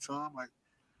all the time. Like,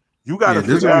 you got to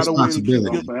figure out a way to keep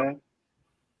it.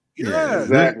 Yeah,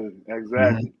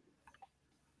 exactly.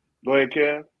 Go ahead,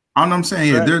 Kev. I'm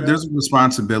saying, there's a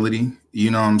responsibility,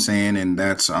 you know what I'm saying? And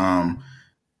that's,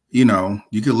 you know,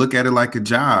 you could look at it like a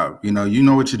job. You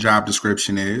know what your job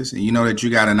description is, and you know that you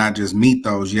got to not just meet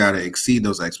those, you got to exceed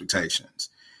those expectations,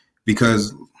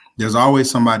 because there's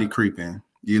always somebody creeping.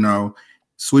 You know,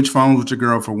 switch phones with your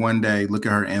girl for one day, look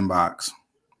at her inbox,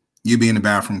 you be in the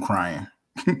bathroom crying,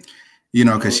 you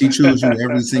know, because she chooses you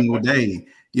every single day.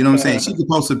 You know what I'm saying? She could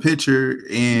post a picture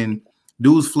and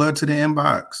dudes flood to the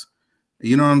inbox.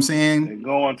 You know what I'm saying? They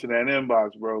go into that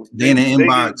inbox, bro. They in the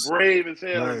inbox. They get brave as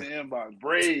hell in the inbox.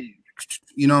 Brave.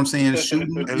 You know what I'm saying?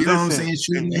 Shooting. You know what I'm saying?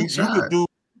 Shooting. You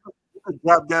could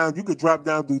drop down. You could drop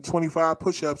down, do 25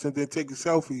 push-ups, and then take a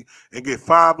selfie and get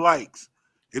 5 likes.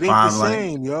 It ain't the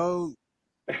same, yo.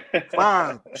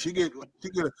 5. She get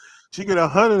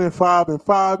 105 in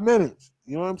 5 minutes.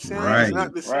 You know what I'm saying? Right. It's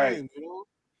not the same. You know?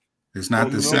 It's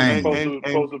not the same.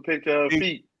 Post a picture of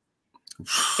feet.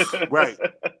 Right.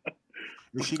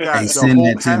 And she got send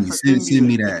that to me. Send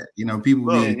me that. You know, people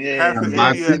send me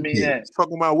that.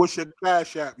 Talking about what's your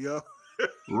cash app, yo.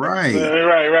 Right.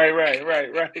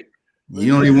 Right.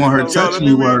 You don't even want her touching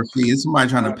you or fee. It's somebody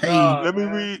trying to pay you.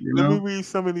 Let me read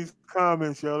some of these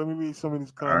comments, yo.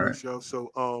 Yo.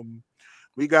 So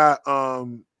we got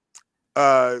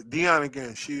Dion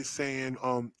again. She's saying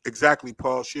exactly,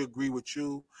 Paul. She agree with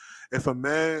you. If a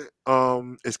man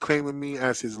is claiming me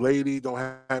as his lady, don't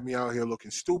have me out here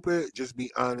looking stupid. Just be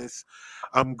honest.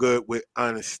 I'm good with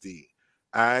honesty.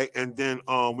 All right. And then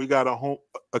we got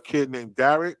a kid named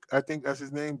Derek. I think that's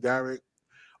his name, Derek.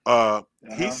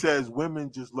 He says women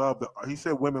just love he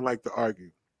said women like to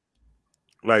argue.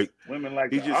 Like, women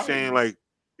like he's to just argue. saying, like,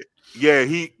 yeah,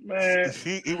 he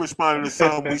responded to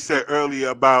something we said earlier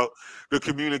about the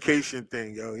communication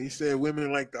thing, yo. He said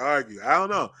women like to argue. I don't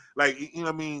know. Like, you know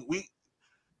what I mean?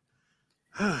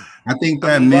 I think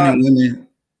that men and women,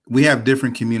 we have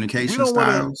different communication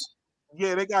styles.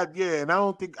 Yeah, they got, and I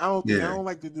don't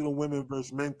like to do the women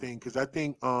versus men thing, because I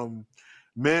think there are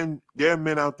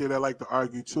men out there that like to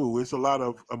argue too. It's a lot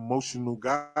of emotional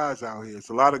guys out here. It's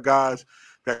a lot of guys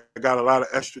that got a lot of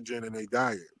estrogen in their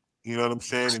diet. You know what I'm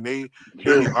saying? And they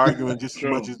be arguing just as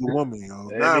much as the woman, yo.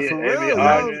 For real,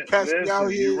 yo. Cats be out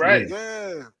here, right.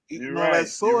 Yeah, eating all that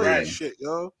soy and shit,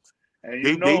 yo.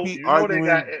 And they be arguing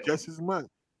just as much.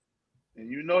 And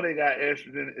you know they got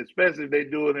estrogen, especially if they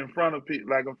do it in front of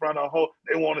people, like in front of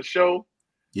they want to show.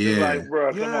 Yeah, like,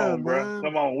 bro, come on, bro,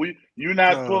 come on. You're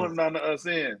not pulling none of us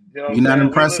in. You know you're not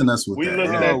impressing us with that.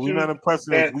 Looking at we're you, not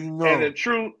impressing us. We know. And the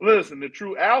true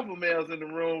alpha males in the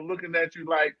room looking at you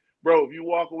like, bro, if you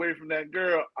walk away from that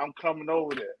girl, I'm coming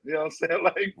over there. You know what I'm saying?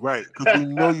 Like, right, because we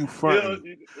know you fronting.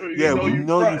 you know We you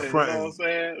know you fronting. You know what I'm fronting.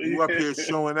 saying? You up here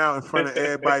showing out in front of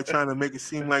everybody, trying to make it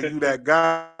seem like you that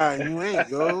guy, and you ain't,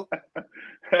 yo.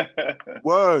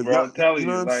 Word, bro, y'all, I'm telling you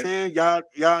know you, what I'm like, saying?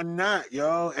 Y'all not,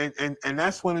 yo. And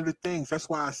that's one of the things. That's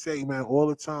why I say, man, all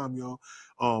the time, yo.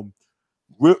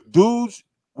 Dudes,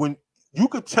 when you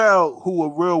could tell who a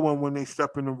real one when they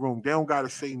step in the room, they don't gotta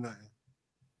say nothing.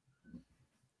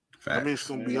 Facts. I'm just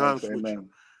gonna be gotta honest say with nothing. you.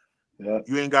 Yeah.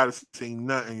 You ain't gotta say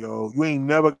nothing, yo. You ain't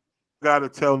never gotta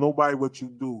tell nobody what you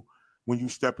do when you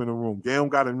step in the room. They don't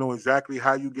gotta know exactly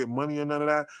how you get money or none of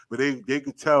that, but they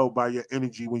could tell by your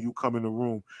energy when you come in the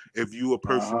room if you a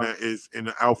person that is in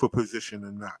an alpha position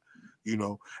or not. You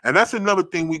know, and that's another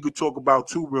thing we could talk about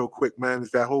too, real quick, man.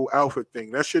 Is that whole alpha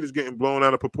thing? That shit is getting blown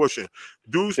out of proportion.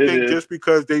 Dudes think just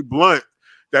because they blunt,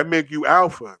 that make you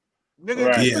alpha. Nigga,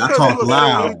 Right. just Yeah, I because talk you'll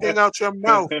say loud. anything out your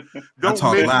mouth I don't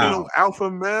talk make you loud. no alpha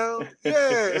male.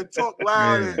 Yeah, and talk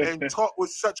loud Yeah. and talk with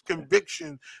such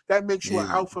conviction that makes you an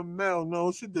Yeah. alpha male. No,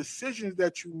 it's the decisions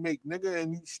that you make, nigga,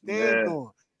 and you stand Yeah.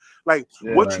 on. Like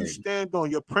Yeah. what you Right. stand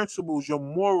on, your principles, your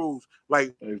morals,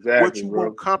 like what Exactly, you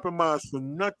bro. won't compromise for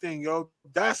nothing, yo.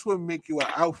 That's what make you an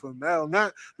alpha male,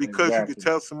 not because you could Exactly.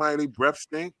 tell somebody they breath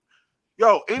stink.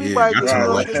 Yo, Yeah, anybody I could talk tell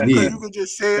Right. like just a because you nigga. could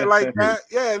just say it like Yeah. that.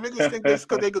 Yeah, niggas think just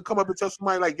because they could come up and tell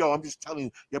somebody like, yo, I'm just telling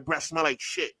you, your breath smell like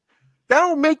shit. That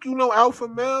don't make you no alpha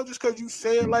male just because you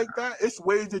say it like that. It's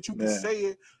ways that you can Yeah. say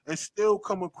it and still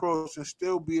come across and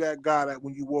still be that guy that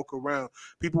when you walk around,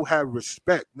 people have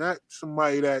respect, not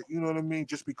somebody that, you know what I mean,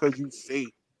 just because you say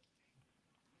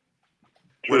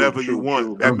True, whatever you true, want.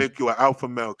 true. That make you an alpha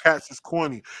male. Cats is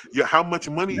corny. How much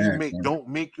money you Facts, make man. don't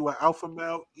make you an alpha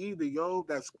male either, yo.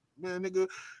 That's man, nigga.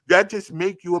 That just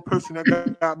make you a person that got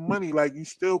money. Like you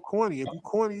still corny. If you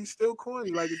corny, you still corny.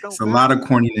 Like it It's don't a lot matter. of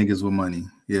corny niggas with money.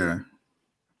 Yeah.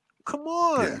 Come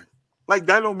Yeah. on. Like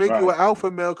that don't make you Right. an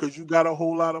alpha male because you got a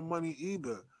whole lot of money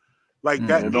either. Like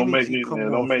that It Hmm. don't make energy you. come It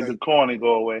don't off. make the Like corny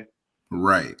go away.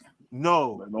 Right.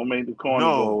 no, It don't make the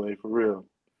corny go no, away for real.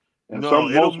 And no.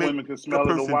 It'll most make women can a smell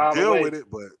it a person while deal with away. it,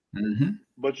 but Mm-hmm.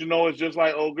 But you know, it's just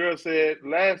like old girl said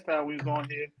last time we was on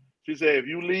here. She said, "If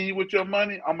you leave with your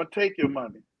money, I'm gonna take your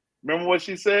money." Remember what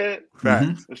she said?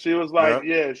 Mm-hmm. facts. And she was like, Yep,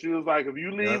 "Yeah." She was like, "If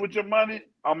you leave yep. with your money,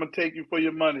 I'm gonna take you for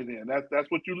your money. Then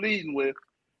that's what you leading with.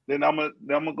 Then I'm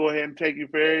gonna go ahead and take you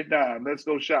for every dime. Let's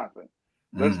go shopping.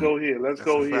 Let's Mm. go here. Let's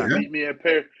That's a go here. fact. Yeah.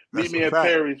 Meet That's me a at fact.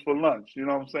 Perry's for lunch. You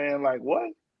know what I'm saying? Like what?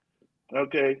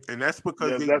 Okay, And that's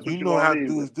because yes, that's you what you're know gonna how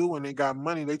leave with. dudes do when they got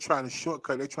money. They trying to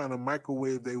shortcut. They trying to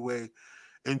microwave their way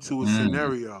into a Mm.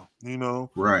 scenario. You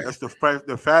know, Right. that's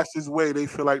the fastest way they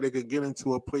feel like they could get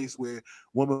into a place where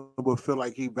woman will feel like he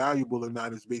valuable or not is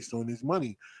based on his money.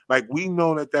 Like we know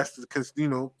that that's because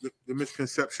the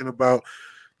misconception about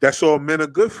that's all men are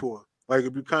good for. Like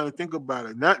if you kind of think about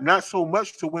it, not so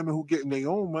much to women who getting their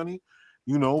own money,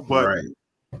 but Right.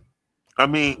 I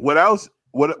mean, what else?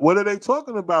 What are they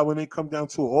talking about when they come down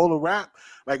to all the rap?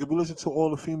 Like if you listen to all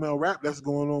the female rap that's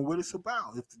going on, what it's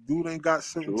about? If the dude ain't got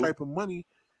certain True. type of money,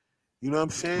 you know what I'm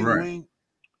saying? Right.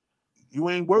 You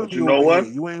ain't But worthy you know over here. what?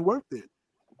 You ain't worth it.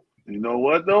 You know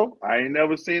what though? I ain't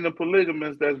never seen a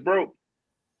polygamist that's broke.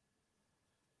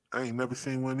 I ain't never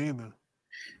seen one either.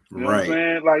 You know what I'm Right.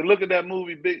 saying? Like, look at that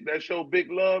movie, that show,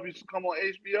 Big Love, used to come on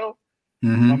HBO.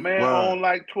 My Mm-hmm. man Word. owned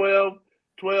like 12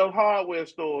 hardware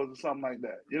stores or something like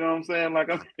that. You know what I'm saying? Like,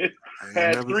 I ain't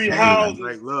had never three seen it. Hey, houses,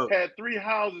 Like, look, had three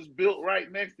houses built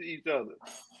right next to each other.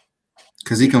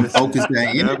 because he can focus listen,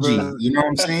 that energy. You know what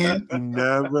I'm saying? you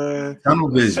never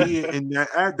Tunnel see vision. it in that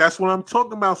act. That's what I'm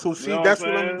talking about. So You see, know what I'm that's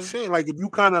what I'm saying? saying. Like if you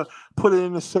kind of put it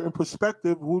in a certain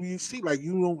perspective, who do you see? Like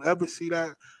you don't ever see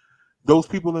that those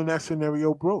people in that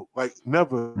scenario broke, like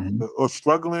never, Mm-hmm. or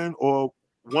struggling or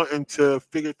wanting to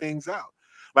figure things out.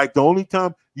 Like the only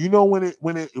time when it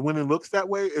looks that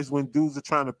way is when dudes are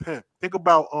trying to pimp. Think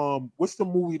about what's the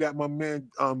movie that my man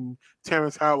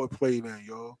Terrence Howard played in,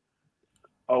 yo?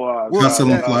 Oh, What was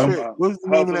Hustle and that flow. trick? What was the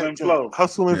name of Hustle that and joint? Flow.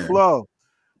 Hustle and Yeah. Flow.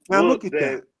 Now Whoop, look at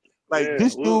that, that. Like yeah,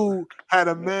 this whoop. dude had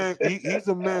a man. He's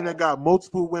a man that got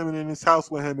multiple women in his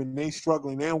house with him, and they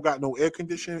struggling. They don't got no air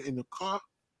conditioning in the car.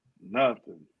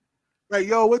 Nothing. Like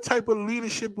yo, what type of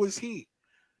leadership was he?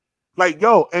 Like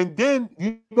yo, and then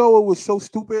you know it was so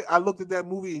stupid. I looked at that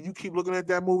movie, and you keep looking at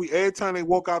that movie. Every time they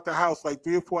walk out the house, like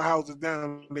 3 or 4 houses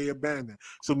down, they abandoned.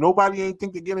 So nobody ain't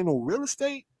think to get into real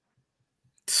estate.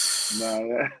 Nah,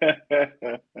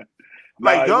 nah,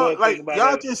 Like you want to think about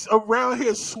y'all that. just around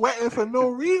here sweating for no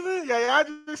reason. Yeah, y'all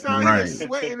just out here Right.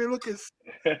 sweating and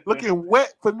looking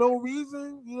wet for no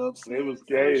reason. You know what I'm They saying? was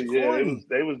Yo, it's scared, yeah. corny,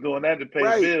 They was doing that to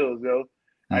pay right? bills, yo.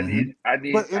 I need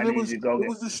you to go it get.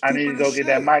 was the I need you to stupidest go get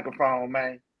that shit. microphone,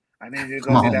 man. I need you to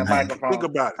Come go get on, that man. microphone. Think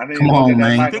about it. I need Come you to go on, get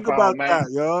that man. Think microphone, about man.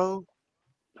 that, yo.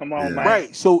 Come on, Yeah. man.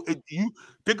 Right. So you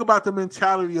think about the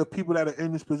mentality of people that are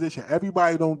in this position.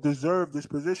 Everybody don't deserve this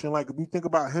position. Like if you think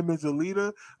about him as a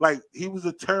leader, like he was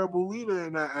a terrible leader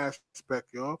in that aspect,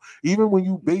 yo. Even when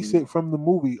you base it from the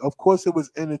movie, of course it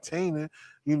was entertaining,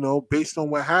 based on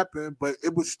what happened, but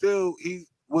it was still he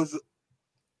was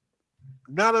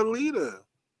not a leader.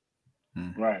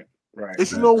 Right.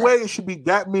 It's no way it should be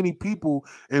that many people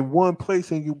in one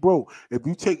place and you broke. If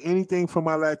you take anything from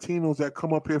our Latinos that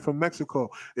come up here from Mexico,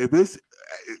 if it's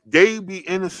they be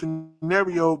in a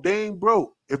scenario, they ain't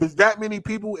broke. If it's that many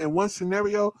people in one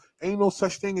scenario, ain't no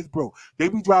such thing as broke. They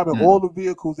be driving all the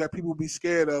vehicles that people be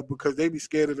scared of because they be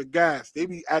scared of the gas. They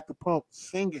be at the pump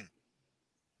singing.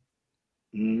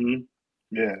 Mm-hmm.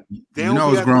 Yeah. They You don't know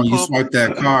be it's at the grown. You pump. swipe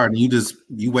that card and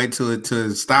you wait till it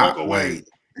to stop. Walk away. Like,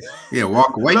 yeah,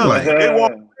 walk away. No, Like, they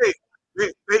walk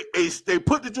away. They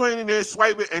put the joint in there,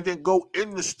 swipe it, and then go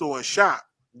in the store and shop.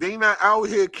 They not out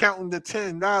here counting the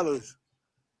 $10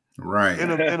 right.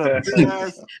 in a big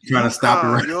ass Trying to stop it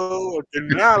Yukon, right. yo, a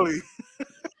Denali.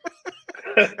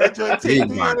 That joint take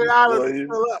Big body. $300 to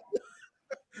fill up.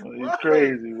 You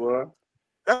crazy, boy.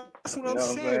 That's what You I'm know what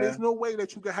I'm saying. saying? There's no way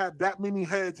that you can have that many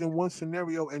heads in one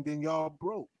scenario and then y'all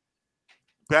broke.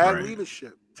 Bad Right.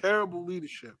 leadership, terrible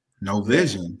leadership. No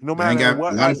vision. No They ain't matter got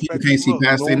what a lot of people aspect can't you see look,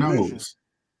 past their no vision. nose.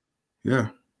 Yeah.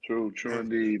 True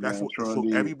And indeed, that's man. what. True So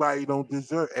indeed. everybody don't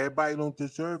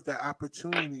deserve that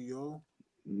opportunity, yo.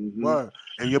 Mm-hmm. Word.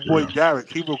 And your boy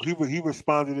Derek, he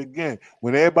responded again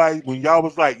when y'all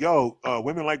was like, "Yo,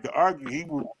 women like to argue." He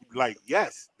was like,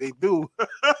 "Yes, they do."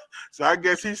 So I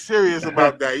guess he's serious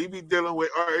about that. He be dealing with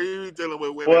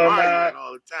women arguing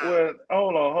all the time. Well,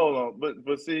 hold on.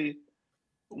 But see,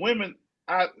 women,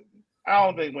 I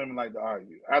don't think women like to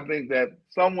argue. I think that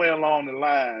somewhere along the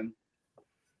line,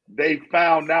 they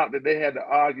found out that they had to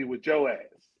argue with your ass.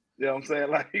 You know what I'm saying?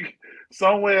 Like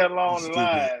somewhere along the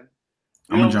line,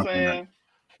 you know what I'm saying?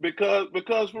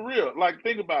 Because for real, like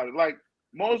think about it. Like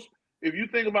if you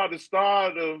think about the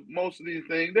start of most of these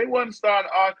things, they wasn't starting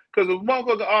to argue because if a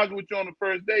motherfucker argue with you on the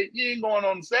first date, you ain't going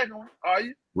on the second one, are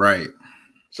you? Right.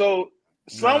 So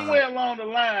somewhere along the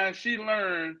line, she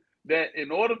learned that in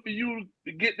order for you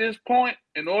to get this point,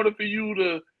 in order for you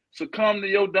to succumb to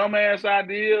your dumbass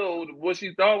idea or what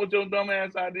she thought was your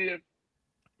dumbass idea,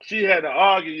 she had to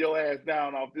argue your ass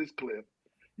down off this cliff.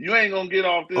 You ain't gonna get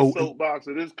off this soapbox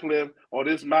or this cliff or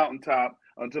this mountaintop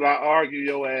until I argue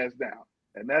your ass down.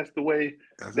 And that's the way.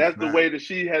 That's the way that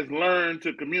she has learned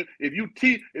to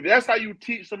communicate. If that's how you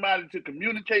teach somebody to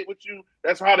communicate with you,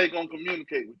 that's how they gonna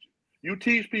communicate with you. You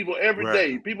teach people every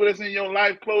day. People that's in your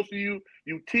life close to you,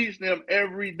 you teach them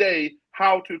every day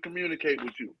how to communicate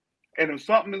with you. And if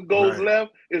something goes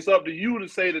left, it's up to you to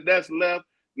say that that's left.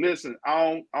 Listen,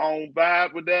 I don't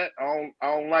vibe with that. I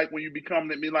don't like when you be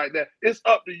coming at me like that. It's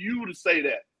up to you to say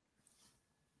that.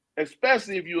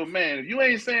 Especially if you're a man. If you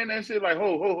ain't saying that shit like,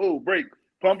 ho, break,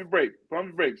 pump your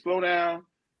brake, slow down.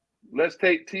 Let's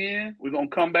take 10. We're gonna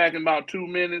come back in about 2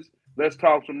 minutes. Let's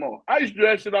talk some more. I used to do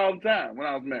that shit all the time when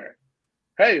I was married.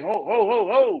 Hey,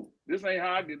 ho. This ain't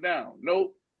how I get down.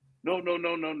 Nope. No.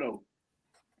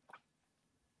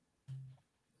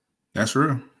 That's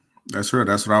real. That's what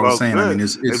I was saying. Good. I mean,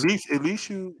 it's at least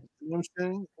you know what I'm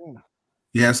saying? Yeah.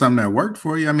 You have something that worked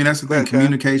for you. I mean, that's the thing.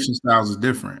 Communication styles is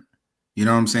different. You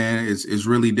know what I'm saying? It's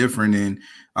really different. And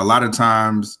a lot of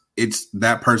times it's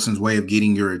that person's way of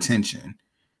getting your attention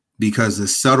because the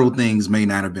subtle things may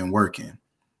not have been working.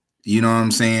 You know what I'm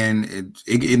saying?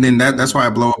 And then that's why I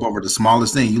blow up over the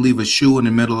smallest thing. You leave a shoe in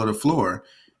the middle of the floor,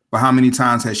 but how many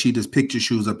times has she just picked your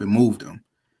shoes up and moved them?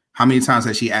 How many times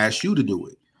has she asked you to do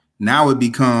it? Now it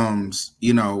becomes,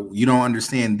 you don't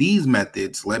understand these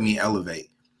methods. Let me elevate.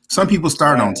 Some people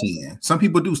start on 10. Some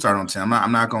people do start on 10.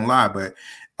 I'm not going to lie, but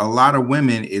a lot of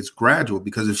women, it's gradual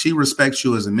because if she respects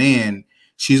you as a man,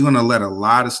 she's going to let a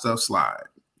lot of stuff slide.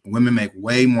 Women make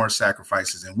way more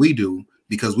sacrifices than we do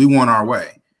because we want our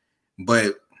way.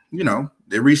 But,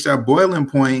 they reach that boiling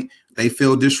point. They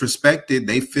feel disrespected.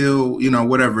 They feel,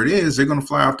 whatever it is, they're going to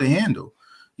fly off the handle,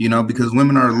 because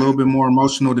women are a little bit more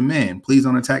emotional than men. Please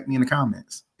don't attack me in the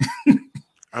comments.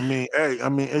 I mean,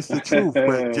 it's the truth.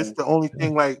 But just the only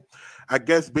thing, like, I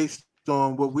guess based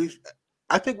on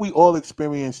I think we all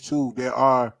experience too. There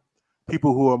are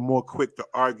people who are more quick to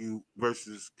argue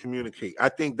versus communicate. I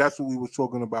think that's what we were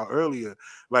talking about earlier.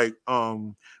 Like,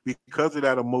 because of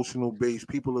that emotional base,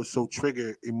 people are so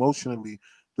triggered emotionally.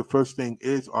 The first thing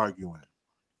is arguing,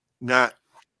 not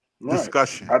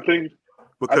discussion. I think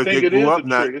because they it grew is up a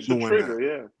not trigger. It's a doing trigger,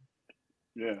 that.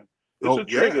 yeah. It's a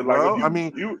trigger. Yeah, Like well, if I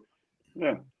mean,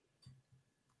 yeah.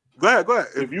 go ahead.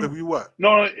 If If you what?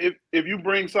 No, if you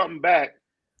bring something back,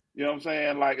 you know what I'm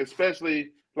saying? Like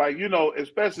especially like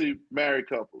especially married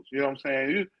couples. You know what I'm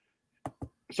saying?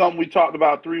 Something we talked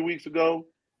about 3 weeks ago,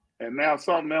 and now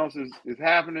something else is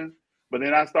happening. But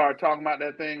then I start talking about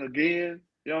that thing again.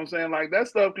 You know what I'm saying? Like that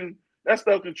stuff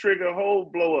can trigger a whole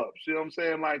blow up. You know what I'm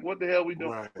saying? Like what the hell we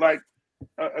doing? Right. Like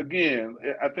again,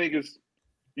 I think it's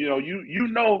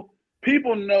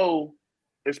people know,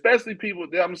 especially people.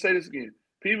 I'm gonna say this again.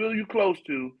 People you close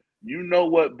to, you know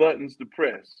what buttons to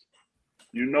press.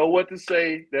 You know what to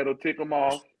say that'll tick them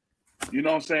off. You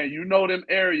know what I'm saying? You know them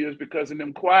areas because in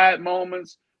them quiet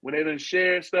moments when they done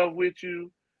share stuff with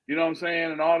you, you know what I'm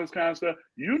saying, and all this kind of stuff,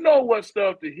 you know what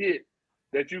stuff to hit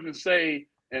that you can say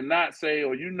and not say,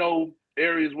 or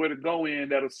areas where to go in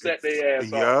that'll set their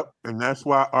ass off. Yep, and that's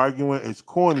why arguing is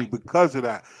corny because of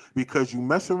that. Because you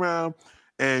mess around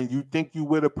and you think you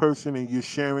with a person and you're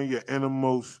sharing your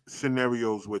innermost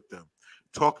scenarios with them,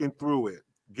 talking through it,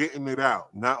 getting it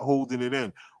out, not holding it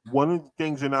in. One of the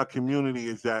things in our community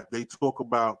is that they talk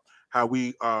about how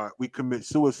we commit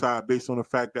suicide based on the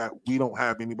fact that we don't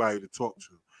have anybody to talk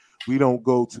to. We don't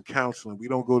go to counseling. We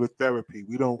don't go to therapy.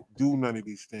 We don't do none of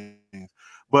these things.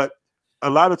 But a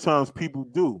lot of times people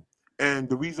do. And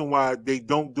the reason why they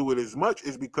don't do it as much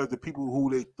is because the people who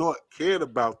they thought cared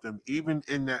about them, even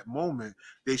in that moment,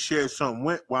 they shared something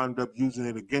with, wound up using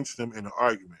it against them in an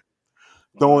argument,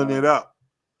 throwing it up,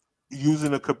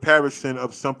 using a comparison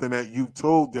of something that you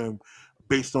told them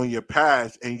based on your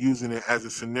past and using it as a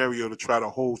scenario to try to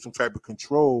hold some type of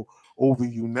control over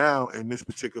you now in this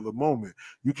particular moment.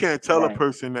 You can't tell a Right.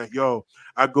 person that, yo,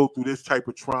 I go through this type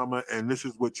of trauma and this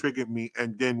is what triggered me.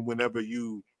 And then whenever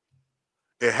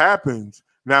it happens,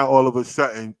 now all of a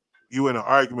sudden you in an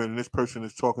argument and this person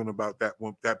is talking about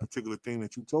that particular thing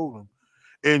that you told them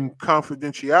in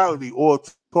confidentiality or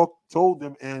told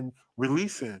them and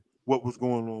releasing what was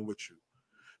going on with you.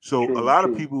 So a True, lot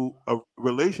of true. people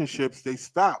relationships they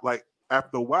stop like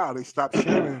after a while they stop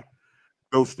sharing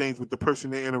those things with the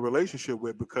person they're in a relationship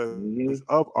with because hmm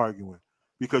of arguing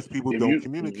because people don't If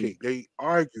you communicate they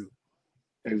argue.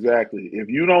 Exactly. If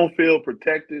you don't feel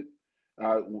protected,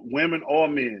 women or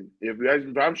men, if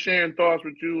I'm sharing thoughts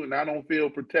with you and I don't feel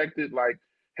protected, like,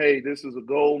 hey, this is a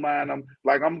gold mine.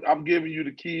 I'm giving you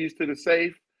the keys to the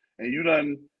safe, and you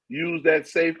done use that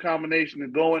safe combination to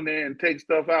go in there and take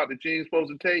stuff out that you ain't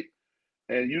supposed to take,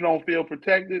 and you don't feel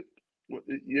protected.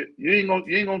 You ain't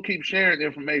gonna keep sharing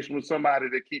information with somebody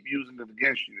that keep using it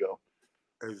against you, yo.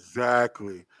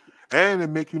 Exactly. And it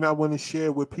make you not want to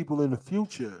share with people in the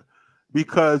future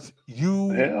because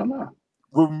you Hell no.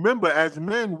 remember as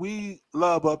men we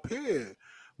love up here.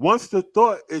 Once the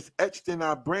thought is etched in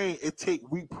our brain, it take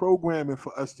reprogramming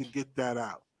for us to get that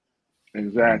out. You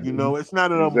Exactly. know, it's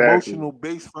not an Exactly. emotional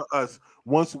base for us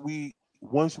once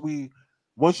you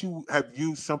have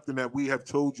used something that we have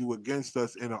told you against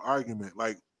us in an argument.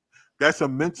 Like that's a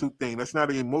mental thing. That's not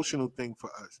an emotional thing for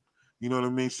us. You know what I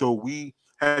mean? So we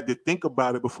had to think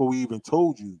about it before we even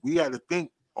told you. We had to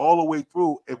think all the way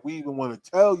through if we even want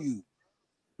to tell you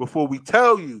before we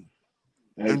tell you.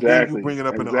 And then you Exactly. bring it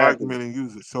up in an Exactly. argument and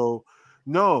use it. So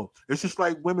no, it's just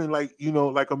like women, like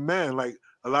like a man. Like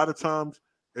a lot of times,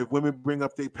 if women bring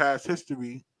up their past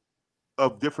history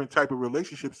of different type of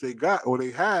relationships they got or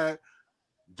they had,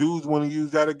 dudes want to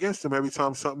use that against them every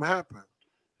time something happens,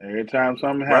 Every time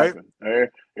something right? happens,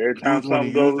 every time Dudes want to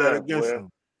something go use that left, against well,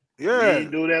 them. you Yeah,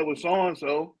 ain't do that with so and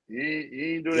so. You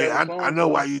ain't do that with yeah, so I and know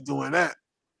why so. you doing that.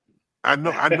 I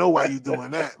know why you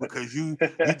doing that because you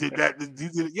did that. You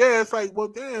did. Yeah, it's like, well,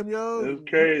 damn, yo, It's you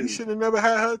crazy. should have never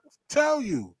had her tell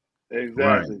you.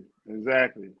 Right. Exactly.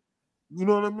 Exactly. You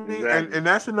know what I mean? And Exactly.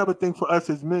 that's another thing for us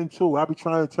as men too. I be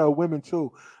trying to tell women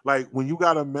too. Like when you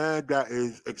got a man that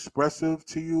is expressive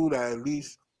to you, that at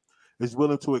least is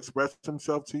willing to express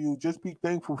himself to you, just be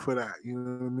thankful for that. You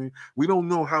know what I mean? We don't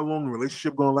know how long the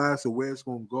relationship gonna last or where it's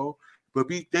gonna go, but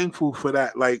be thankful for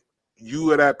that. Like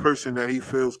you are that person that he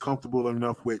feels comfortable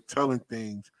enough with telling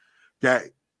things that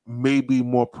may be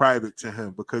more private to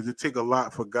him because it take a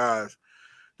lot for guys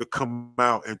to come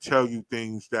out and tell you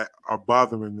things that are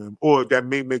bothering them or that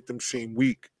may make them seem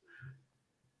weak.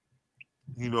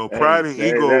 You know, pride Hey, and hey,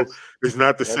 ego is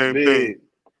not the that's same thing. big.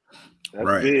 That's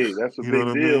Right. big. That's a You know what big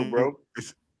I deal, mean? bro.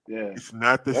 It's Yeah. it's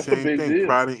not the That's a same big thing. deal.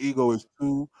 Pride and ego is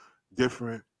two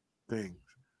different things.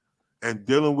 And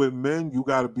dealing with men, you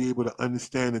got to be able to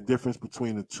understand the difference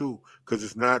between the two because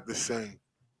it's not the same.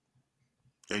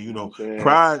 And You know what I'm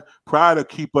saying? pride will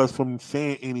keep us from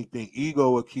saying anything.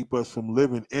 Ego will keep us from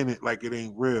living in it like it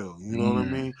ain't real. You know what I Mm.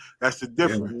 mean? That's the Yeah.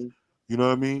 difference. hmm You know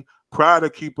what I mean? Pride will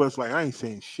keep us like, I ain't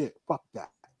saying shit. Fuck that.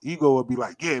 Ego will be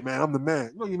like, yeah, man, I'm the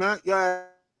man. No, you're not. Your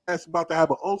ass about to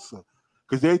have an ulcer.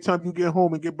 Because every time you get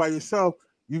home and get by yourself,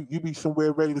 you be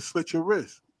somewhere ready to slit your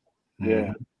wrist.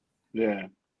 Yeah. Yeah.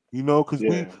 You know, because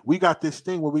Yeah. we got this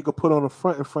thing where we could put on a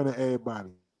front in front of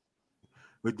everybody.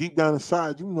 But deep down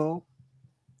inside, you know,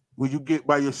 when you get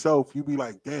by yourself, you be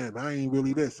like, damn, I ain't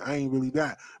really this, I ain't really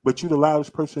that. But you the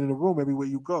loudest person in the room everywhere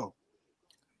you go.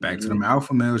 Back to them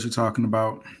alpha males you're talking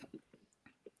about.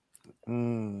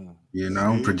 You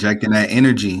know, See? projecting that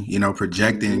energy, you know,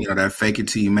 projecting, you know, that fake it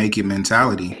till you make it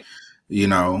mentality. You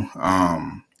know,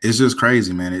 it's just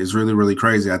crazy, man. It's really, really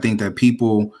crazy. I think that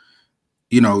people,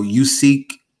 you know, you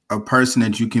seek a person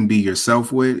that you can be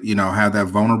yourself with, you know, have that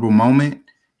vulnerable moment.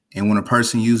 And when a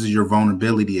person uses your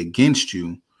vulnerability against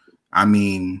you, I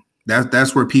mean,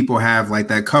 that's where people have like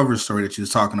that cover story that you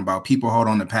was talking about. People hold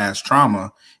on to past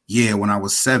trauma. Yeah, when I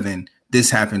was 7, this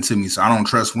happened to me, so I don't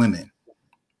trust women.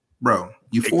 Bro,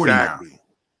 you 40 now. Exactly.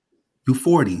 You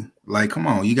 40. Like, come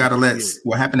on, you gotta let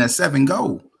what happened at 7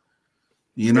 go.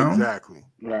 You know? Exactly.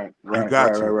 Right. You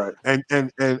got to. And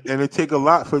it take a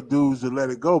lot for dudes to let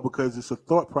it go because it's a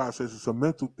thought process, it's a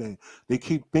mental thing. They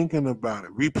keep thinking about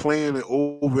it, replaying it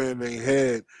over in their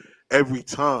head every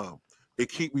time. They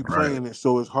keep Right. replaying it,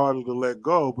 so it's harder to let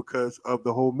go because of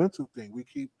the whole mental thing. We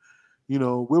keep, you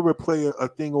know, we'll replay a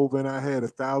thing over in our head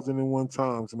 1,001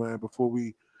 times, man, before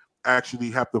we actually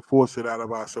have to force it out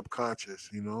of our subconscious,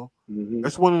 you know?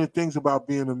 That's one of the things about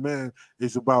being a man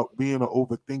is about being an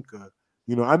overthinker.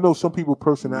 You know, I know some people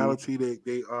personality,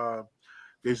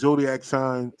 they zodiac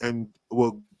sign and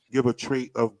will give a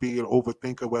trait of being an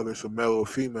overthinker, whether it's a male or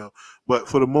female. But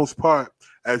for the most part,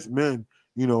 as men,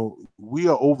 you know, we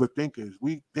are overthinkers.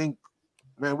 We think,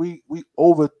 man, we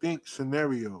overthink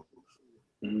scenarios.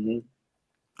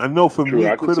 I know for True, me,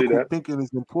 I can see critical that. thinking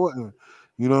is important.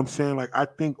 You know what I'm saying? Like I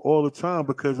think all the time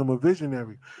because I'm a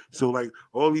visionary. So like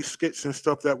all these skits and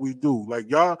stuff that we do,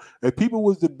 like y'all, if people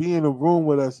was to be in a room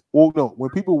with us, or no, when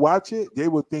people watch it, they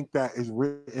would think that it's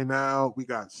written out. We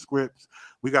got scripts,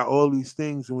 we got all these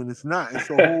things, and when it's not, it's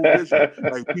a whole vision.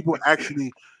 Like people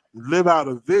actually live out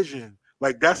a vision.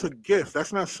 Like that's a gift.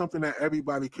 That's not something that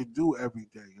everybody could do every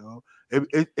day, yo.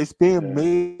 It's being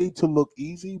made to look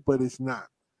easy, but it's not.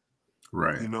 You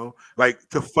Right. know, like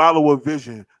to follow a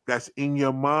vision that's in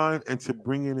your mind and to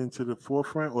bring it into the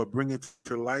forefront or bring it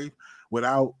to life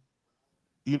without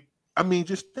you. I mean,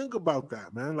 just think about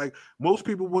that, man. Like most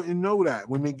people wouldn't know that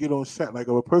when they get on set. Like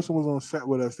if a person was on set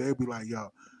with us, they'd be like,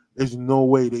 "Yo, there's no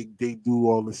way they do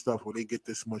all this stuff or they get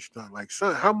this much done." Like,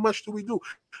 son, how much do we do?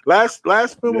 Last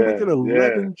film we did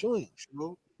 11 joints, you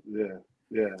know,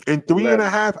 Yeah. in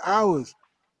 3.5 hours.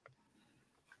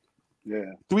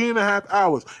 Yeah. 3.5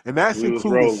 hours. And that's We was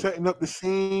including rolling. setting up the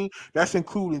scene. That's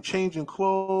including changing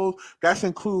clothes. That's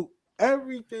include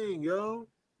everything, yo.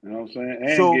 You know what I'm saying?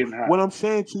 And So getting hot. what I'm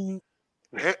saying to you,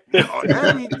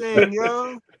 everything,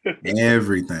 yo.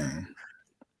 Everything.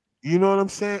 You know what I'm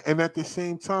saying? And at the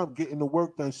same time, getting the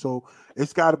work done. So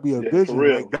it's got to be a Yeah, for vision.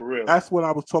 real, Like for real. that's what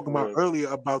I was talking For about real. earlier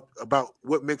about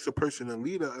what makes a person a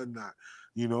leader or not.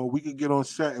 You know, we could get on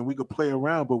set and we could play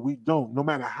around, but we don't. No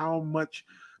matter how much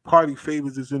party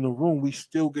favors is in the room, we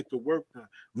still get the work done.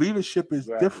 Leadership is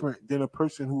different than a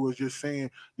person who is just saying,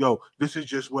 "Yo, this is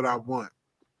just what I want."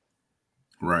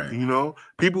 Right. You know,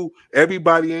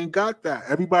 everybody ain't got that.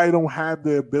 Everybody don't have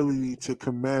the ability to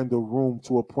command a room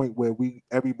to a point where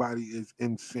everybody is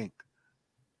in sync.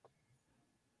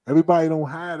 Everybody don't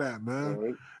have that, man.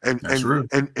 Right. And That's and real.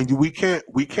 and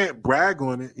we can't brag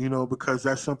on it, you know, because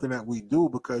that's something that we do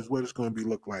because what it's going to be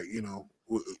look like, you know,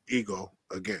 ego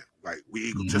again, like we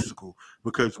egotistical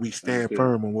because we stand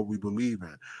firm on what we believe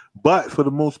in. But for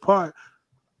the most part,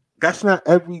 that's not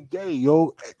every day,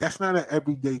 yo. That's not an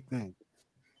everyday thing.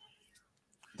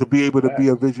 To be able to be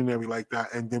a visionary like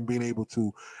that and then being able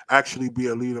to actually be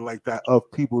a leader like that of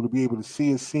people, to be able to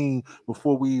see a scene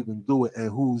before we even do it and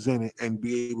who's in it and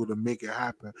be able to make it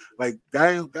happen. Like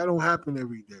that don't happen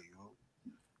every day, yo.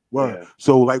 Word. Yeah.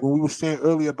 So like when we were saying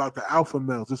earlier about the alpha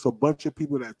males, it's a bunch of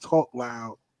people that talk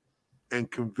loud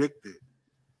and convicted,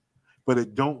 but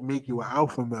it don't make you an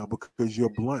alpha male because you're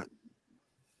blunt.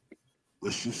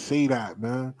 Let's just say that,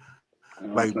 man. You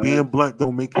know what Like I'm being saying? blunt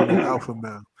don't make you an alpha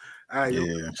male. All right, yo.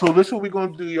 Yeah. So this is what we're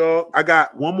gonna do, y'all. I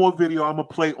got one more video I'm gonna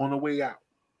play on the way out.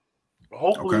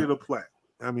 Hopefully Okay. it'll play.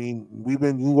 I mean,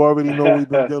 you already know we've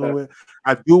been dealing with.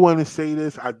 I do want to say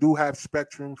this. I do have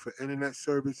Spectrum for internet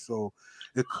service, so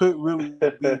it could really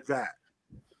be that.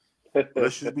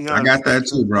 Let's just be I honest. got that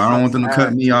too, bro. I don't want them to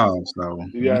cut me off. So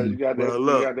you got Well, that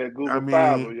look, Google I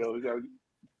Fiber, mean, yo. You got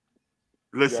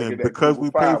Listen, because we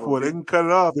pay for it, they can cut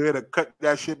it off. They had to cut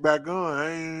that shit back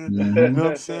on. You know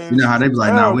what I'm saying? You know how they be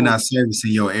like, "Nah, we're not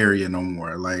servicing your area no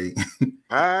more." Like,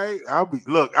 I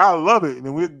love it, and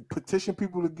then we petition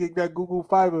people to get that Google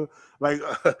Fiber,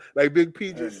 like Big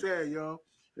P just said, yo.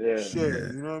 Yeah.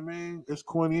 Shit, you know what I mean? It's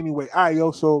corny anyway. All right,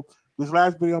 yo. So this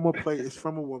last video I'm gonna play is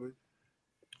from a woman,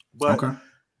 but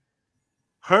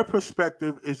her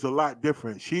perspective is a lot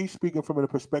different. She's speaking from a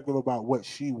perspective about what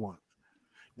she wants.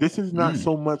 This is not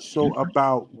so much so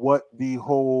about what the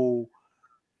whole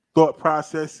thought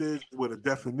process is, what a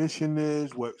definition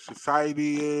is, what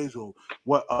society is, or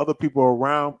what other people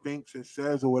around thinks and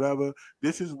says or whatever.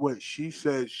 This is what she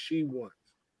says she wants.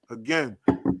 Again,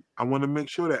 I want to make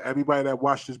sure that everybody that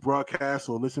watched this broadcast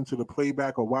or listen to the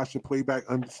playback or watch the playback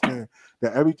understand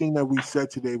that everything that we said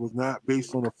today was not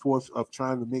based on the force of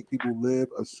trying to make people live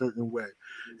a certain way.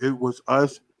 It was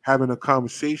us having a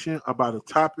conversation about a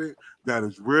topic that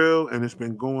is real and it's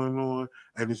been going on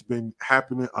and it's been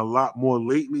happening a lot more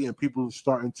lately, and people are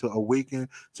starting to awaken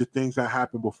to things that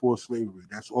happened before slavery.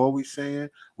 That's all we're saying.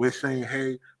 We're saying,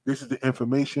 hey, this is the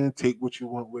information. Take what you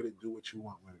want with it. Do what you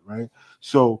want with it, right?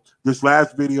 So this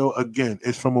last video, again,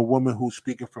 is from a woman who's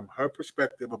speaking from her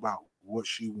perspective about what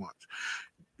she wants.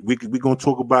 We're going to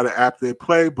talk about it after they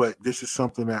play, but this is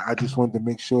something that I just wanted to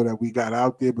make sure that we got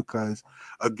out there because,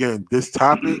 again, this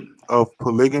topic of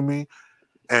polygamy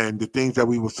and the things that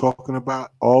we were talking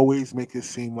about always make it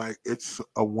seem like it's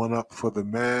a one-up for the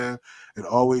man. It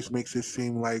always makes it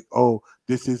seem like, oh,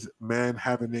 this is man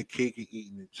having their cake and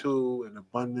eating it too, and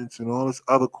abundance and all this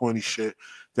other corny shit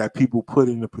that people put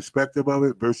in the perspective of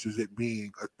it versus it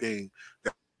being a thing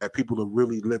that people are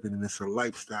really living and it's a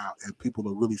lifestyle and people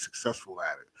are really successful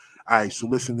at it. All right, so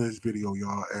listen to this video,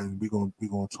 y'all, and we're gonna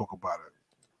talk about it.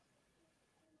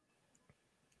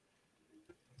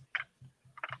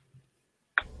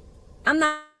 I'm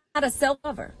not a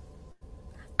self-lover.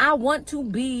 I want to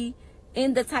be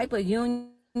in the type of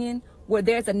union where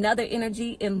there's another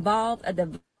energy involved, a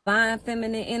divine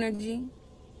feminine energy.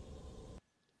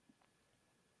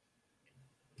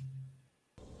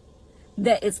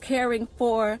 That is caring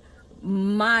for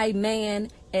my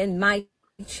man and my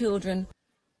children.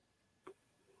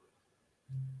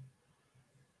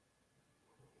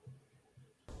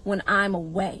 When I'm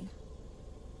away.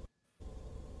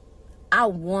 I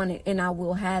want it and I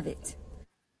will have it.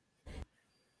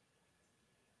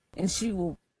 And she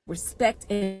will respect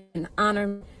and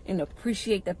honor and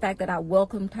appreciate the fact that I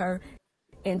welcomed her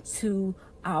into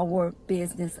our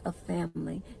business of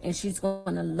family. And she's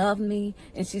going to love me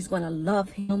and she's going to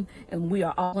love him, and we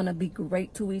are all going to be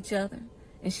great to each other.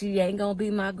 And she ain't going to be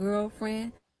my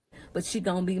girlfriend, but she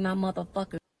going to be my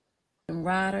motherfucker and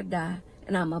ride or die.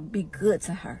 And I'm going to be good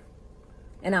to her.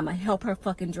 And I'm going to help her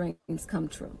fucking dreams come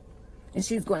true. And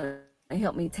she's going to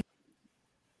help me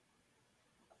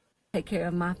take care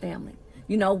of my family.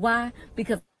 You know why?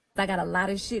 Because I got a lot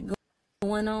of shit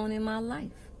going on in my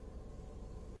life.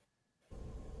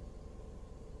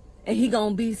 And he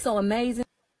going to be so amazing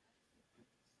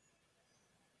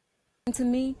to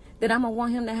me that I'm going to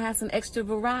want him to have some extra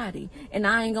variety. And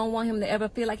I ain't going to want him to ever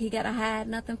feel like he got to hide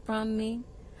nothing from me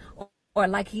or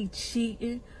like he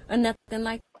cheated or nothing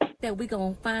like that. We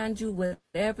going to find you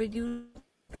whatever you.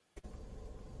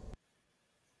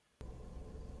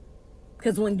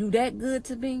 Because when you that good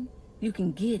to me, you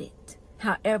can get it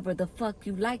however the fuck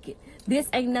you like it. This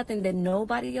ain't nothing that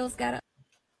nobody else got to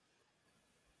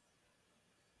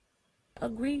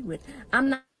agree with. I'm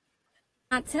not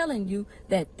telling you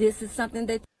that this is something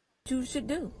that you should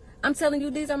do. I'm telling you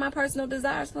these are my personal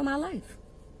desires for my life.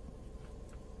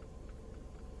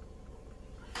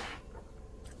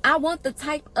 I want the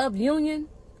type of union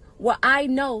where I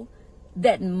know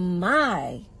that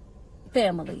my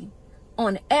family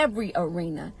on every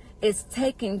arena is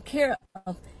taken care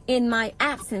of in my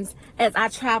absence as I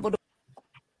travel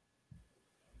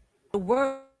the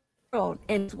world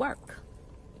and work,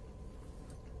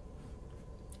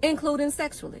 including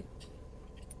sexually.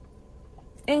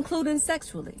 Well,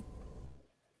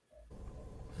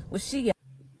 she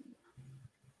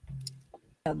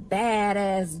a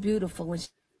badass beautiful and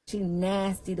she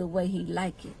nasty the way he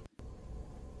like it.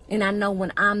 And I know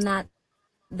when I'm not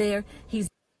there, he's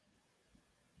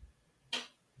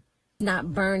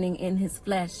not burning in his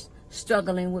flesh,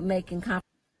 struggling with making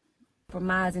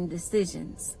compromising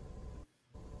decisions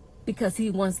because he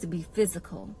wants to be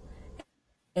physical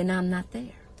and I'm not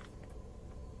there.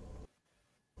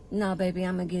 No, baby,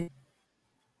 I'm gonna get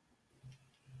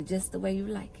it just the way you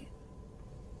like it.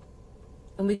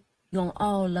 And we gonna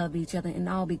all love each other and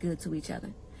all be good to each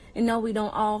other. And no, we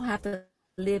don't all have to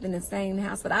live in the same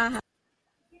house, but I have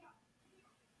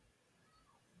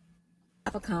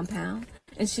a compound,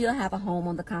 and she'll have a home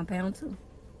on the compound too.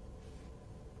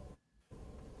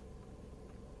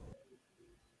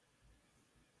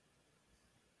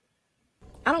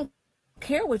 I don't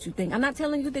care what you think. I'm not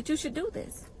telling you that you should do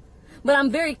this. But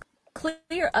I'm very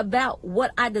clear about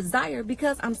what I desire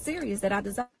because I'm serious that I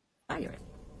desire it.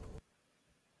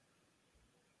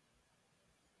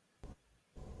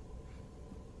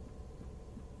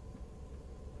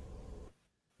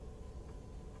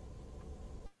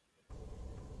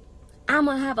 I'm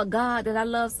going to have a God that I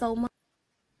love so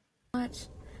much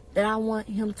that I want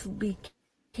him to be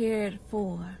cared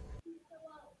for.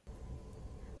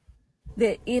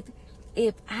 That if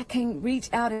I can't reach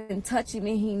out and touch him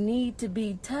and he need to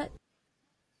be touched,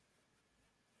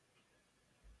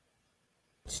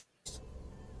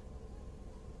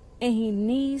 and he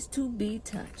needs to be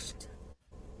touched,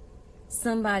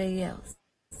 somebody else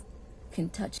can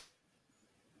touch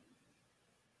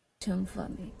him for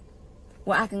me.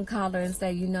 Well, I can call her and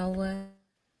say, you know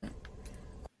what,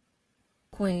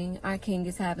 Queen, our king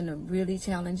is having a really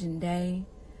challenging day.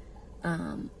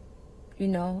 You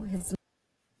know, his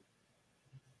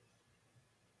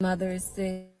mother is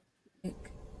sick.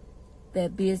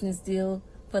 That business deal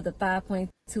for the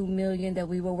 $5.2 million that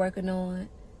we were working on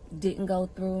didn't go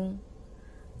through.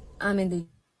 I'm in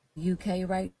the UK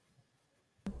right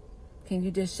now. Can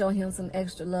you just show him some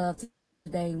extra love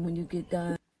today when you get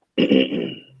done?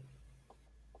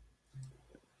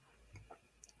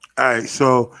 All right,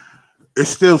 so it's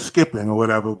still skipping or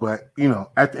whatever, but you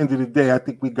know, at the end of the day, I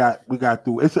think we got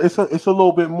through. It's a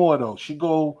little bit more though. She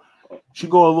go a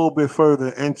little bit further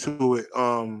into it.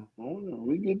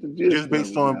 We get the gist just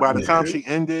based on now, by the time she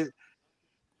ended,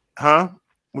 huh?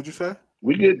 What'd you say?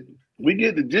 We get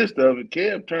the gist of it.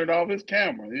 Kev turned off his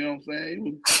camera. You know what I'm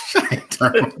saying?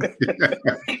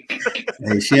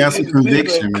 Hey, she has some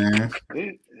conviction, man.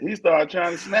 He started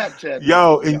trying to Snapchat.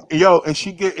 And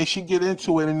she get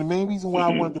into it. And the main reason why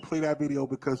I wanted to play that video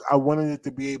because I wanted it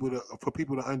to be able to for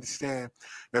people to understand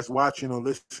that's watching or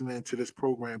listening to this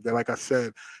program that, like I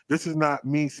said, this is not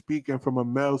me speaking from a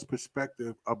male's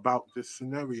perspective about this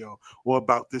scenario or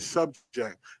about this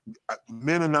subject.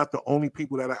 Men are not the only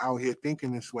people that are out here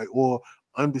thinking this way or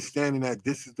understanding that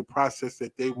this is the process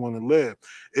that they want to live.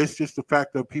 It's just the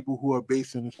fact of people who are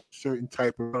based in a certain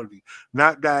type of reality.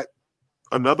 Not that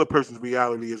another person's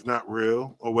reality is not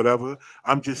real or whatever.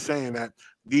 I'm just saying that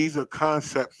these are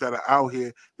concepts that are out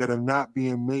here that are not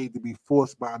being made to be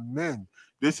forced by men.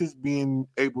 This is being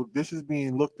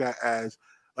looked at as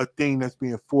a thing that's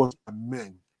being forced by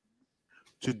men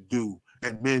to do.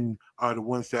 And men are the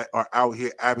ones that are out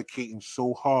here advocating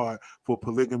so hard for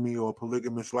polygamy or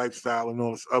polygamous lifestyle and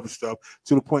all this other stuff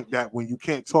to the point that when you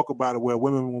can't talk about it, where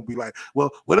women will be like, well,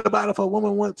 what about if a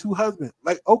woman wants two husbands?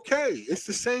 Like, okay, it's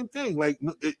the same thing. Like,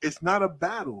 it's not a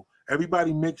battle.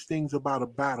 Everybody makes things about a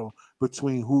battle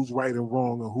between who's right and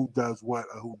wrong and who does what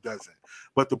or who doesn't.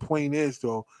 But the point is,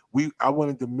 though, I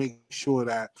wanted to make sure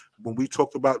that when we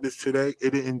talked about this today, it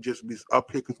didn't just be up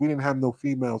here because we didn't have no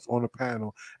females on the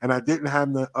panel, and I didn't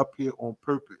have them up here on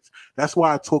purpose. That's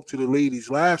why I talked to the ladies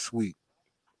last week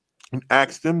and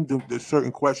asked them the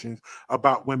certain questions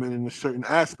about women in a certain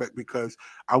aspect because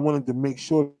I wanted to make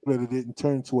sure that it didn't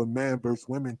turn into a man versus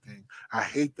women thing. I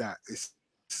hate that. It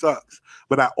sucks.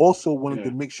 But I also wanted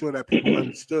to make sure that people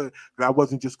understood that I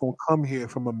wasn't just going to come here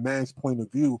from a man's point of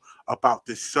view about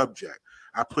this subject.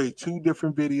 I played 2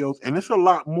 different videos, and it's a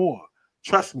lot more.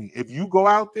 Trust me, if you go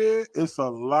out there, it's a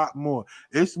lot more.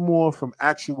 It's more from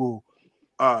actual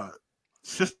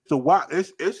Sister Watt.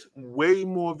 It's way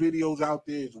more videos out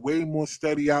there. It's way more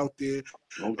study out there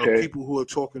of people who are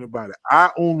talking about it.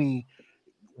 I only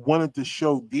wanted to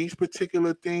show these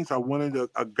particular things. I wanted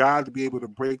a guy to be able to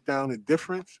break down the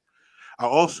difference. I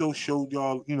also showed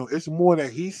y'all, it's more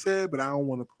that he said, but I don't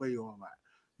want to play all that.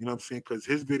 You know what I'm saying? Because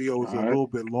his video is a little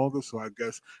bit longer, so I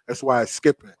guess that's why I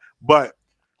skip it. But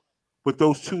with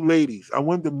those 2 ladies, I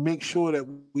wanted to make sure that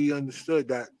we understood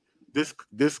that this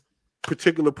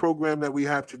particular program that we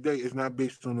have today is not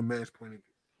based on a man's point of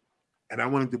view. And I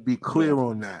wanted to be clear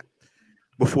on that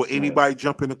before anybody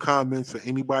jump in the comments or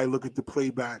anybody look at the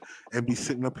playback and be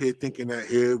sitting up here thinking that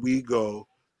here we go.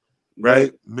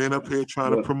 Right? Men up here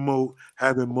trying to promote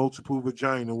having multiple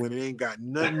vagina when it ain't got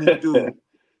nothing to do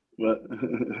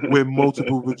with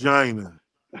multiple vagina.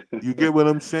 You get what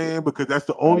I'm saying? Because that's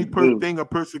the only thing a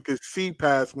person can see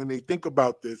past when they think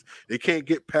about this. They can't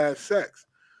get past sex.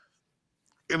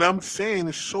 And I'm saying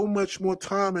there's so much more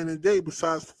time in the day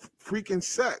besides freaking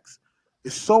sex.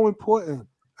 It's so important.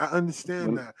 I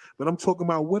understand that. But I'm talking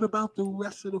about what about the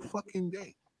rest of the fucking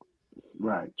day?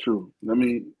 Right, true. Let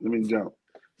me jump.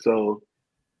 So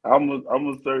I'm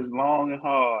gonna search long and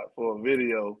hard for a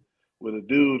video with a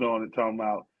dude on it talking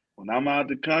about when I'm out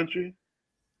the country,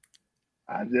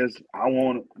 I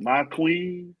want my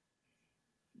queen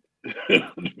to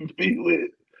be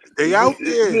with. They out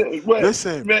there. What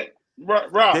Listen, man,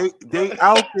 Rob? they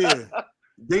out there.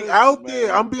 They Listen, out there.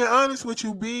 man. I'm being honest with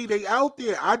you, B. They out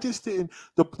there. I just didn't.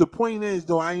 The point is,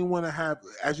 though, I didn't want to have,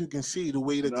 as you can see, the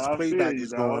way that No, this I feel playback you,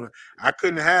 is going. dog. I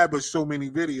couldn't have but so many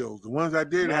videos. The ones I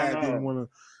did have didn't No, want to,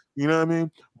 you know what I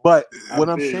mean? But I what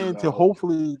I'm feel you, saying to dog.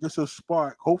 hopefully this will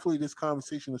spark, hopefully this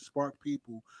conversation will spark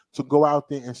people to go out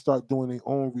there and start doing their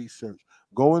own research.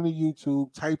 Go into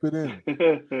YouTube, type it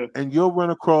in, and you'll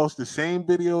run across the same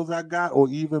videos I got or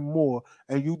even more,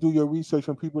 and you do your research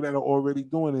on people that are already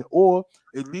doing it, or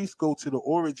at least go to the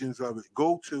origins of it.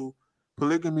 Go to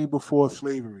polygamy before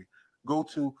slavery. Go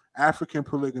to African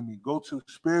polygamy. Go to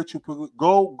spiritual polygamy.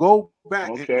 Go back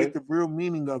and get Okay, the real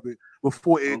meaning of it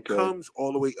before it okay. comes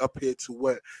all the way up here to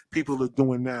what people are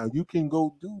doing now. You can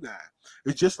go do that.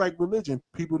 It's just like religion.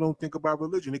 People don't think about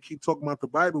religion. They keep talking about the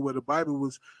Bible, where the Bible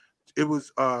was it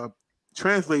was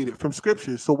translated from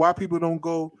scriptures. So why people don't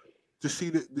go to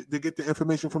see to get the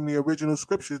information from the original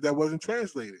scriptures that wasn't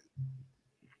translated?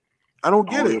 I don't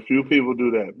get Only a it. few people do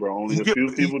that, bro. Only You a get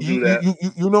few people you do you that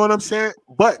you you know what I'm saying?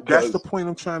 But that's the because point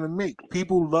I'm trying to make.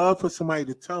 People love for somebody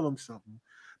to tell them something,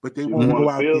 but they people won't want go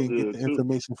to out feel there and get good the too.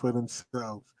 information for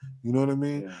themselves. You know what I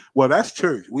mean? Yeah. Well, that's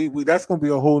church. We that's gonna be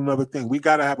a whole nother thing. We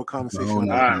gotta have a It's a conversation whole All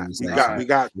nother about right, that. We all got conversation. right, we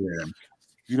got Yeah.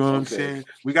 you know what I'm okay. saying?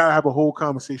 We gotta have a whole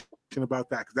conversation about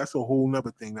that because that's a whole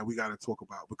nother thing that we gotta talk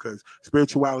about because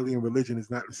spirituality and religion is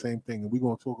not the same thing, and we're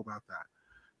gonna talk about that.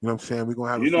 You know what I'm saying? We're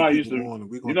gonna have a You know, few people on and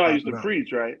we're gonna I chop used it to up.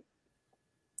 preach, right?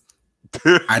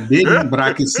 I didn't, but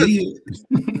I could see it.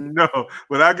 No,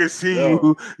 but I can see Yo,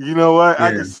 you. You know what?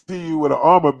 I Yeah. can see you with an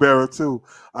armor bearer too.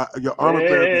 Your armor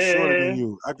bearer be shorter than man,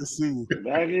 you. I can see you.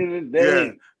 back in the Yeah.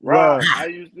 day, Rob, Well, I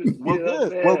used to well, get up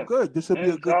good. Well, there good. This will be a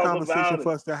and good talk conversation about it.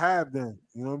 for us to have then.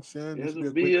 You know what I'm saying? This will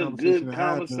It'll be a great be a conversation good to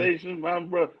have then. conversation, my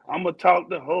brother. I'm gonna talk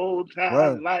the whole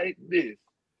Well, time like this.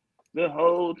 The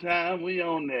whole time we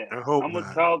on there. I hope I'm gonna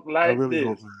not. talk I like really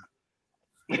hope this. not.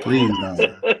 I Please hope not, don't.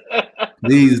 sir.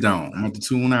 Please I hope don't. I'm not. going to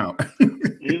tune out.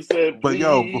 You said, But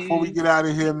yo, before we please. get out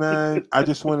of here, man, I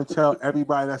just want to tell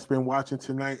everybody that's been watching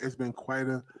tonight. It's been quite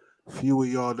a few of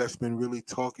y'all that's been really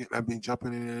talking. I've been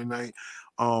jumping in there tonight.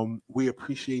 We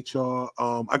appreciate y'all.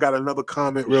 I got another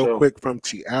comment For real sure. quick from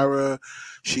Tiara.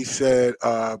 She said,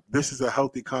 "This is a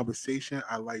healthy conversation.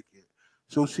 I like it."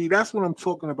 So see, that's what I'm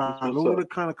talking That's about. what's Those are the up.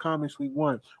 kind of comments we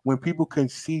want when people can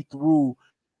see through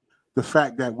the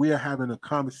fact that we are having a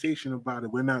conversation about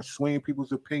it. We're not swaying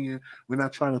people's opinion. We're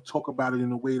not trying to talk about it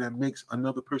in a way that makes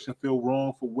another person feel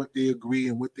wrong for what they agree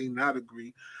and what they not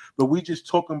agree. But we just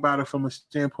talking about it from a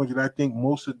standpoint that I think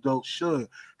most adults should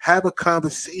have a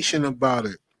conversation about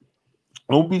it.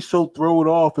 Don't be so thrown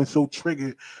off and so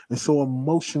triggered and so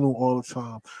emotional all the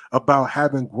time about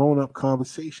having grown up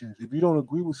conversations. If you don't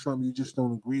agree with something, you just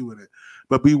don't agree with it.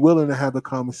 But be willing to have a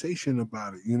conversation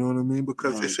about it. You know what I mean?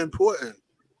 Because Right, it's important.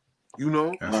 You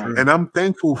know, That's right. true. and I'm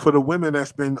thankful for the women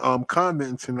that's been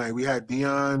commenting tonight. We had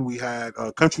Dion, we had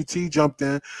Country T jumped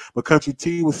in, but Country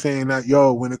T was saying that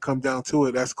when it come down to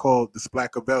it, that's called the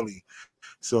Splackavelli.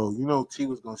 So T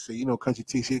was gonna say, Country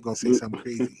T, she's gonna say something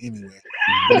crazy anyway.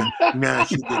 Nah, Mhm. nah,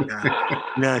 she get down.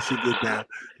 Nah, she get down.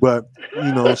 But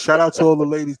shout out to all the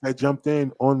ladies that jumped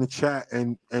in on the chat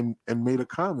and made a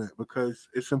comment because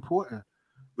it's important.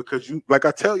 Because like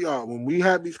I tell y'all, when we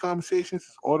have these conversations,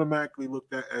 it's automatically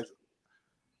looked at as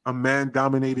a man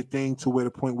dominated thing to where the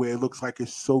point where it looks like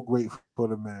it's so great for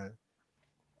the man.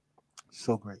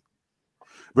 So great.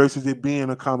 Versus it being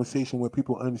a conversation where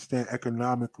people understand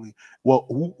economically. Well,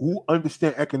 who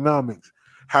understand economics,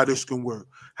 how this can work,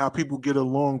 how people get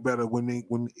along better when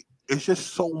it's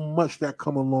just so much that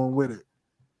come along with it.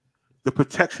 The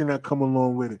protection that come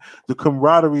along with it, the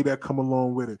camaraderie that come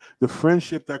along with it, the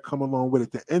friendship that come along with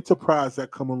it, the enterprise that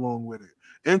come along with it.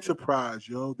 Enterprise,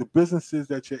 the businesses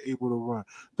that you're able to run,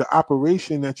 the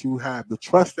operation that you have, the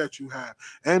trust that you have,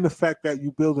 and the fact that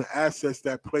you building assets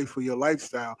that play for your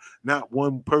lifestyle, not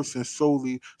one person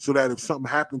solely, so that if something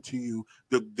happened to you,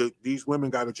 these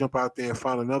women got to jump out there and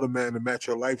find another man to match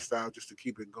your lifestyle just to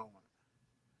keep it going.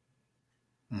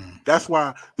 Mm. That's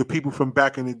why the people from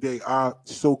back in the day, our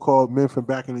so-called men from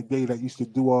back in the day that used to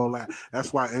do all that.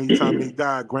 That's why anytime they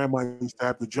died, grandma used to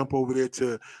have to jump over there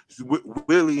to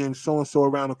Willie and so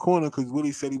around the corner because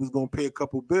Willie said he was going to pay a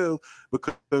couple bills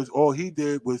because all he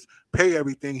did was pay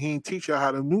everything. He didn't teach her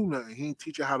how to do nothing. He didn't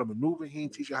teach her how to maneuver. He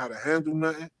didn't teach her how to handle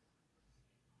nothing.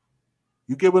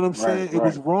 You get what I'm Right, saying? It right,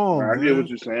 was wrong, right. I get man. what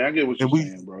you're saying. I get what you're And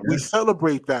saying, bro. we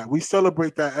celebrate that. We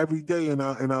celebrate that every day in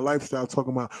our lifestyle,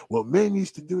 talking about, well, men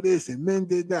used to do this and men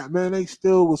did that. Man, they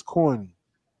still was corny.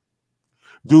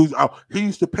 Dudes, he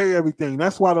used to pay everything.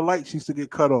 That's why the lights used to get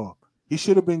cut off. He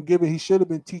should have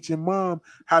been teaching mom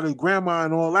how to grandma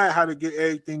and all that, how to get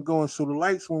everything going so the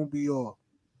lights won't be off.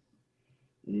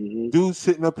 Mm-hmm. Dudes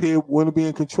sitting up here want to be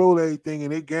in control of everything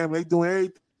and they gambling, they doing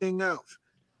everything else.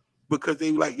 Because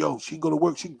they like, yo, she go to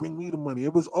work, she bring me the money.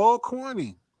 It was all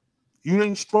corny. You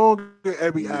ain't strong in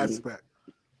every Mm-hmm. aspect.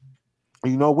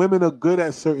 You know, women are good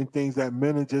at certain things that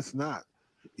men are just not.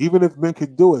 Even if men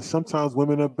could do it, sometimes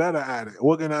women are better at it.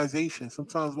 Organization,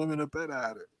 sometimes women are better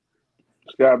at it.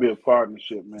 It's got to be a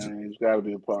partnership, man. It's got to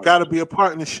be a It's got to be partnership. a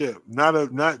partnership,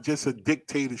 not just a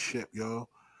dictatorship, yo.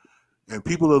 And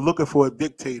people are looking for a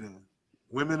dictator.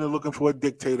 Women are looking for a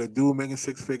dictator, dude making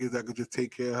six figures that could just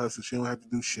take care of her so she don't have to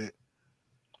do shit.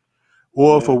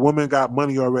 Or if a Yeah. woman got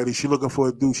money already, she looking for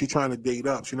a dude. She trying to date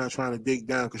up. She not trying to date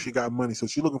down because she got money. So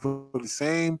she looking for the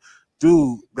same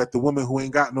dude that the woman who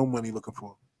ain't got no money looking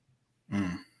for.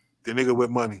 Mm. The nigga with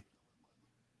money.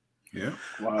 Yeah.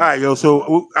 All Wow. right, yo.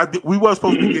 So we was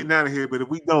supposed to be getting out of here, but if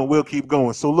we don't, we'll keep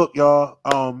going. So look, y'all.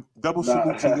 Double Nah.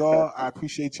 salute to y'all. I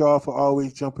appreciate y'all for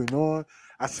always jumping on.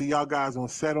 I see y'all guys on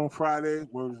set on Friday.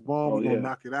 Word is born. Oh We're gonna yeah.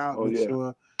 knock it out. Oh Make yeah.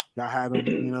 sure y'all had them.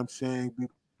 You know what I'm saying? Be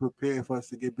prepared for us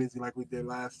to get busy like we did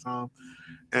last time.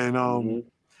 And Mm-hmm.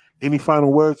 any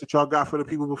final words that y'all got for the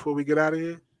people before we get out of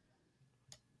here?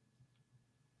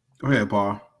 Go ahead,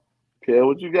 Paul. Kev,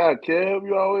 what you got, Kev?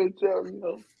 You always tell me,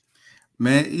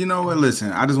 Man, you know what?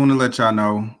 Listen, I just want to let y'all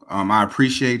know. I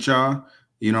appreciate y'all.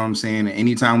 You know what I'm saying?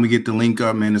 Anytime we get to link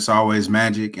up, man, it's always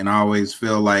magic, and I always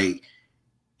feel like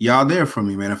y'all there for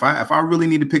me, man. If I really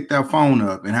need to pick that phone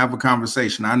up and have a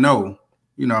conversation, I know,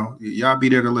 y'all be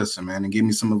there to listen, man, and give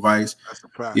me some advice. That's a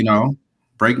fact. You know,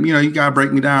 break me. You gotta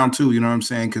break me down too. You know what I'm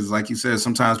saying? Because like you said,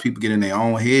 sometimes people get in their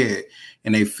own head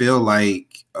and they feel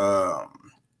like,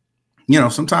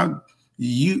 sometimes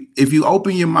if you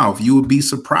open your mouth, you would be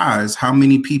surprised how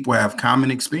many people have common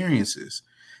experiences.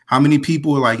 How many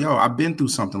people are like, yo, I've been through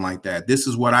something like that. This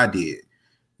is what I did.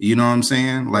 You know what I'm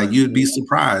saying? Like Right. you'd be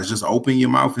surprised. Just open your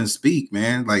mouth and speak,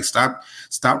 man. Like stop,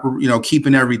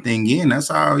 keeping everything in. That's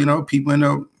how, people end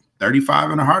up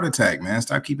 35 and a heart attack, man.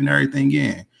 Stop keeping everything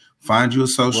in. Find you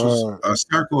Word. a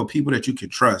circle of people that you can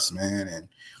trust, man. And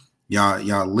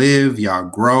y'all live, y'all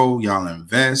grow, y'all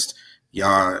invest,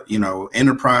 y'all,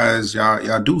 enterprise,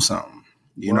 y'all do something,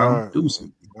 Word. do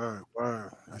something.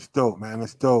 Word. That's dope, man.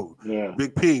 That's dope. yeah.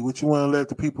 Big P, what you want to let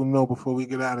the people know before we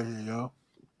get out of here, yo?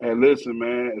 And listen,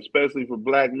 man, especially for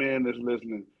black men that's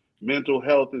listening, mental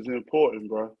health is important,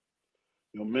 bro.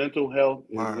 Your mental health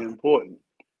is Word. important.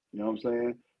 You know what I'm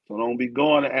saying? So don't be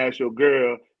going to ask your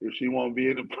girl if she won't be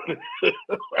in the.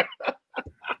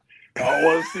 I don't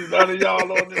want to see none of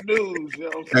y'all on the news. You know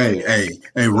what I'm saying?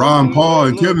 Hey, So Ron Paul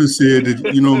and look. Kevin said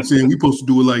that, you know what I'm saying, we supposed to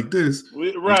do it like this.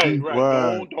 Right, right.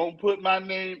 Word. Don't put my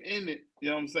name in it. You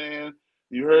know what I'm saying?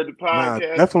 You heard the Nah,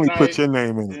 podcast definitely put tonight. your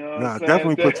name in it. You know what I'm Nah, saying?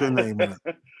 definitely put your name in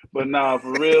it. But nah,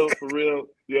 for real,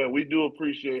 yeah, we do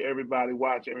appreciate everybody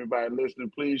watching, everybody listening.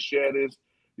 Please share this.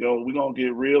 We're gonna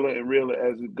get realer and realer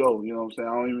as it goes. You know what I'm saying?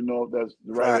 I don't even know if that's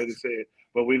the right way to Facts. say it.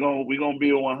 But we're gonna be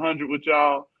a 100 with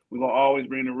y'all. We're gonna always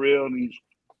bring the real and these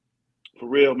for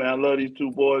real, man. I love these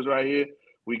two boys right here.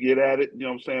 We get at it. You know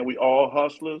what I'm saying? We all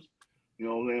hustlers. You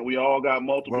know what I'm saying? We all got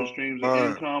multiple streams of Word.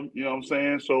 income. You know what I'm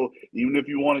saying? So even if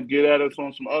you want to get at us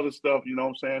on some other stuff, you know what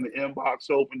I'm saying? The inbox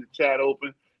open, the chat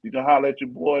open. You can holler at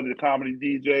your boy, the comedy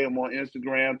DJ. I'm on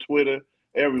Instagram, Twitter,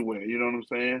 everywhere. You know what I'm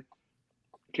saying?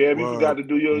 Kev, you forgot Word. to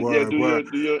do your Word.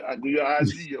 Word. do your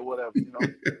IG or whatever. You know?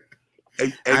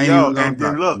 Hey, I ain't yo, even gonna and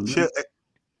drop then look, it.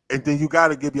 and then you got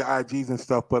to give your IGs and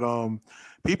stuff. But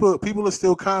people are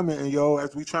still commenting, yo,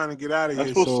 as we trying to get out of That's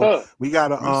here. what's So up. we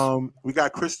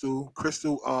got Crystal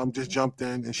just jumped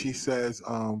in and she says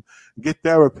get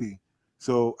therapy.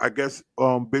 So I guess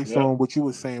based Yep. on what you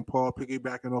were saying, Paul,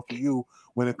 piggybacking off of you,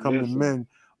 when it comes to Listen.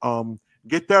 men,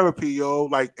 get therapy, yo,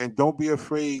 like, and don't be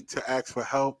afraid to ask for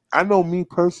help. I know me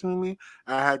personally,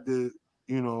 I had to,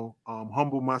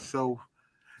 humble myself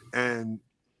and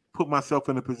put myself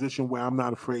in a position where I'm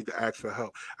not afraid to ask for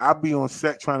help. I'll be on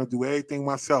set trying to do everything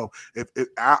myself. If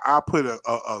I put a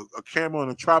camera on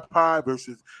a tripod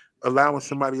versus allowing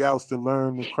somebody else to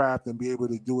learn the craft and be able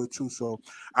to do it too. So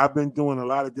I've been doing a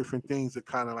lot of different things that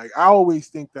kind of like, I always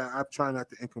think that I'm trying not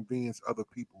to inconvenience other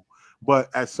people. But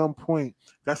at some point,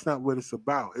 that's not what it's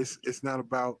about. It's not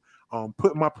about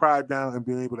putting my pride down and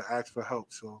being able to ask for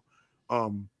help. So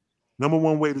um number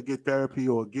one way to get therapy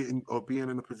or being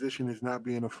in a position is not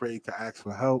being afraid to ask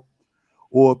for help.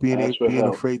 or Ask for being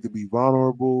help. afraid to be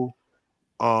vulnerable.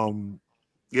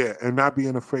 Yeah, and not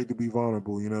being afraid to be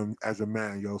vulnerable, as a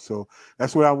man, yo. So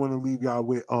that's what I want to leave y'all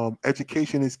with.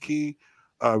 Education is key.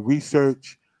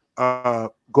 Research.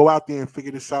 Go out there and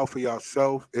figure this out for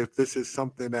yourself. If this is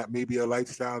something that maybe a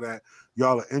lifestyle that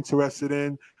y'all are interested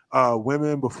in,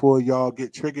 women, before y'all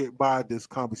get triggered by this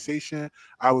conversation,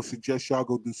 I would suggest y'all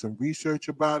go do some research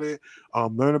about it.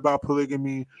 Learn about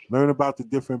polygamy. Learn about the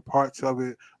different parts of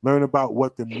it. Learn about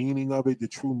what the meaning of it, the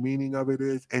true meaning of it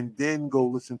is, and then go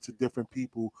listen to different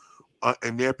people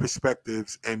and their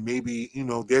perspectives, and maybe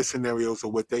their scenarios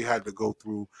of what they had to go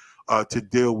through to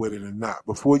deal with it or not.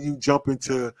 Before you jump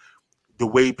into the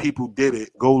way people did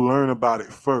it, go learn about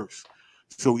it first.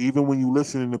 So even when you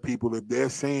listening to people, if they're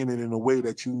saying it in a way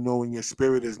that in your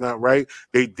spirit is not right,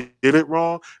 they did it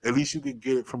wrong, at least you can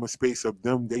get it from a space of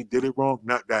them, they did it wrong,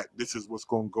 not that this is what's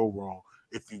going to go wrong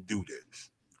if you do this,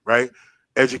 right?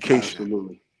 Education,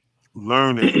 Absolutely.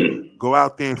 learn it, go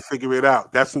out there and figure it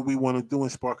out. That's what we want to do in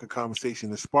sparking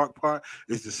conversation. The spark part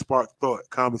is the spark thought.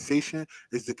 Conversation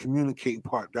is the communicating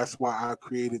part. That's why I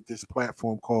created this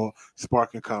platform called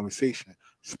Sparking Conversation.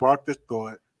 Spark the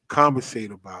thought,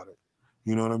 conversate about it.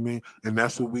 You know what I mean? And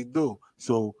that's what we do.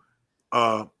 So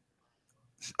uh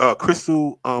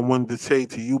Crystal wanted to say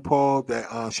to you, Paul,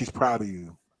 that she's proud of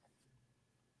you.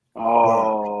 Word.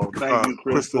 Oh, thank you,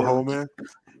 Crystal Crystal. Holman.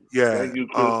 Yeah. Thank you,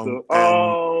 Crystal. And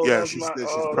Oh, yeah, that's she my said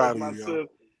she's proud that's of my you, yo. sis.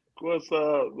 What's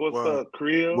up? What's Word. up,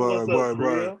 Creel? What's Word, up, word, word.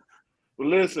 Creel? Well,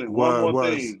 listen, one Word, more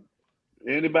was. thing.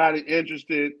 Anybody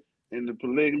interested in the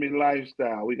polygamy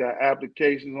lifestyle? We got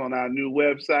applications on our new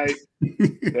website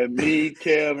that me,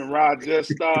 Kev, and Rod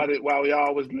just started while we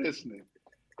all was listening,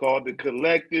 called the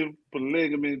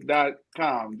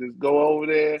collectivepolygamy.com. Just go over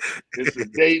there. It's the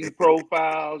dating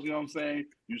profiles, you know what I'm saying?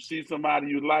 You see somebody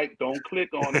you like, don't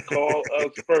click on it, call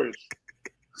us first.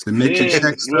 Submit your Then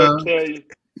check we'll stub. tell you,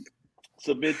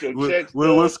 submit your We'll, check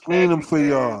we'll, we'll stubs, screen cash them for returns.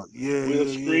 y'all. Yeah, We'll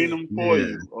yeah, screen yeah. them for Yeah.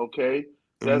 you. Okay.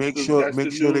 And That's the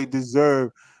make sure new they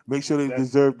deserve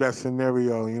that that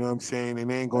scenario, you know what I'm saying? And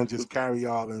they ain't gonna that's the just carry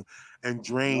y'all and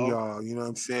drain no. y'all, you know what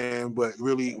I'm saying? But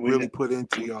really, We really got put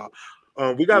into y'all.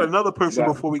 We got another we person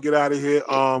got before we get out of here. Named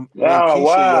oh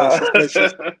Keisha, yo. wow.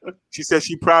 She said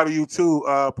she proud of you too,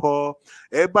 Paul.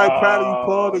 Everybody proud of you,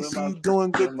 Paul. Oh, They see you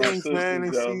doing good they're my things, man.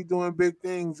 sisters, They see yo. you doing big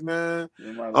things, man.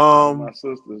 They're my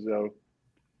sisters, yo.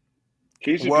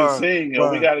 Keisha can Word, sing, yo.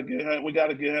 word. We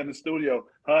gotta get her in the studio.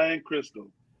 Her and Crystal.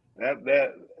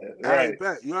 That I right.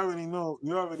 bet you already know.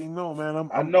 You already know, man.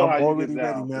 I'm I I'm know I'm how you get already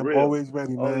ready, down, man. for I'm real. always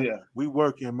ready, Oh man. yeah. We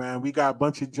working, man. We got a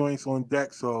bunch of joints on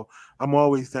deck, so I'm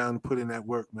always down to put in that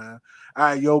work, man. All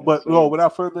right, yo. Yes, But yo, sir.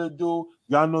 without further ado,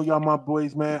 y'all know y'all my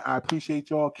boys, man. I appreciate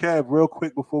y'all. Kev, real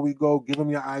quick before we go, give them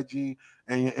your IG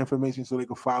and your information so they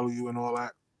can follow you and all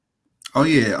that. Oh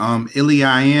yeah.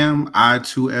 Iliam,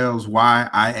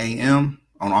 I2LsYIAM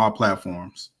on all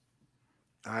platforms.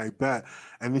 I bet.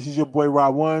 And this is your boy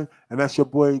Rod One, and that's your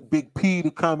boy Big P,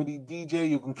 the comedy DJ.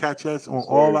 You can catch us Yes, on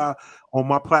sir. on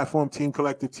my platform, Team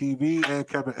Collective TV, and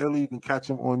Kevin Illy. You can catch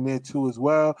them on there too as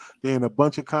well. They're in a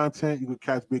bunch of content. You can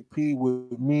catch Big P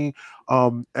with me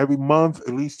every month,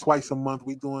 at least twice a month.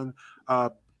 We doing.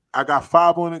 I got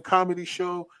 5 on a comedy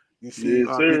show. You see, Yes, Big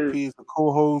sir. P is the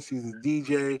co-host. He's a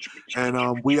DJ,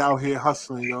 and we out here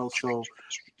hustling, yo. So,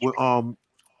 we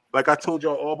like I told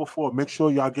y'all all before, make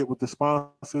sure y'all get with the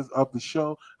sponsors of the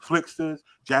show, Flicksters,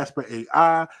 Jasper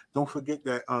AI. Don't forget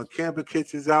that Canva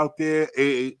Kits is out there,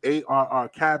 ARR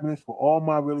Cabinets for all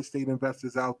my real estate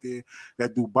investors out there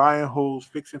that do buy and holds,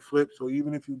 fix and flip. So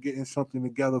even if you're getting something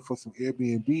together for some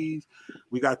Airbnbs,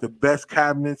 we got the best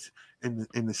cabinets in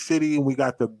the city, and we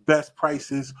got the best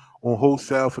prices on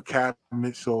wholesale for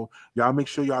cabinets. So y'all make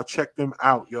sure y'all check them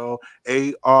out, yo.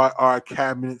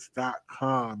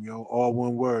 ARRcabinets.com, yo. All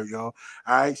one word, yo. All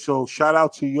right. So shout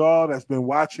out to y'all that's been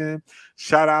watching.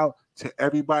 Shout out to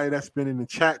everybody that's been in the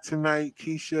chat tonight.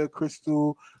 Keisha,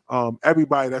 Crystal,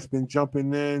 everybody that's been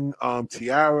jumping in.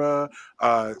 Tiara,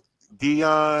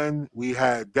 Dion, we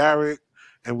had Derek,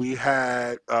 and we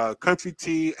had Country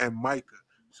T and Micah.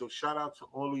 So shout out to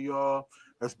all of y'all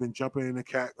that's been jumping in the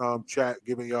chat,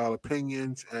 giving y'all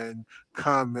opinions and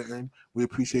commenting. We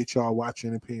appreciate y'all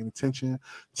watching and paying attention.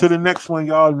 To the next one,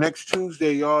 y'all. Next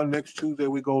Tuesday, y'all. Next Tuesday,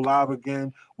 we go live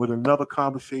again with another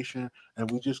conversation,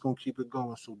 and we just gonna keep it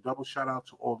going. So double shout out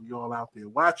to all of y'all out there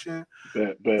watching.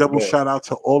 Double Bet. shout out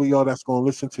to all of y'all that's gonna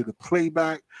listen to the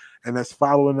playback and that's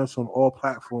following us on all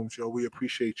platforms, yo. We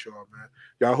appreciate y'all, man.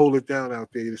 Y'all hold it down out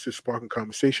there. This is Sparking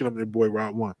Conversation. I'm your boy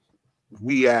Round One.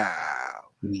 We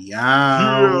out. We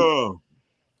out.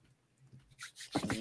 Yeah.